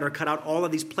plasma cutter cut out all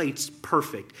of these plates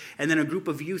perfect. And then a group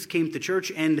of youth came to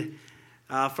church, and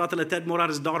Fratele Ted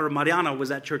Morada's daughter, Mariana,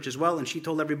 was at church as well, and she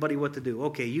told everybody what to do.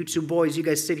 Okay, you 2 boys, you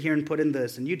guys sit here and put in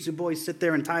this, and you 2 boys sit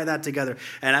there and tie that together.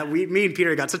 And me and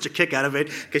Peter got such a kick out of it,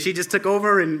 because she just took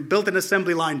over and built an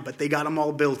assembly line, but they got them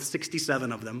all built,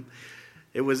 67 of them.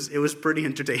 It was pretty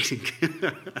entertaining.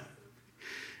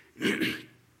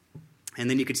 And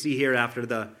then you could see here after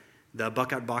the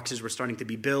bucket boxes were starting to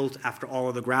be built, after all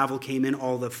of the gravel came in,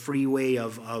 all the freeway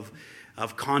of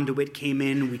conduit came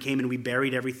in. We came and we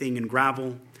buried everything in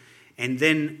gravel. And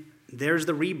then there's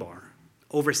the rebar.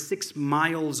 Over 6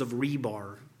 miles of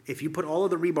rebar. If you put all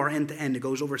of the rebar end to end, it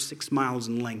goes over 6 miles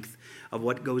in length of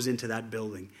what goes into that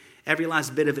building. Every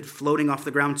last bit of it floating off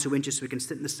the ground 2 inches so we can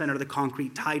sit in the center of the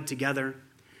concrete tied together.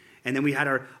 And then we had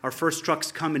our first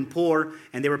trucks come and pour,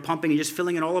 and they were pumping and just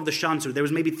filling in all of the shansu. There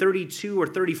was maybe 32 or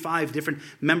 35 different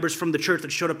members from the church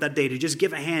that showed up that day to just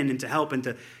give a hand and to help and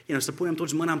to, să punem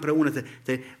toți mâna împreună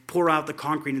to pour out the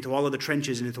concrete into all of the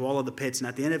trenches and into all of the pits. And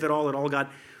at the end of it all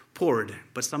got poured.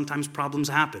 But sometimes problems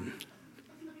happen.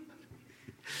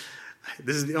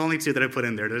 This is the only 2 that I put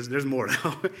in there. There's more,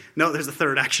 though. No, there's a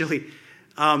third, actually.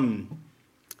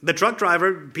 The truck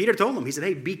driver, Peter told him, he said,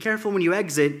 hey, be careful when you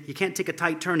exit. You can't take a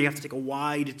tight turn. You have to take a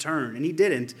wide turn. And he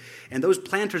didn't. And those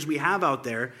planters we have out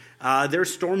there, they're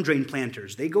storm drain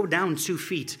planters. They go down 2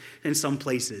 feet in some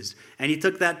places. And he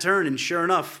took that turn, and sure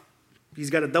enough,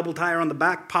 he's got a double tire on the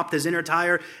back, popped his inner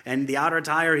tire, and the outer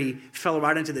tire, he fell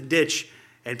right into the ditch.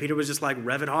 And Peter was just like,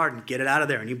 rev it hard and get it out of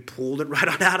there. And he pulled it right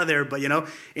on out of there. But,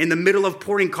 in the middle of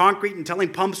pouring concrete and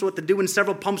telling pumps what to do, and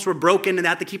several pumps were broken, and they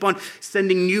had to keep on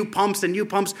sending new pumps and new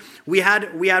pumps. We had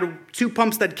 2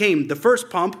 pumps that came. The first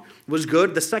pump was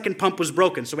good. The second pump was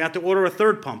broken. So we had to order a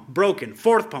third pump, broken.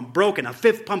 Fourth pump, broken. A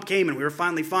fifth pump came, and we were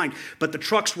finally fine. But the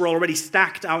trucks were already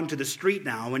stacked out into the street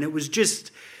now, and it was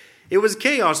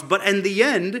chaos. But in the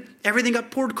end, everything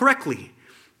got poured correctly.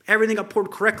 Everything got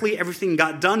poured correctly. Everything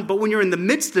got done. But when you're in the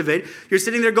midst of it, you're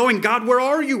sitting there going, God, where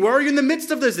are you? Where are you in the midst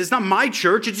of this? It's not my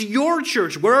church. It's your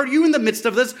church. Where are you in the midst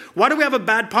of this? Why do we have a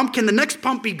bad pump? Can the next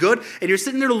pump be good? And you're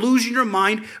sitting there losing your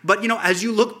mind. But, as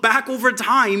you look back over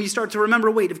time, you start to remember,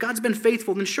 wait, if God's been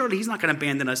faithful, then surely he's not going to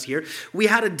abandon us here. We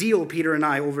had a deal, Peter and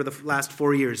I, over the last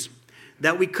 4 years,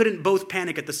 that we couldn't both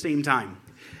panic at the same time.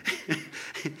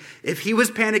 If he was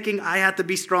panicking, I had to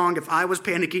be strong. If I was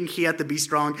panicking, he had to be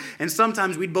strong. And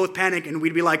sometimes we'd both panic and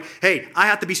we'd be like, hey, I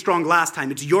had to be strong last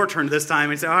time. It's your turn this time.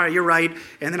 And say, all right, you're right.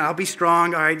 And then I'll be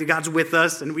strong. All right, God's with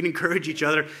us. And we'd encourage each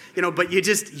other. But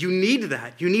you need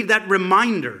that. You need that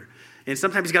reminder. And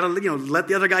sometimes you got to, let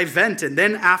the other guy vent. And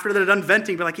then after they're done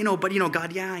venting, be like,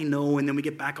 God, yeah, I know. And then we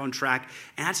get back on track.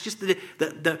 And that's just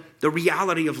the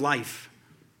reality of life.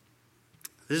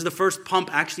 This is the first pump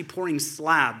actually pouring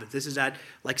slab. This is at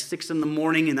like 6 in the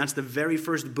morning, and that's the very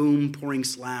first boom pouring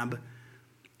slab.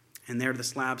 And there the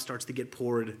slab starts to get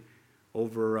poured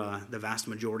over the vast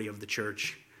majority of the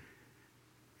church.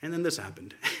 And then this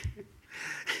happened.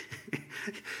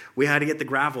 We had to get the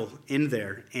gravel in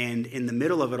there, and in the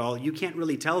middle of it all, you can't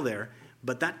really tell there,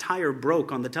 but that tire broke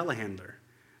on the telehandler.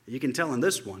 You can tell in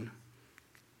this one.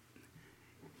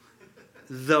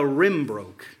 The rim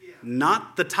broke,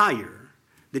 not the tire.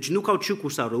 Deci nu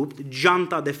cauciucul s-a rupt,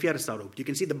 janta de fier s-a rupt. You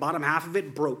can see the bottom half of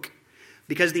it broke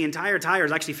because the entire tire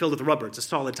is actually filled with rubber. It's a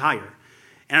solid tire.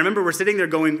 And I remember we're sitting there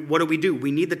going, what do? We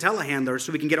need the telehandler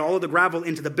so we can get all of the gravel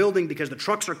into the building because the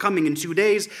trucks are coming in 2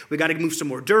 days. We got to move some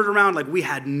more dirt around. Like, we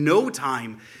had no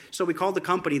time. So we called the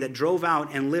company that drove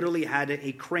out and literally had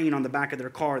a crane on the back of their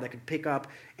car that could pick up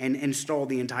and install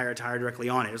the entire tire directly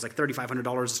on it. It was like $3,500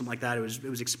 or something like that. It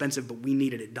was expensive, but we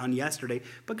needed it done yesterday.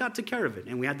 But God took care of it.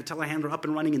 And we had the telehandler up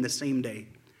and running in the same day.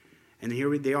 And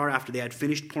here they are after they had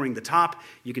finished pouring the top.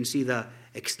 You can see the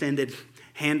extended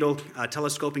handle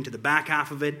telescoping to the back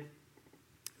half of it.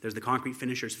 There's the concrete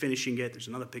finishers finishing it. There's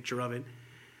another picture of it.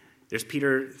 There's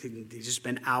Peter. He just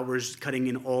spent hours cutting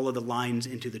in all of the lines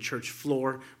into the church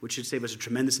floor, which should save us a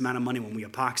tremendous amount of money when we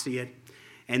epoxy it.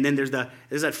 And then this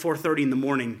is at 4:30 in the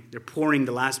morning. They're pouring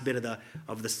the last bit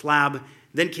of the slab.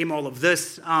 Then came all of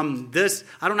this. I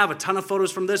don't have a ton of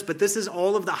photos from this, but this is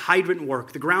all of the hydrant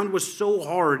work. The ground was so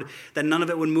hard that none of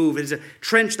it would move. It's a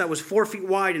trench that was 4 feet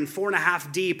wide and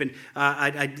 4.5 deep and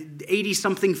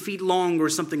 80-something feet long or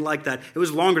something like that. It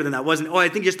was longer than that, wasn't it? Oh, I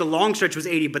think just the long stretch was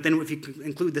 80, but then if you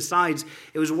include the sides,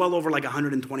 it was well over like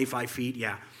 125 feet,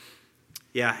 yeah.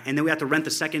 Yeah, and then we had to rent the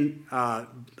second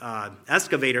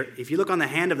excavator. If you look on the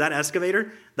hand of that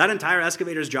excavator, that entire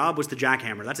excavator's job was to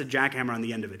jackhammer. That's a jackhammer on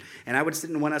the end of it. And I would sit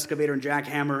in one excavator and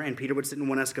jackhammer, and Peter would sit in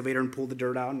one excavator and pull the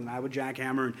dirt out, and I would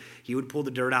jackhammer, and he would pull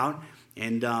the dirt out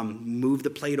and move the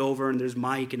plate over, and there's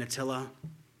Mike and Attila.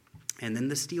 And then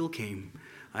the steel came.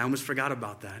 I almost forgot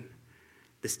about that.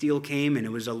 The steel came, and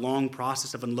it was a long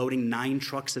process of unloading 9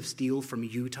 trucks of steel from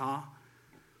Utah.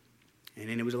 And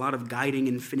then it was a lot of guiding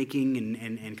and finicking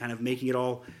and kind of making it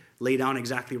all lay down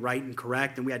exactly right and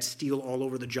correct. And we had steel all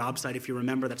over the job site, if you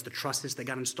remember. That's the trusses that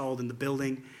got installed in the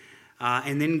building.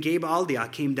 And then Gabe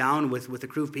Aldia came down with a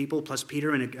crew of people, plus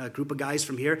Peter and a group of guys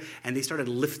from here, and they started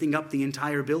lifting up the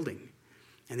entire building.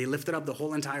 And they lifted up the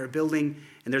whole entire building.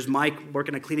 And there's Mike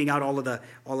working at cleaning out all of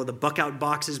the buck-out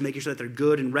boxes, making sure that they're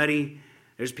good and ready.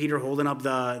 There's Peter holding up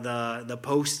the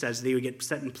posts as they would get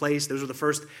set in place. Those were the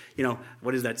first,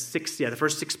 the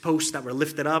first 6 posts that were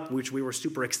lifted up, which we were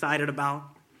super excited about.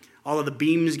 All of the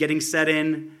beams getting set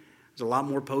in. There's a lot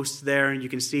more posts there. And you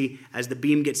can see as the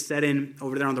beam gets set in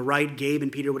over there on the right, Gabe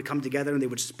and Peter would come together and they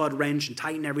would spud wrench and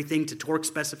tighten everything to torque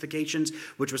specifications,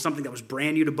 which was something that was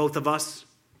brand new to both of us.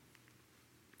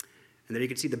 And there you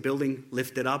can see the building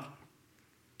lifted up.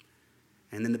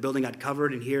 And then the building got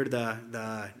covered, and here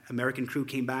the American crew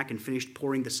came back and finished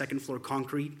pouring the second floor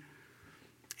concrete.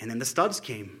 And then the studs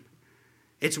came.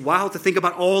 It's wild to think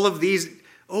about all of these.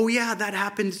 Oh, yeah, that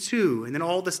happened too. And then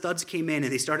all the studs came in,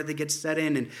 and they started to get set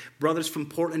in. And brothers from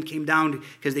Portland came down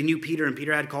because they knew Peter, and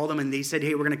Peter had called them, and they said,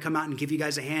 hey, we're going to come out and give you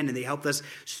guys a hand. And they helped us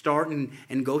start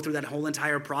and go through that whole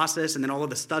entire process. And then all of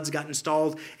the studs got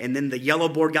installed, and then the yellow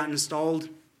board got installed.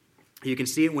 You can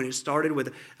see it when it started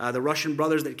with the Russian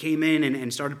brothers that came in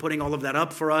and started putting all of that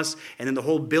up for us. And then the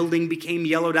whole building became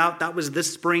yellowed out. That was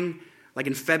this spring. Like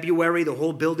in February, the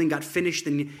whole building got finished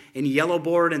in yellow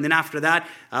board. And then after that,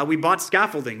 we bought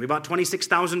scaffolding. We bought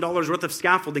 $26,000 worth of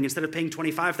scaffolding. Instead of paying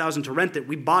 $25,000 to rent it,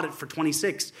 we bought it for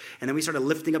 $26,000. And then we started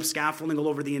lifting up scaffolding all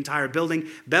over the entire building.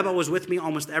 Beba was with me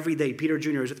almost every day. Peter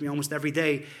Jr. was with me almost every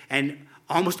day. And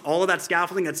almost all of that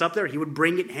scaffolding that's up there, he would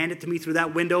bring it, hand it to me through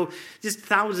that window. Just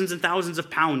thousands and thousands of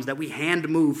pounds that we hand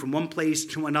moved from one place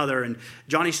to another. And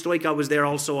Johnny Stoika was there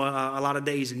also a lot of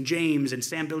days, and James and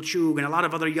Sam Bilchug and a lot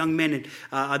of other young men. And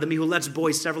the Mihulets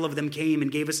boys, several of them came and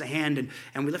gave us a hand.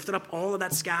 And we lifted up all of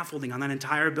that scaffolding on that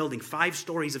entire building. 5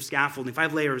 stories of scaffolding,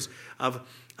 5 layers of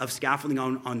scaffolding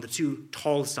on the 2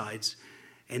 tall sides.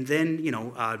 And then,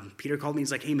 Peter called me.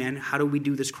 He's like, hey, man, how do we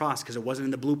do this cross? Because it wasn't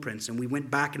in the blueprints. And we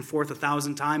went back and forth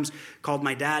 1,000 times, called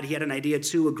my dad. He had an idea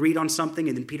too, agreed on something.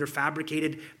 And then Peter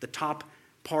fabricated the top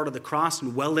part of the cross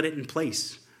and welded it in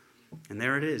place. And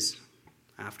there it is.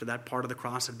 After that part of the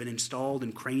cross had been installed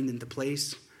and craned into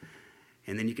place.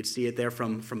 And then you could see it there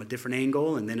from a different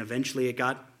angle. And then eventually it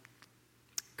got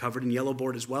covered in yellow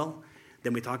board as well.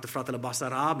 Then we talked to Fratele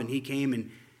Basarab, and he came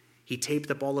and he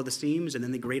taped up all of the seams, and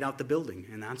then they grayed out the building.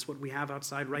 And that's what we have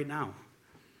outside right now.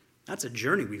 That's a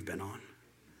journey we've been on.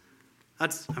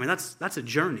 That's a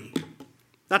journey.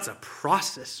 That's a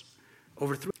process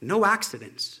over 3. No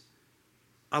accidents.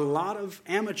 A lot of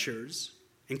amateurs,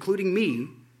 including me,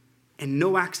 and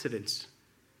no accidents.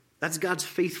 That's God's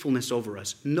faithfulness over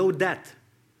us. No debt.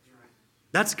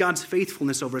 That's God's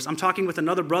faithfulness over us. I'm talking with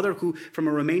another brother from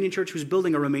a Romanian church who's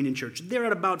building a Romanian church. They're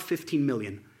at about 15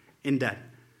 million in debt.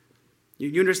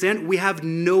 You understand? We have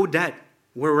no debt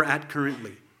where we're at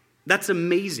currently. That's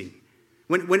amazing.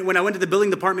 When I went to the building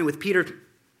department with Peter,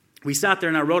 we sat there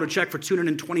and I wrote a check for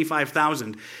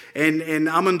 $225,000. And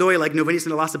Amandoy, like, no venis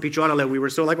na lasa picioarele, we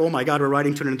were so like, oh my God, we're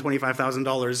writing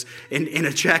 $225,000 in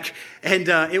a check. And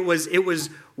it was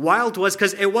wild to us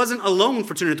because it wasn't a loan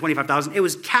for $225,000. It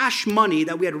was cash money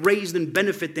that we had raised in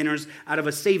benefit dinners out of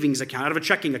a savings account, out of a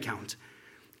checking account.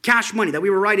 Cash money that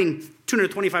we were writing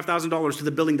 $225,000 to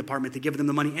the building department to give them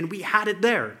the money. And we had it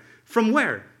there. From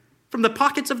where? From the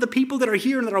pockets of the people that are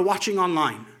here and that are watching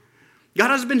online. God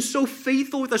has been so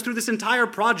faithful with us through this entire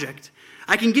project.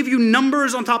 I can give you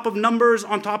numbers on top of numbers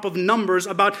on top of numbers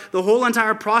about the whole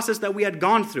entire process that we had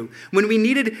gone through. When we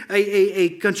needed a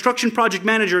construction project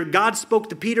manager, God spoke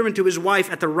to Peter and to his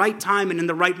wife at the right time and in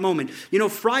the right moment.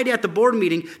 Friday at the board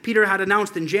meeting, Peter had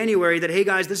announced in January that, hey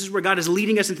guys, this is where God is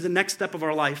leading us into the next step of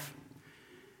our life.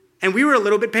 And we were a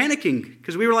little bit panicking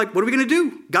because we were like, what are we going to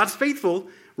do? God's faithful.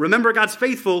 Remember, God's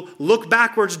faithful. Look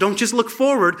backwards. Don't just look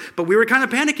forward. But we were kind of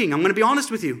panicking. I'm going to be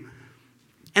honest with you.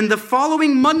 And the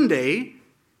following Monday,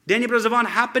 Daniel Brazavan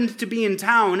happened to be in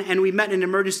town, and we met in an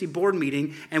emergency board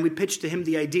meeting, and we pitched to him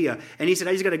the idea. And he said,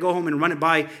 I just got to go home and run it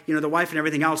by, the wife and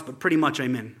everything else, but pretty much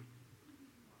I'm in.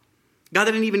 God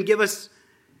didn't even give us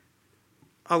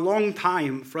a long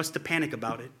time for us to panic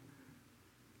about it.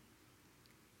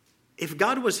 If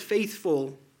God was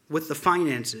faithful with the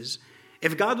finances,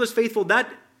 if God was faithful, we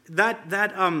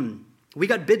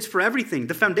got bids for everything.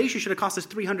 The foundation should have cost us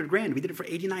 $300,000. We did it for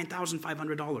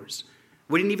 $89,500.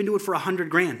 We didn't even do it for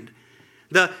 $100,000.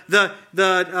 The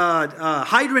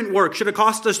hydrant work should have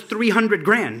cost us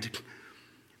 $300,000.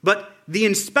 But the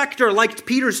inspector liked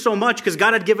Peter so much because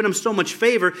God had given him so much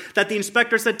favor that the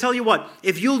inspector said, tell you what,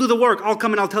 if you'll do the work, I'll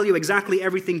come and I'll tell you exactly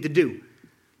everything to do.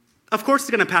 Of course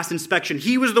it's going to pass inspection.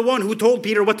 He was the one who told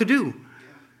Peter what to do.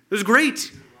 It was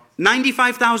great.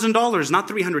 $95,000, not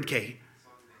 $300,000.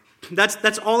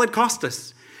 That's all it cost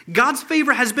us. God's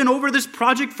favor has been over this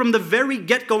project from the very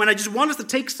get-go, and I just want us to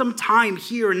take some time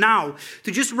here now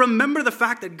to just remember the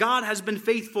fact that God has been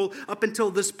faithful up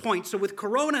until this point. So with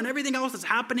Corona and everything else that's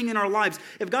happening in our lives,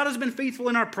 if God has been faithful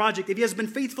in our project, if He has been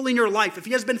faithful in your life, if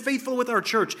He has been faithful with our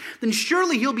church, then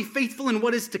surely He'll be faithful in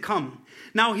what is to come.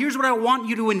 Now, here's what I want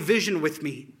you to envision with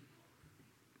me.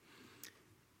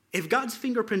 If God's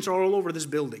fingerprints are all over this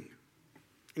building,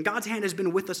 and God's hand has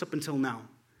been with us up until now,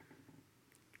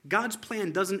 God's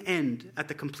plan doesn't end at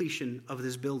the completion of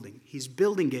this building. He's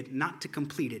building it not to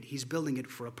complete it. He's building it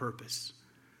for a purpose.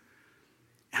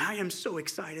 And I am so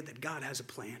excited that God has a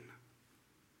plan.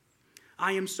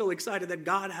 I am so excited that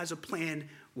God has a plan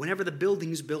whenever the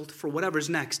building's built for whatever's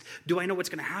next. Do I know what's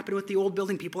going to happen with the old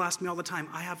building? People ask me all the time.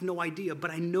 I have no idea, but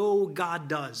I know God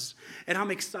does. And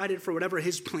I'm excited for whatever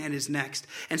His plan is next.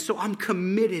 And so I'm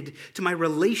committed to my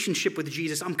relationship with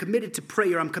Jesus. I'm committed to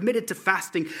prayer. I'm committed to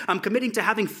fasting. I'm committing to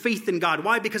having faith in God.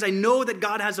 Why? Because I know that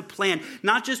God has a plan,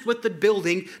 not just with the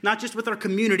building, not just with our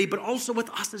community, but also with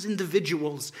us as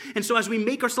individuals. And so as we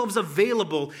make ourselves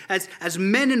available as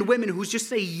men and women who just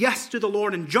say yes to the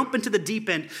Lord and jump into the deep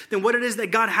end, then what it is that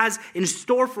God has in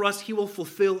store for us, He will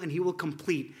fulfill and He will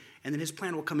complete and then his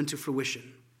plan will come into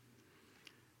fruition.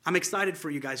 I'm excited for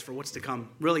you guys for what's to come.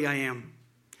 Really, I am.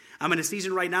 I'm in a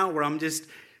season right now where I'm just,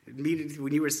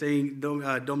 when you were saying,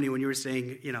 Domini, when you were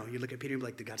saying, you look at Peter and be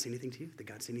like, did God say anything to you? Did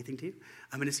God say anything to you?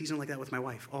 I'm in a season like that with my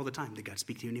wife all the time. Did God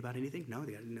speak to you about anything? No,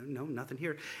 no, nothing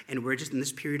here. And we're just in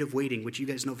this period of waiting, which you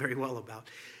guys know very well about.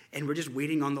 And we're just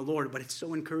waiting on the Lord. But it's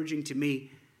so encouraging to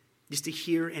me just to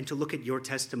hear and to look at your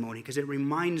testimony, because it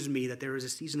reminds me that there is a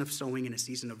season of sowing and a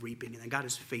season of reaping, and that God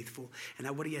is faithful, and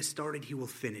that what he has started, he will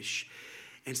finish.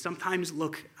 And sometimes,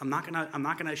 look, I'm not gonna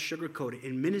sugarcoat it.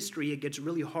 In ministry, it gets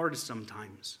really hard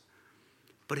sometimes.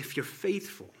 But if you're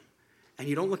faithful and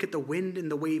you don't look at the wind and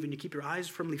the wave and you keep your eyes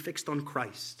firmly fixed on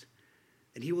Christ,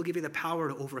 then he will give you the power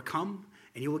to overcome,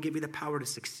 and he will give you the power to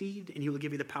succeed, and he will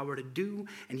give you the power to do,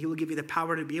 and he will give you the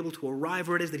power to be able to arrive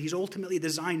where it is that he's ultimately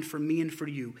designed for me and for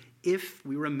you, if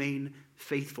we remain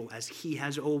faithful as he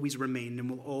has always remained and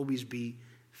will always be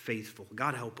faithful.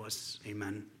 God help us.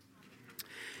 Amen.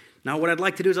 Now, what I'd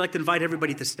like to do is I'd like to invite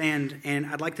everybody to stand, and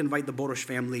I'd like to invite the Boros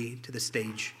family to the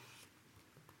stage.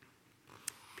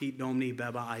 Pete, Domini,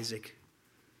 Beba, Isaac.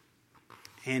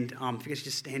 And if you guys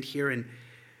just stand here, and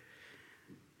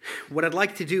what I'd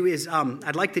like to do is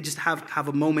I'd like to just have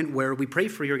a moment where we pray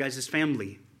for your guys'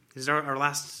 family. This is our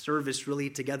last service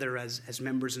really together as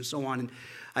members and so on. And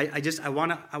I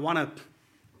want to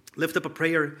lift up a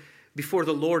prayer before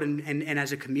the Lord and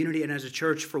as a community and as a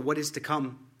church for what is to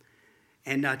come,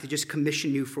 and to just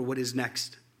commission you for what is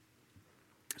next.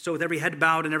 So with every head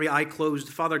bowed and every eye closed,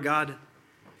 Father God,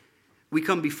 we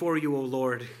come before you, O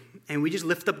Lord, and we just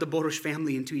lift up the Boros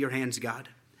family into your hands, God.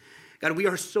 God, we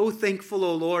are so thankful,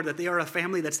 O Lord, that they are a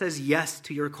family that says yes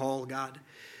to your call, God.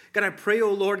 God, I pray,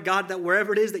 O Lord, God, that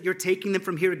wherever it is that you're taking them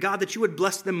from here, God, that you would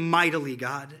bless them mightily,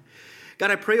 God. God,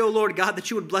 I pray, oh Lord, God,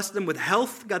 that you would bless them with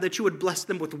health. God, that you would bless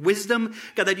them with wisdom.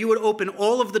 God, that you would open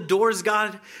all of the doors,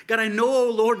 God. God, I know,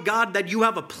 oh Lord, God, that you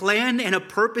have a plan and a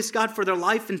purpose, God, for their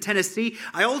life in Tennessee.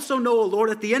 I also know, oh Lord,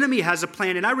 that the enemy has a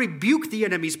plan, and I rebuke the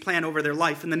enemy's plan over their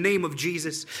life in the name of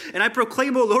Jesus. And I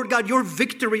proclaim, oh Lord, God, your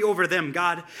victory over them,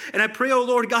 God. And I pray, oh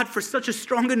Lord, God, for such a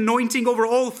strong anointing over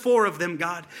all four of them,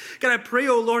 God. God, I pray,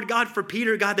 oh Lord, God, for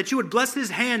Peter, God, that you would bless his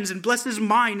hands and bless his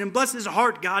mind and bless his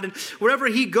heart, God. And wherever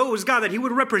he goes, God, that he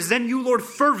would represent you, Lord,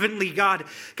 fervently, God.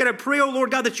 God, I pray, oh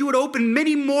Lord, God, that you would open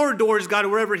many more doors, God,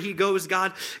 wherever he goes,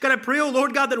 God. God, I pray, oh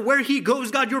Lord, God, that where he goes,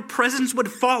 God, your presence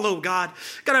would follow, God.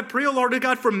 God, I pray, oh Lord,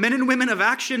 God, for men and women of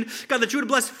action, God, that you would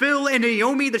bless Phil and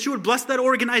Naomi, that you would bless that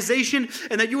organization,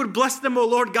 and that you would bless them, oh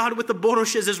Lord, God, with the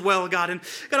Boroshes as well, God. And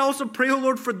God, I also pray, oh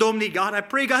Lord, for Domini, God. I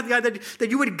pray, God, that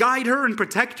you would guide her and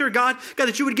protect her, God. God,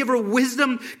 that you would give her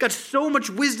wisdom, God, so much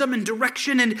wisdom and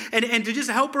direction, and to just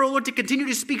help her, oh Lord, to continue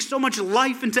to speak so much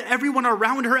life into everyone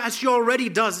around her as she already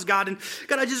does, God. And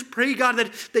God, I just pray, God,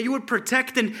 that you would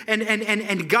protect and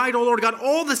guide, oh Lord, God,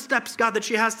 all the steps, God, that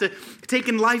she has to take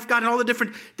in life, God, and all the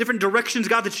different directions,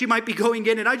 God, that she might be going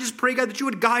in. And I just pray, God, that you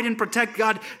would guide and protect,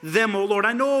 God, them, oh Lord.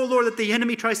 I know, oh Lord, that the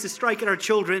enemy tries to strike at our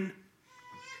children.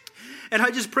 And I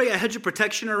just pray a hedge of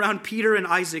protection around Peter and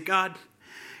Isaac, God.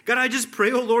 God, I just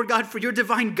pray, oh Lord, God, for your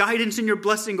divine guidance and your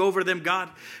blessing over them, God.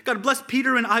 God, bless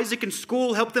Peter and Isaac in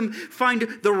school. Help them find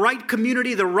the right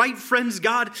community, the right friends,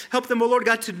 God. Help them, oh Lord,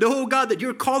 God, to know, God, that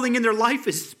your calling in their life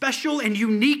is special and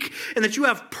unique, and that you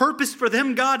have purpose for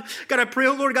them, God. God, I pray,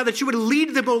 oh Lord, God, that you would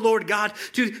lead them, oh Lord, God,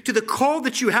 to the call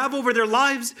that you have over their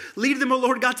lives. Lead them, oh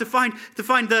Lord, God, to find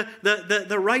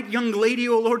the right young lady,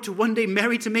 oh Lord, to one day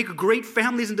marry, to make great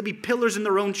families and to be pillars in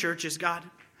their own churches, God.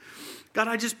 God,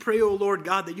 I just pray, oh Lord,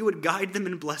 God, that you would guide them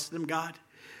and bless them, God.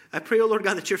 I pray, oh Lord,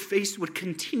 God, that your face would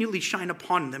continually shine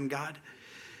upon them, God.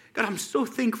 God, I'm so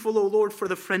thankful, oh Lord, for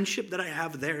the friendship that I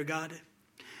have there, God.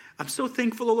 I'm so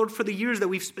thankful, oh Lord, for the years that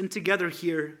we've spent together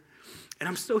here. And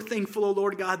I'm so thankful, oh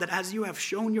Lord, God, that as you have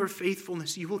shown your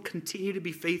faithfulness, you will continue to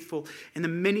be faithful in the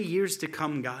many years to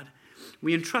come, God.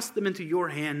 We entrust them into your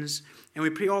hands, and we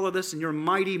pray all of this in your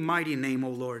mighty, mighty name,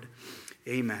 oh Lord.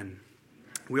 Amen.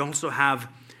 We also have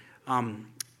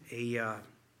a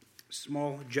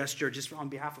small gesture just on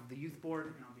behalf of the youth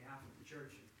board and on behalf of the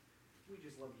church. We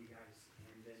just love you guys,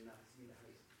 and then see the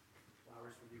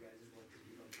flowers for you guys as well.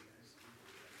 We love you guys.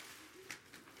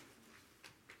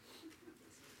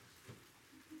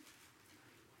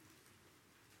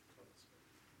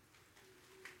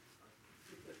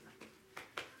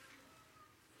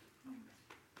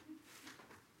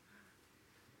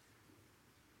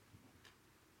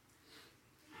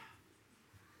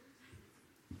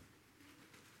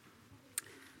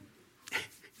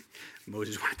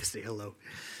 Moses wanted to say hello.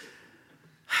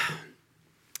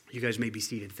 You guys may be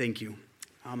seated. Thank you.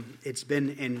 It's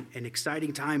been an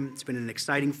exciting time. It's been an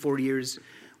exciting 4 years.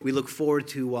 We look forward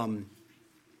to,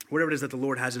 whatever it is that the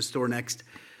Lord has in store next.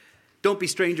 Don't be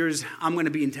strangers. I'm going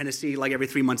to be in Tennessee like every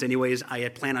 3 months anyways. I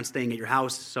had planned on staying at your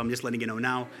house, so I'm just letting you know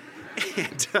now.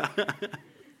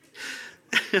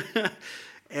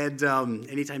 And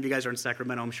anytime you guys are in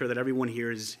Sacramento, I'm sure that everyone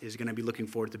here is going to be looking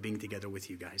forward to being together with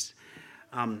you guys.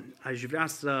 Aș vrea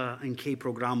să închei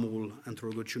programul într-o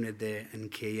rugăciune de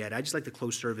încheiere. I just like to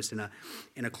close service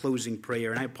in a closing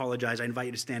prayer. And I apologize. I invite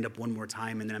you to stand up one more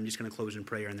time, and then I'm just going to close in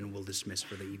prayer, and then we'll dismiss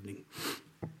for the evening.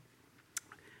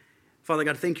 Father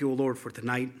God, thank you, O Lord, for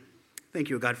tonight. Thank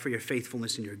you, God, for your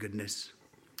faithfulness and your goodness.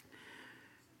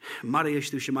 Mare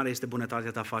ești tu și mare este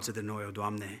bunătatea ta față de noi, O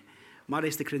Doamne. Mare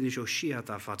este credincioșia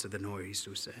ta față de noi,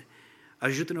 Iisuse.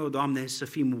 Ajută-ne, O Doamne, să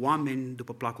fim oameni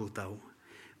după placul tău.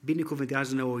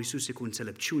 Binecuvântează-ne, O Iisuse, cu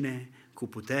înțelepciune, cu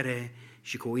putere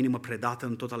și cu o inimă predată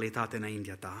în totalitate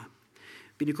înaintea ta.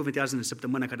 Binecuvântează-ne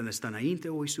săptămâna care ne stă înainte,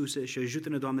 O Iisuse, și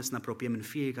ajută-ne, Doamne, să ne apropiem în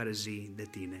fiecare zi de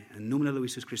Tine. În numele Lui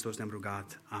Iisus Hristos ne-am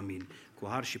rugat. Amin. Cu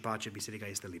har și pace, biserica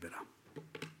este liberă.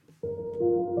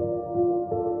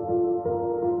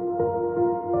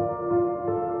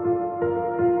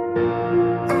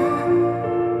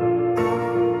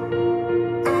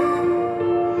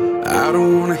 I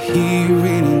don't want to hear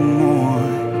anymore.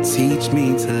 Teach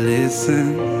me to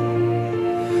listen.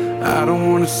 I don't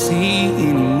want to see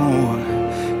anymore.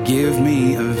 Give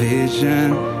me a vision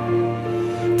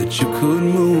that you could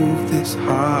move this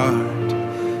heart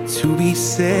to be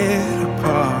set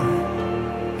apart.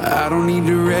 I don't need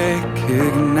to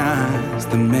recognize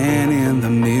the man in the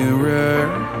mirror,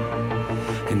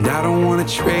 and I don't want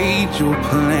to trade your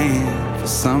plan for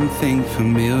something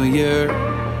familiar.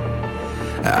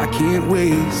 I can't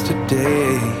waste a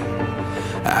day.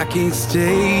 I can't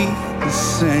stay the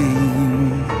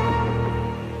same.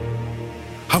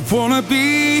 I wanna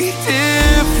be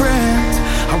different.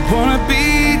 I wanna be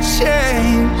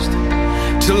changed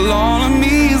till all of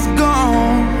me is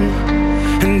gone,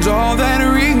 and all that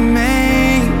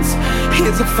remains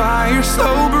is a fire so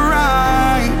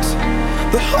bright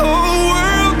the whole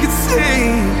world can see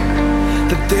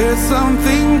that there's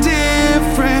something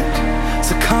different.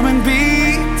 So come and be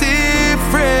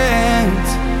different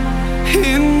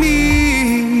in me.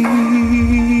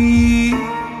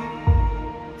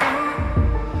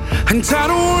 And I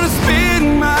don't want to spend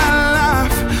my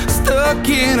life stuck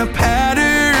in a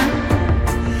pattern,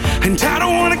 and I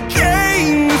don't want to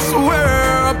gain this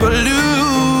world but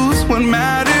lose what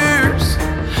matters.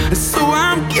 And so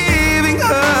I'm giving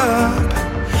up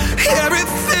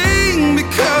everything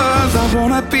because I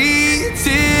want to be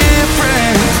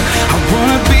different. I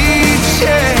wanna be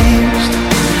changed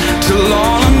till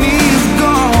all of me is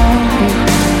gone,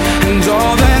 and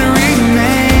all that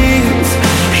remains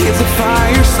is a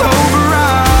fire so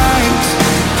bright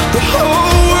the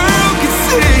whole world can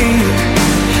see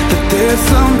that there's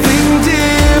something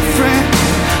different.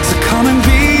 So come and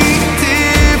be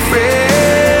different.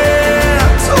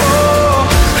 Oh,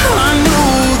 I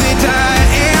know that I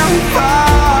am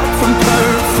far from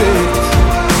perfect,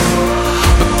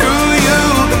 but through you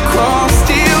the cross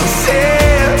still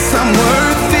says I'm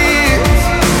worth it.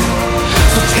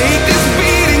 So take this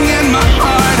beating in my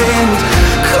heart and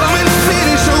come and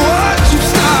finish what you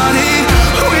started.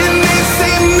 When they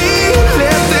see me,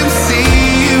 let them see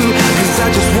you, 'cause I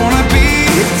just wanna be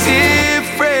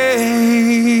different,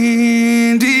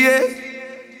 yeah.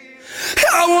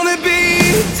 I wanna be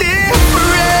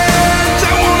different.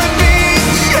 I wanna be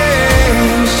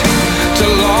changed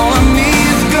till all of me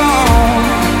is gone,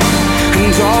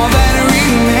 and all that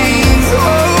remains,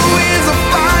 oh, is a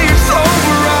fire so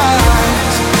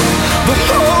bright the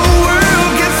whole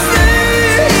world can see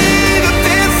that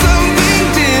there's something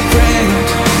different.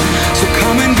 So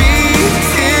come and be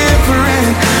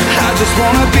different. I just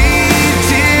wanna be